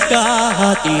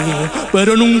favorezca a ti,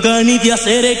 pero nunca ni te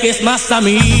acerques más a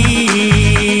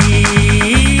mí.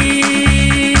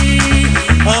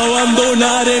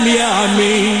 Abandonarme a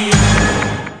mí.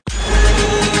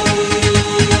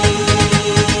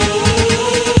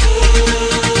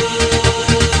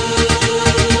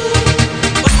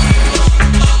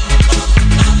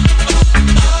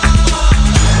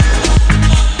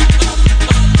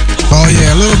 Oh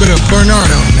yeah, a little bit of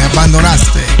Bernardo, Me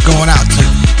Abandonaste, going out to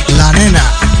La Nena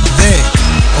de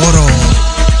Oro.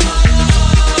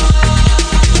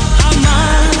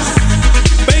 Jamás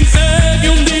pensé que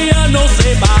un día nos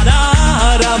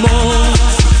separáramos.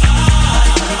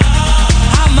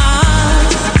 Jamás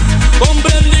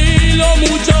comprendí lo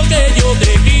mucho que yo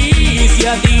te quise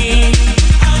a ti.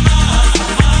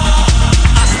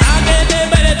 Hasta que te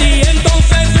perdí,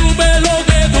 entonces supe lo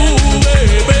que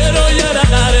tuve, pero ya era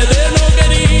tarde.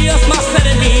 Más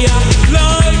ser mía,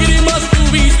 lágrimas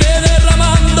tuviste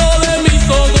derramando de mis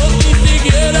ojos, ni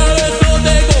siquiera eso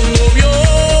te conmovió.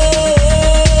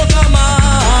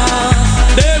 Jamás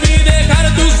debí dejar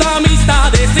tus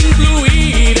amistades incluso.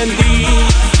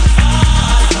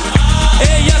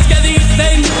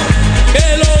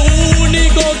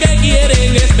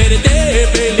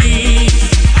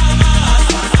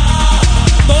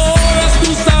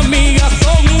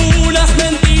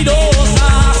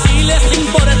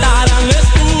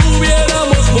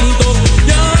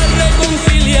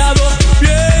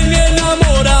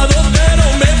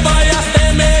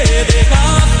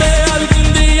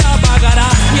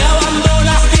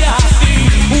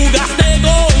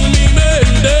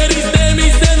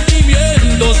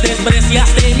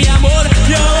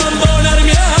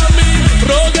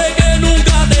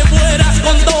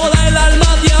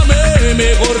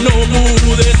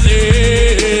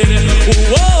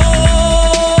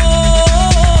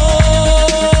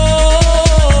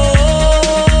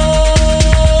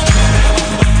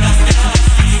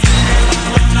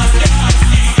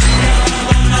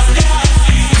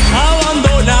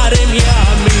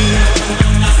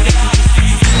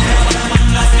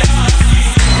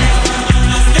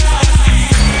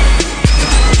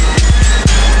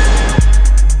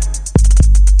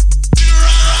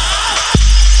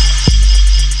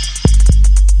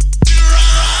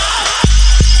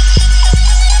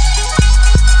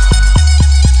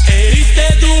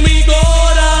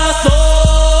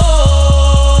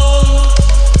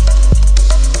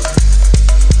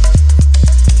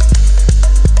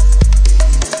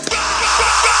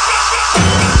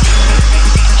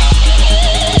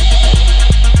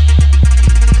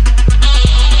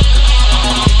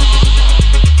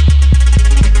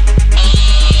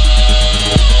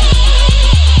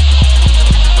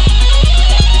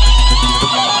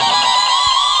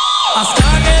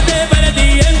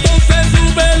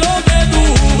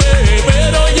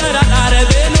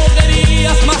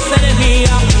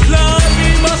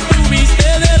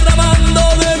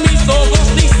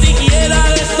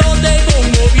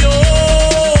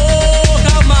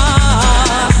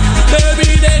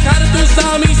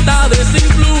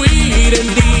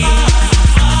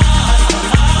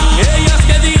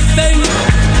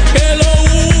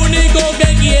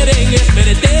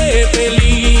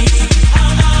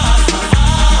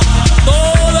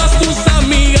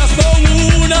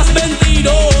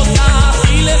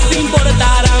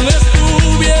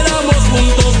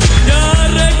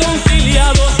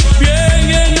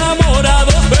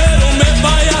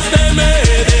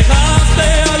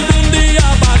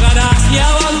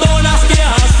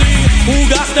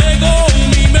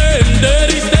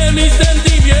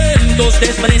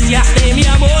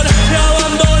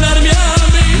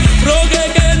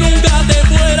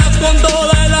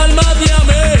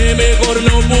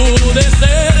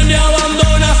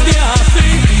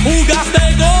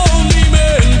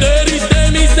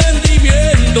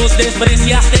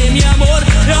 despreciaste mi amor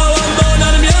y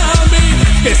abandonarme a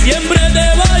mí. Que siempre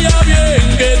te vaya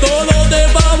bien, que todo te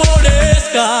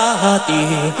favorezca a ti,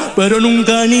 pero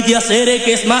nunca ni te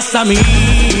acerques más a mí.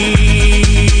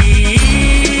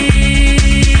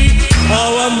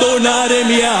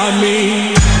 Abandonarme a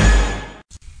mí.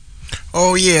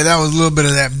 Oh yeah, that was a little bit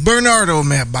of that Bernardo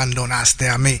Me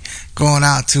Abandonaste a Me, going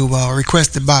out to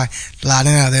requested by La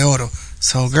Nena de Oro.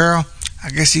 So girl, I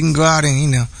guess you can go out and, you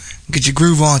know, get your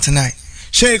groove on tonight.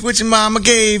 Shake what your mama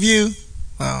gave you.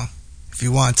 Well, if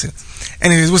you want to.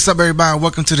 Anyways, what's up everybody?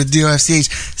 Welcome to the DOFCH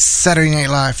Saturday Night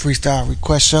Live Freestyle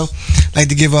Request Show. I'd like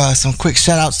to give some quick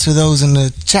shout outs to those in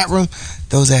the chat room,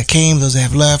 those that came, those that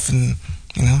have left, and,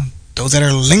 you know, those that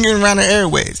are lingering around the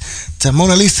airways. To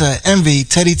Mona Lisa, Envy,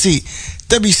 Teddy T,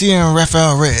 WCM,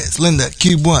 Rafael Reyes, Linda,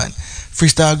 Cube One,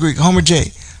 Freestyle Greek, Homer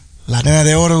J, La Nena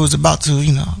de Oro is about to,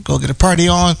 you know, go get a party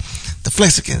on. The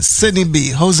Flexicans, Sydney B,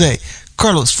 Jose,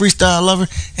 Carlos, Freestyle Lover,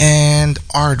 and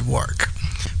Aardvark.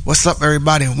 What's up,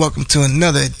 everybody, and welcome to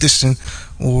another edition,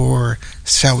 or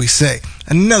shall we say,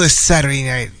 another Saturday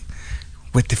night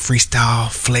with the freestyle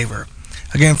flavor.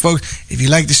 Again, folks, if you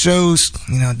like the shows,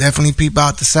 you know, definitely peep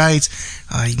out the sites.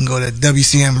 You can go to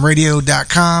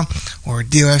WCMradio.com or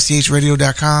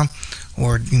DOFCHradio.com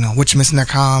or, you know,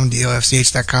 whatchamissing.com,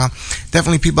 DOFCH.com.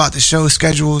 Definitely peep out the show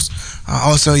schedules.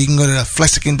 Also, you can go to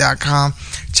Flexican.com,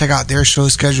 check out their show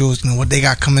schedules, you know, what they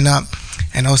got coming up.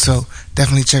 And also,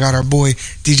 definitely check out our boy,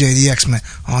 DJ the X-Men,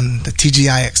 on the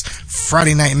TGIX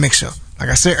Friday Night Mix Show. Like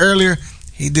I said earlier,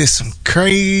 he did some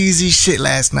crazy shit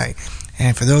last night.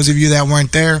 And for those of you that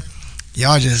weren't there,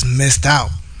 y'all just missed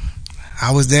out.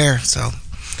 I was there, so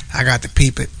I got to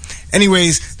peep it.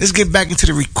 Anyways, let's get back into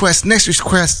the request. Next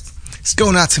request is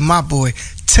going out to my boy,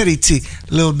 Teddy T.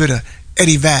 A little bit of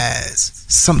Eddie Vaz,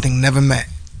 Something Never Met.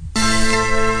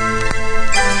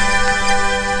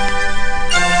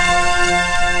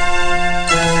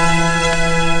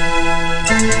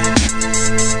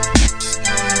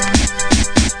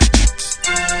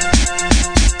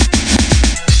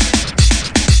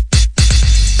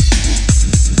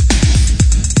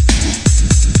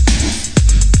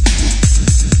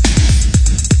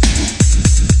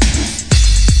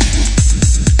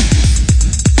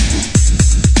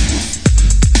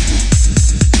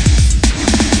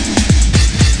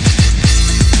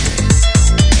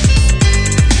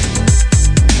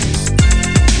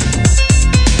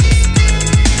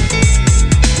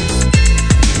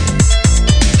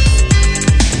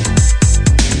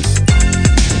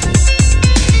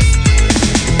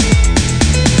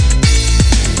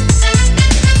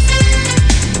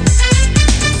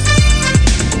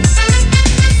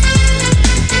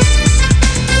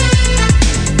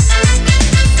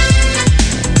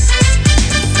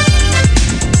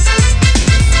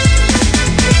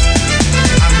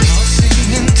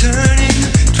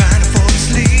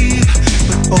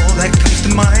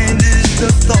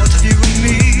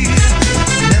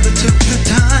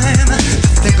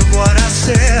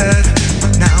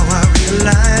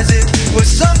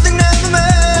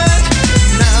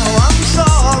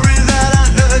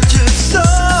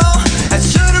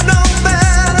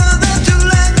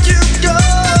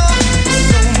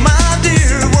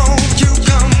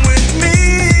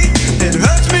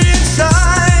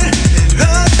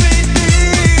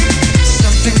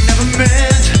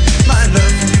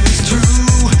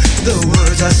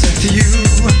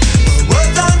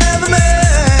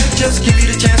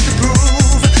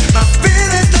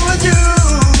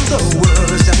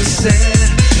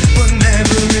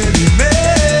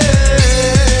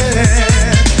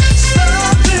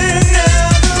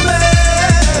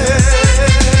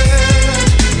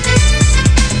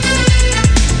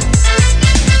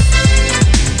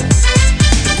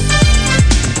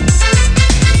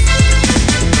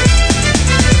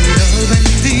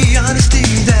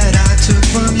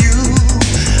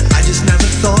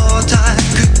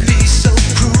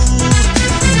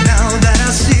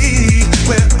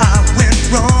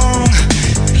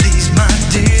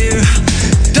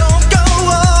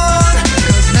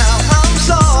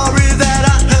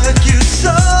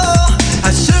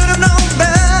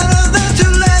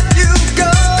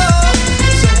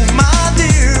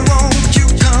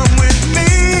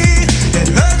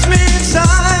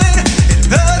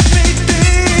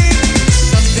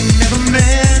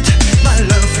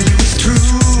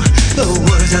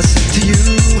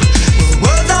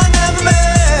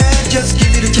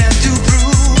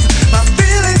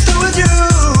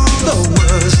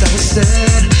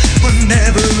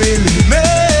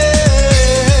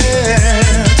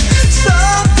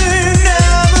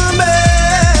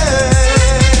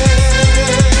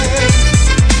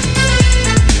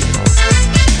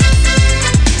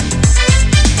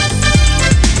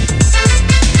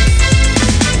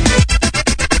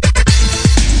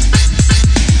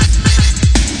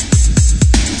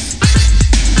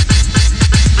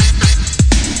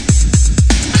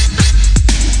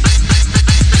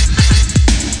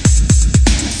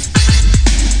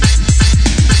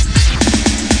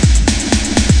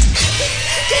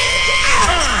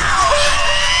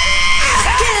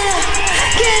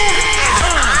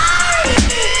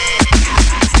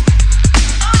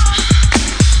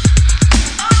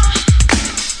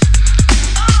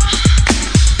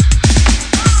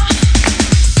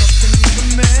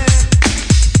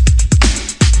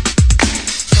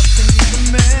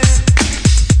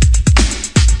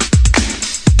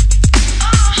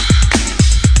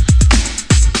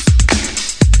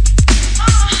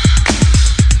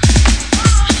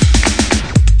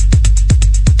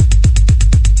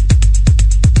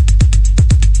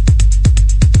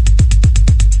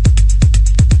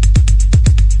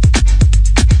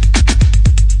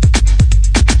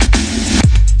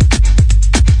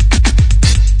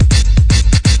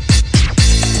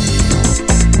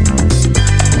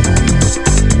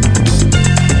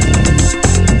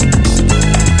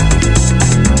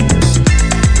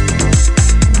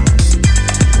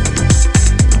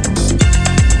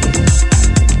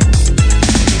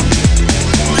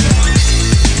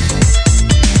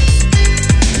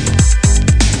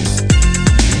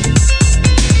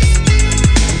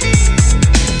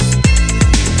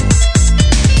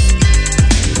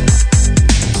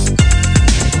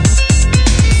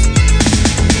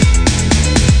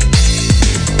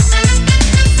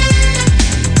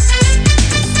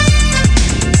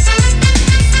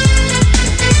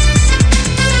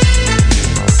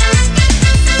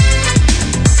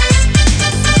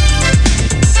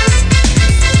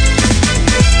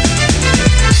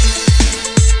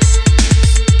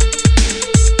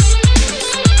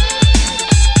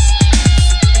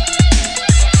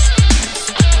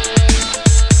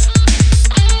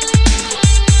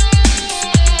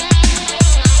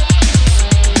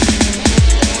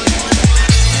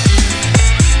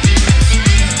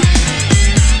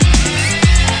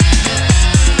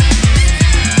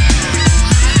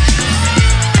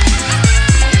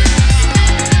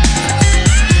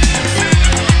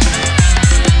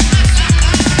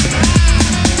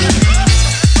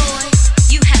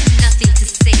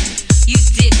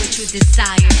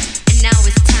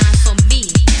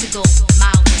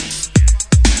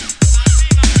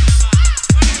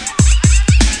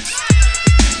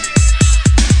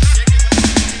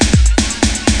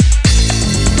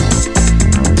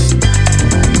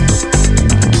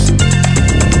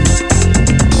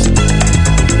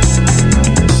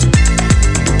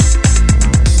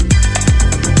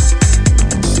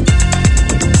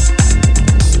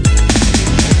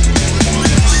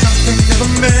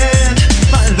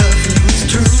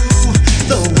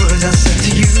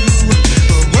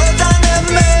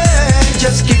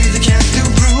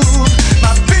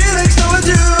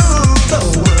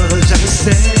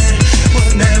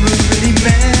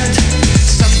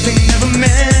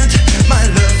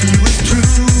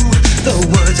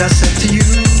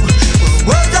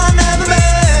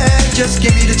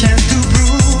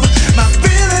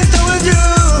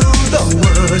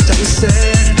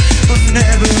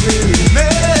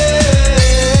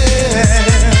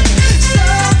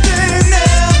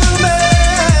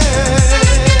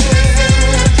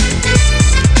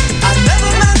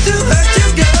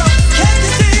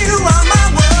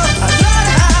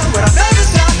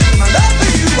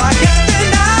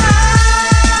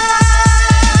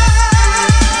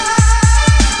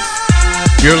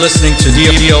 listening to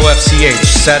DOFCH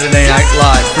Saturday Night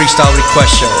Live Freestyle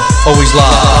Request Show. Always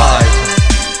live.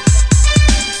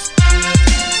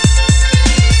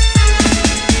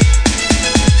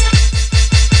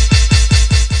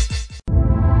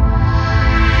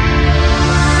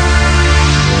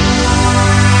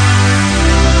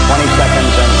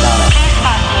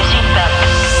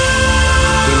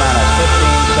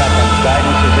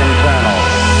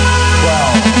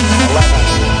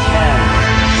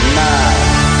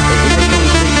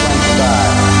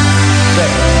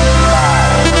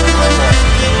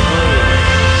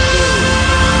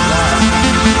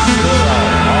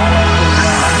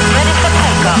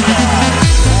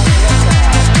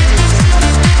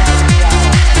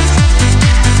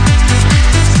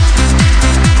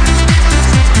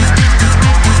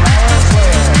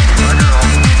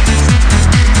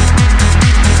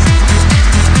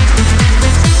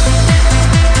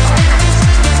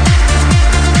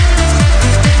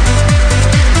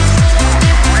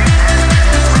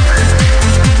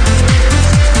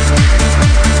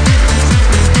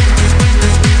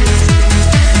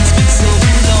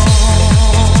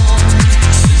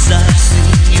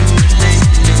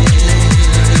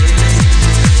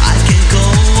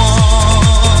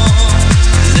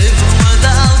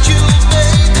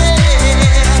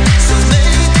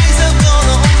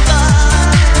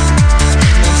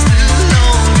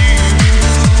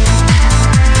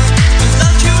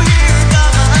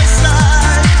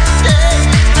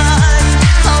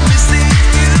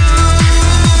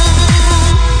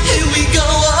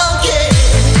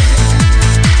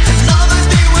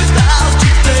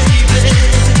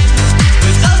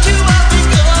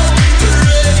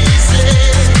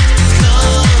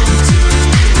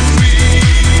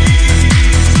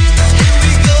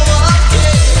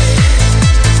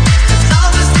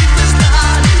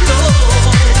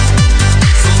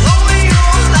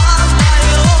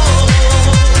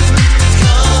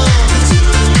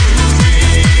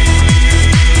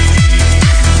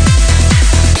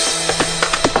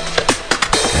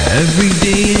 Every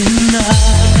day and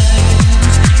night,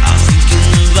 I'm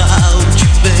thinking about you,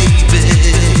 baby.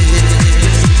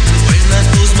 When I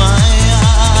close my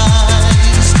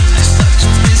eyes, I start to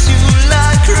miss you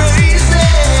like crazy.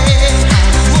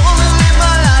 I wanna live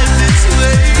my life this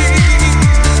way.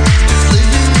 If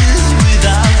living is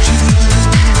without you,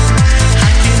 I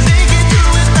can't make it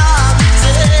through another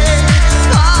day.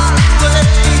 Far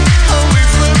away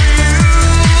from you.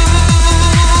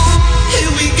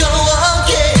 Here we go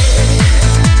again.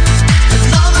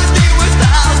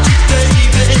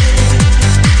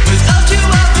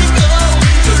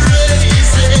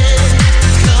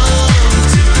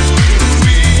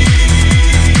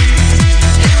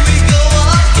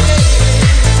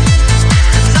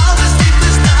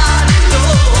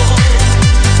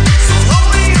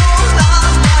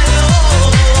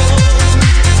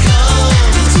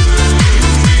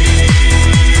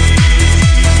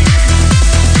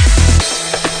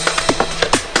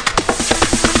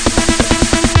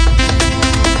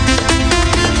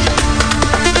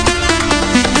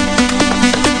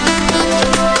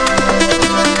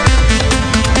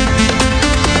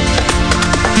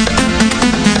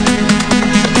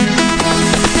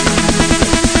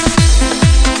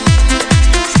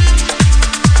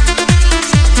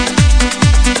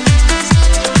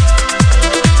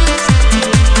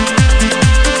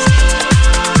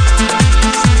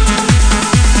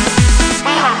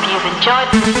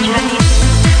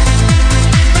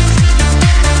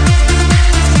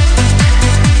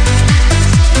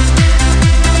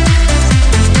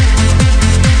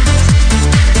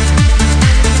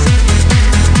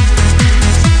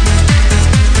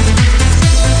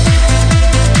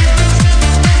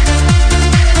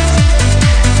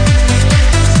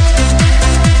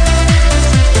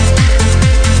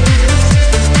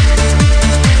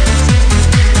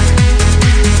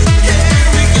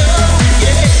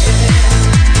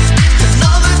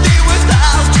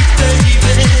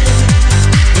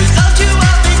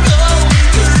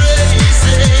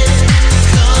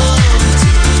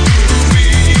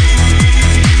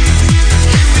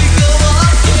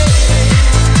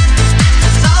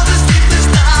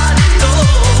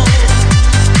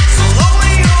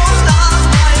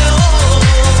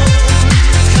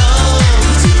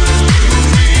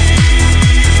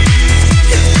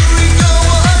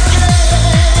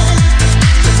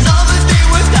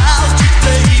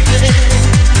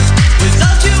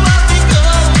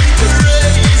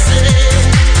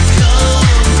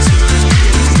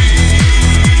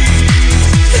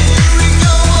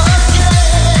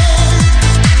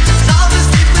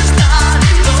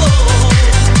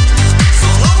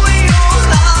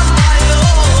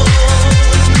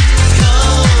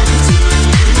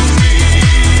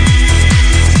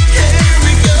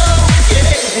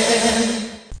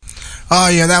 Oh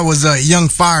yeah, that was Young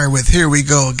Fire with Here We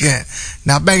Go Again.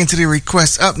 Now back into the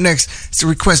requests. Up next, it's a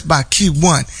request by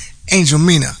Q1, Angel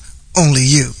Mina, Only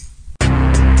You.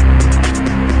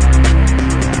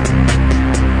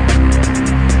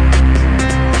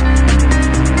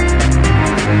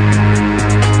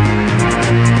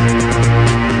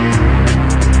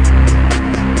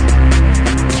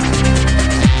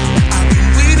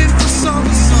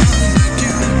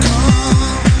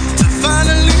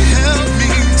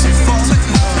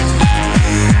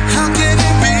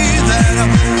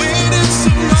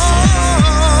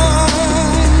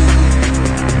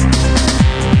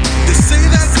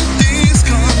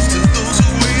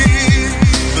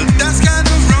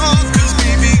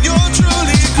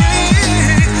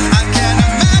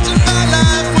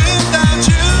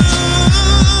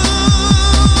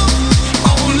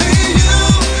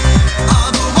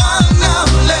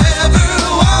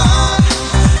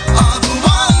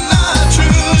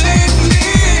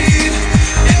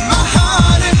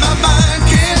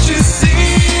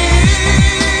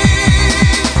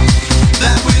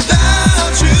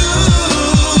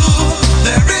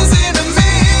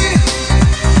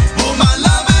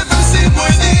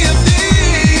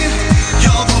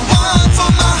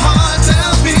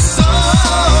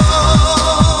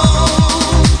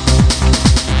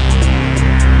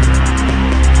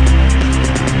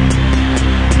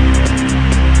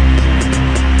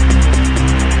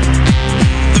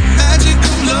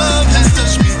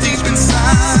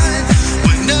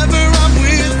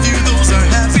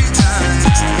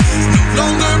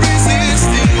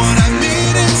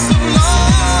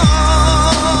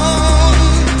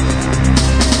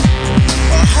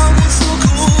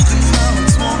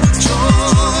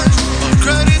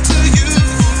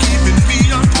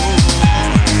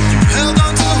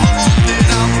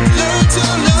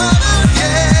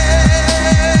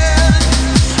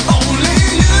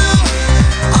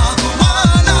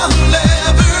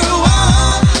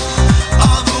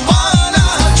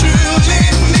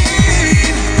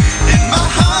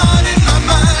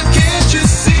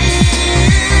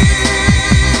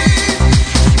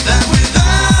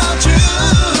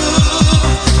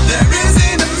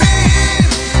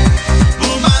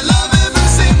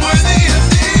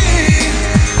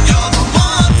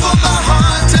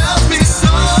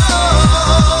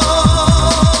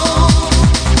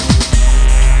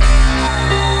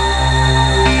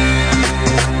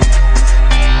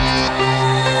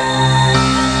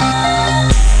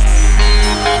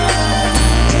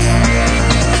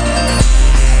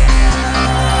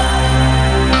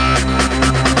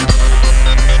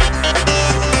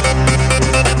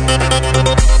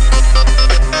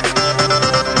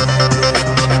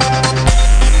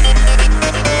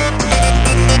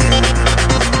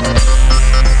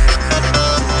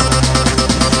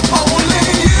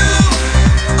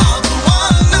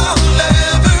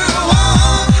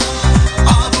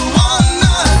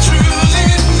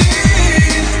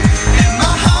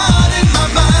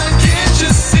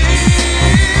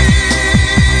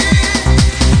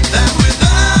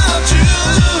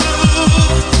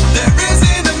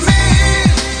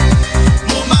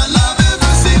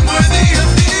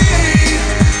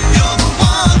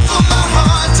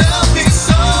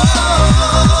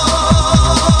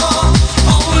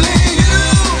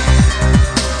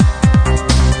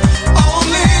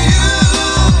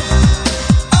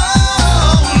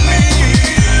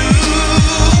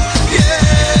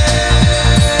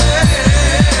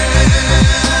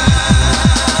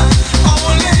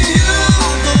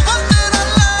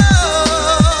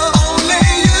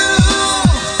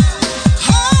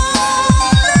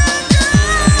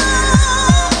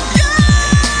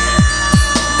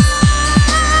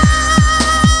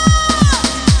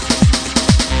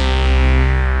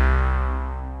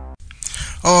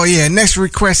 Oh yeah, next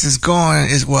request is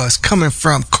coming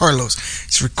from Carlos.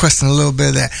 He's requesting a little bit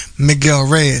of that Miguel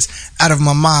Reyes, Out of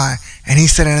My Mind, and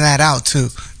he's sending that out to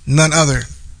none other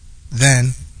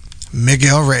than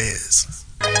Miguel Reyes.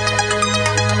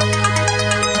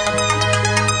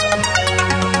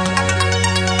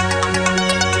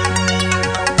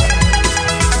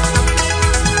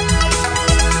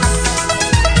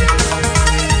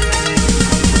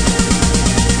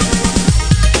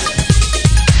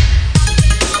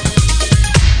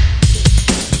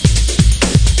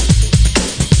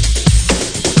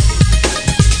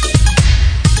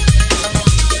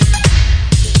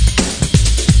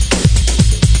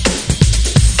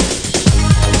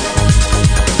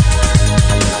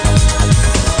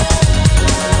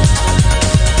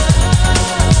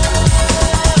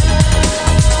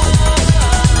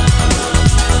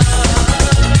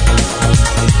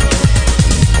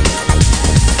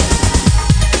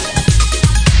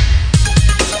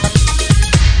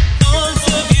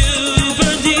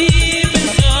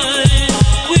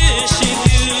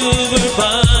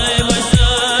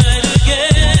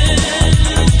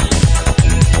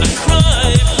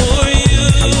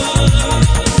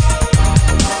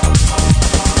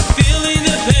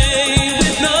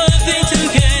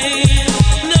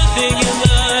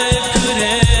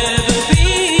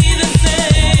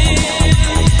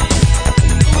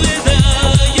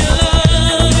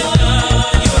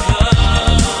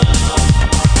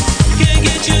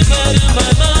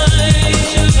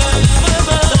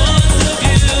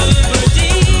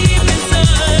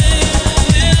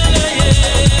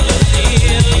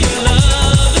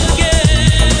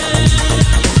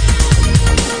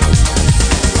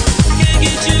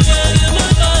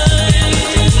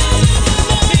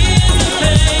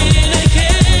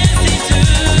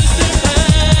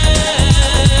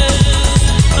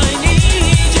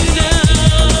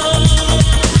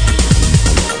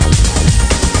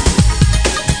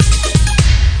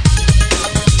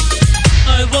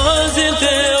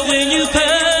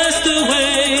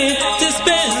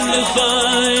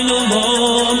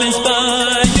 moments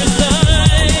by your side.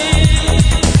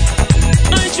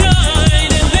 I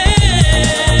tried in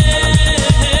vain,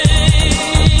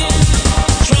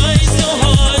 tried so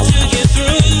hard to get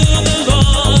through the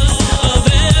loss of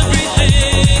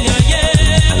everything I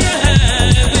ever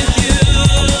had with you.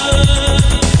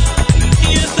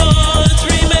 Your thoughts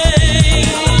remain.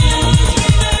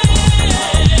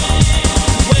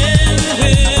 When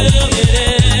will it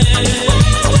end?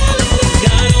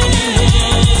 God only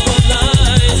knows what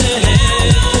lies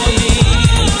ahead for me.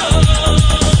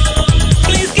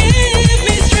 Please give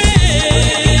me strength.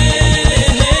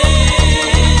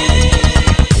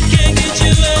 Can't get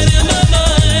you out of my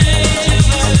mind.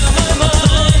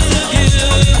 Thoughts of you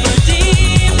burn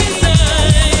deep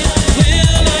inside.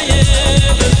 Will I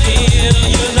ever feel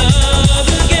your love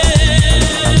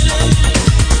again?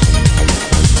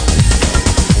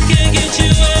 Can't get you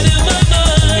out of my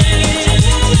mind.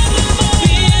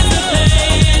 Feel the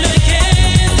pain I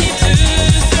can't seem to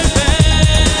surpass.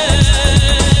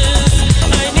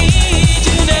 I need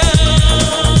you now.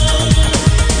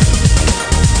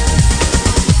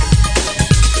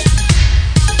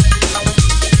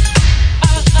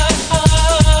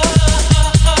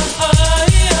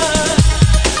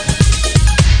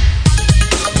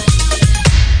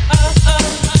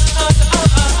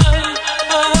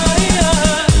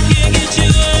 Can't get you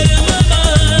out of my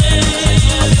mind.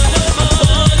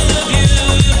 Thoughts of you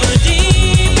burn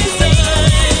deep inside.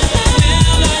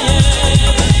 Will I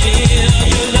ever feel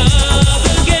your love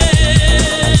again?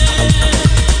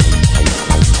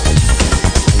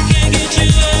 Can't get you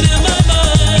out of my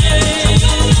mind.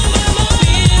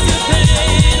 Feel the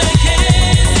pain I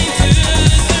can't seem to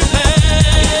surpass.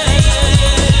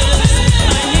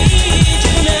 I need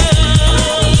you now.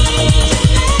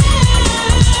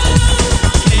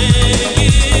 Can't get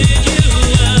you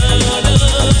out of my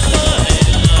mind.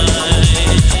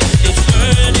 It's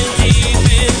burning deep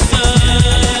inside. Out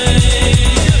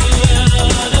of my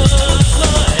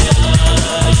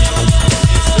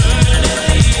mind.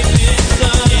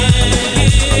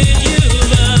 It's burning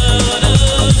deep inside. Can't get you out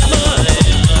of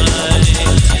my mind.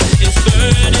 It's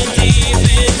burning deep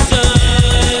inside.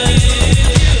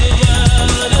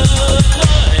 Out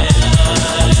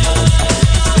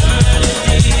of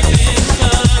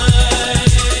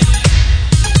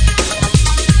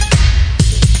my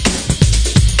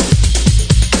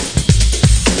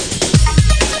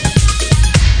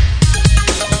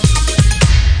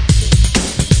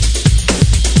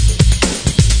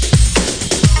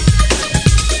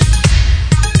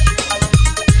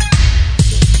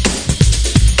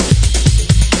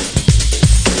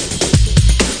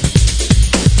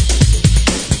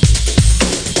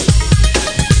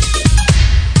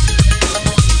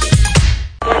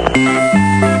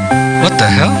What the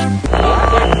hell?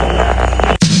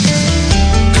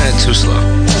 Too slow.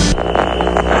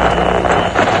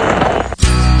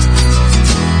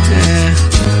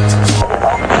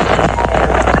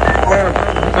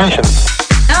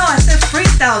 No, I said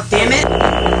freestyle, damn it.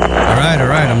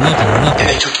 Alright, I'm looking.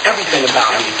 They took everything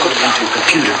about him and put it into a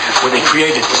computer where they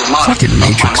created this model. Fucking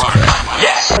Matrix crap.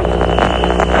 Yes.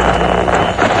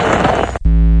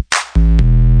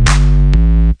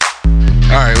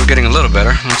 Alright, we're getting a little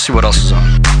better. Let's see what else is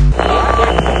on.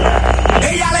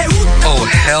 Oh,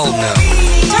 hell no.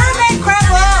 Turn that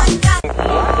crap off.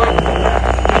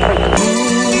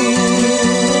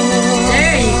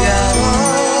 There you go.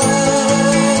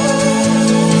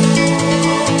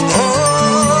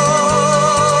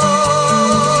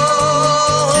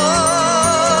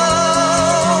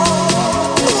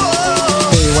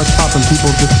 Hey, what's poppin',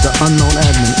 people? This is the Unknown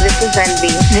Admin. This is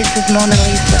Envy. This is Mona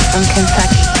Lisa from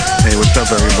Kentucky. Hey, what's up,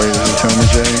 everybody? This is Homer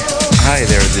J. Hi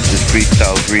there, this is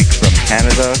Freestyle Greek from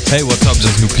Canada. Hey, what's up?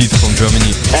 This is New Pete from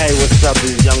Germany. Hey, what's up?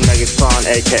 This is Young Megatron,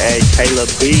 aka Caleb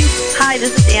B. Hi,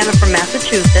 this is Anna from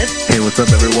Massachusetts. Hey, what's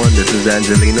up, everyone? This is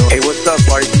Angelino. Hey, what's up,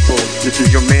 party people? This is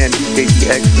your man, DKT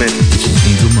X-Men. This is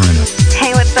Angel Moreno.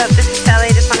 Hey, what's up? This is Shelly.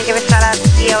 Just want to give a shout out to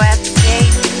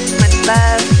DOSCH. Much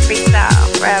love, freestyle,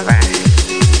 forever.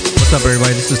 What's up,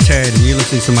 everybody? This is Ted, and you're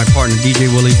listening to my partner,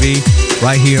 DJ Willie V,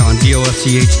 right here on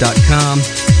DOFCH.com,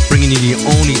 bringing you the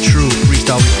only true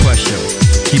freestyle request show.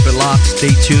 Keep it locked,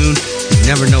 stay tuned.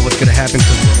 You never know what's going to happen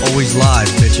because we're always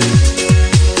live, bitches.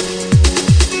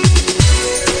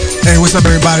 Hey, what's up,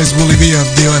 everybody? It's Willie V of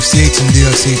DOFCH and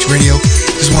DOFCH Radio.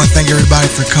 Just want to thank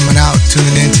everybody for coming out,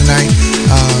 tuning in tonight.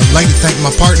 I'd like to thank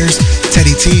my partners,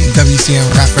 Teddy T and WCM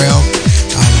Raphael.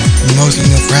 Mostly,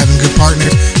 for having good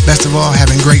partners. Best of all,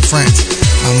 having great friends.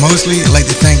 Mostly, I'd like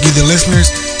to thank you, the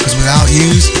listeners, because without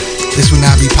yous, this would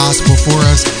not be possible for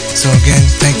us. So again,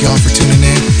 thank you all for tuning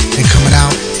in and coming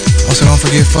out. Also, don't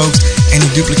forget, folks, any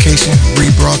duplication,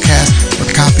 rebroadcast, or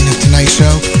copying of tonight's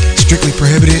show strictly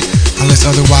prohibited unless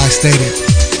otherwise stated.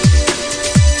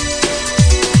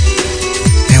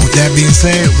 And with that being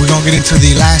said, we're gonna get into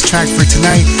the last track for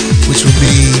tonight, which will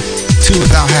be Two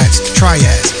Without Hats,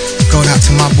 Triads, going out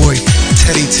to my boy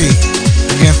Teddy T.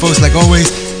 Again, folks, like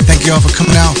always, thank you all for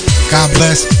coming out. God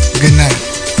bless. Good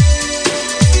night.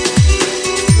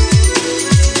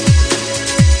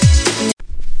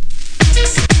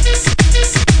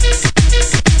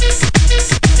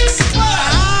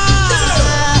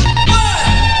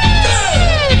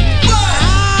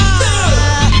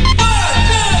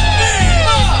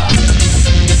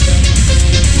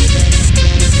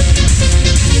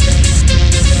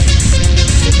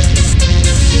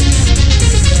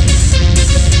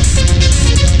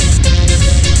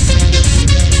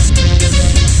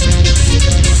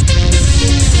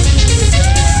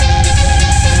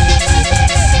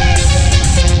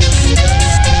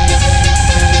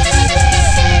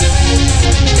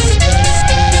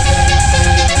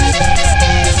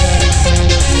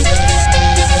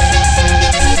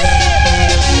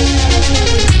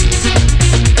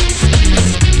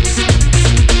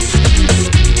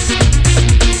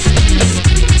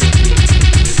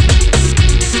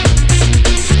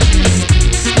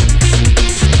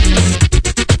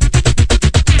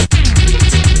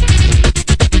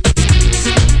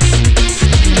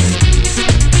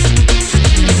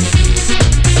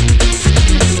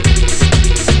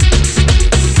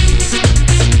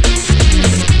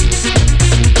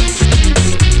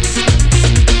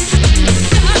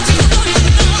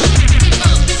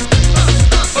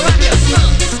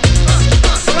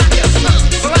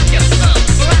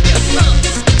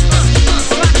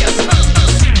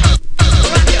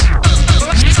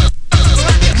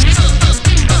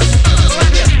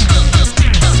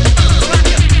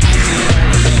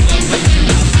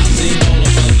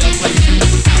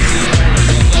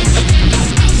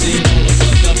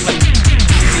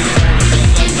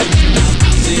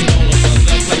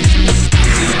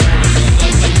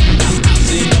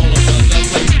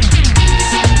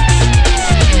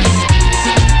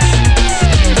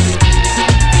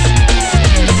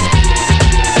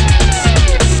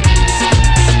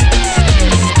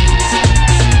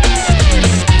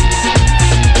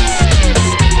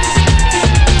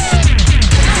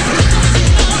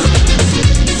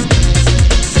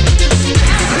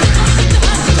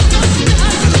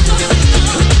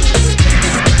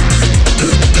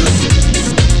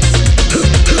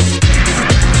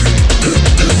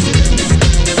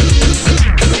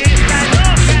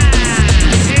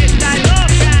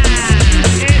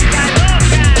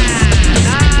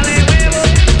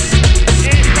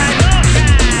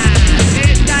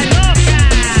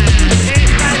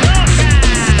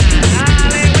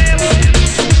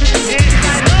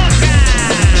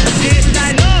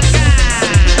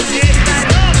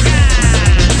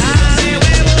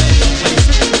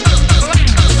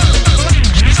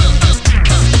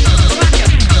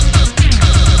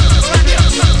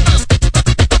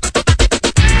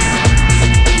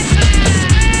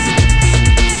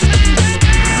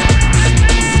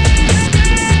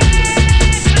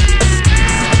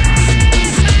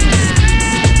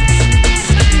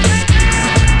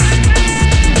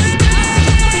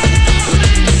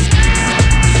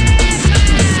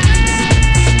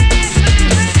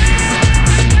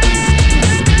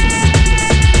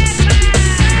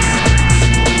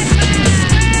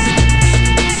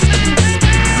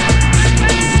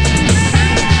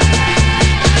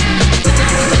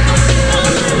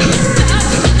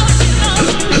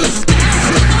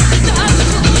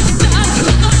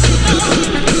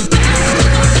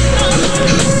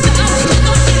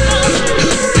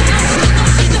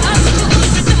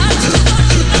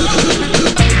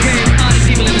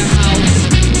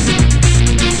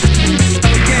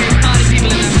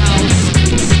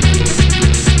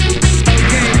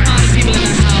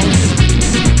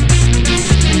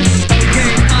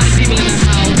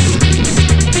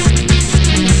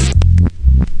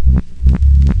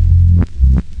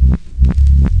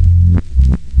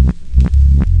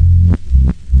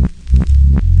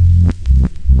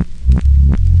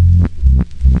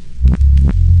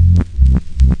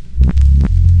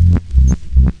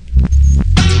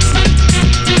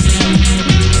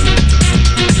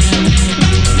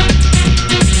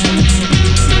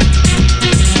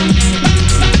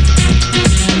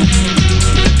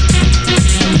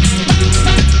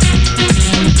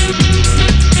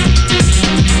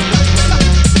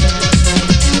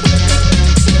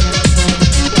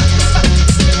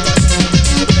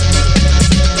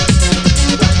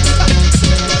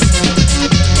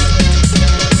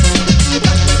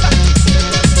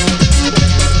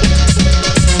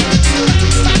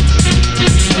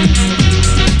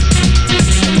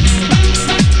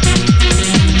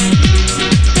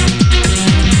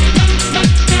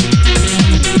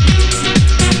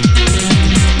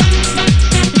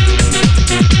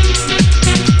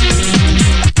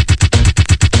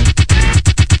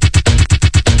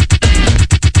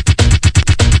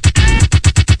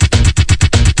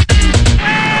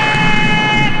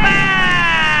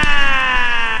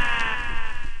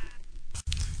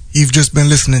 You've just been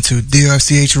listening to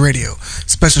DOFCH Radio.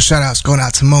 Special shout outs going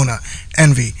out to Mona,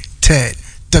 Envy, Ted,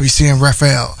 WCM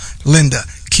Raphael, Linda,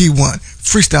 Key1,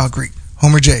 Freestyle Greek,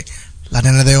 Homer J, La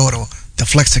Nena de Oro, The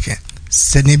Flexican,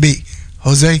 Sydney B,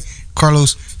 Jose,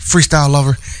 Carlos, Freestyle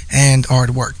Lover, and Hard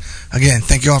Work. Again,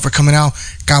 thank you all for coming out.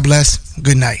 God bless.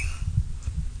 Good night.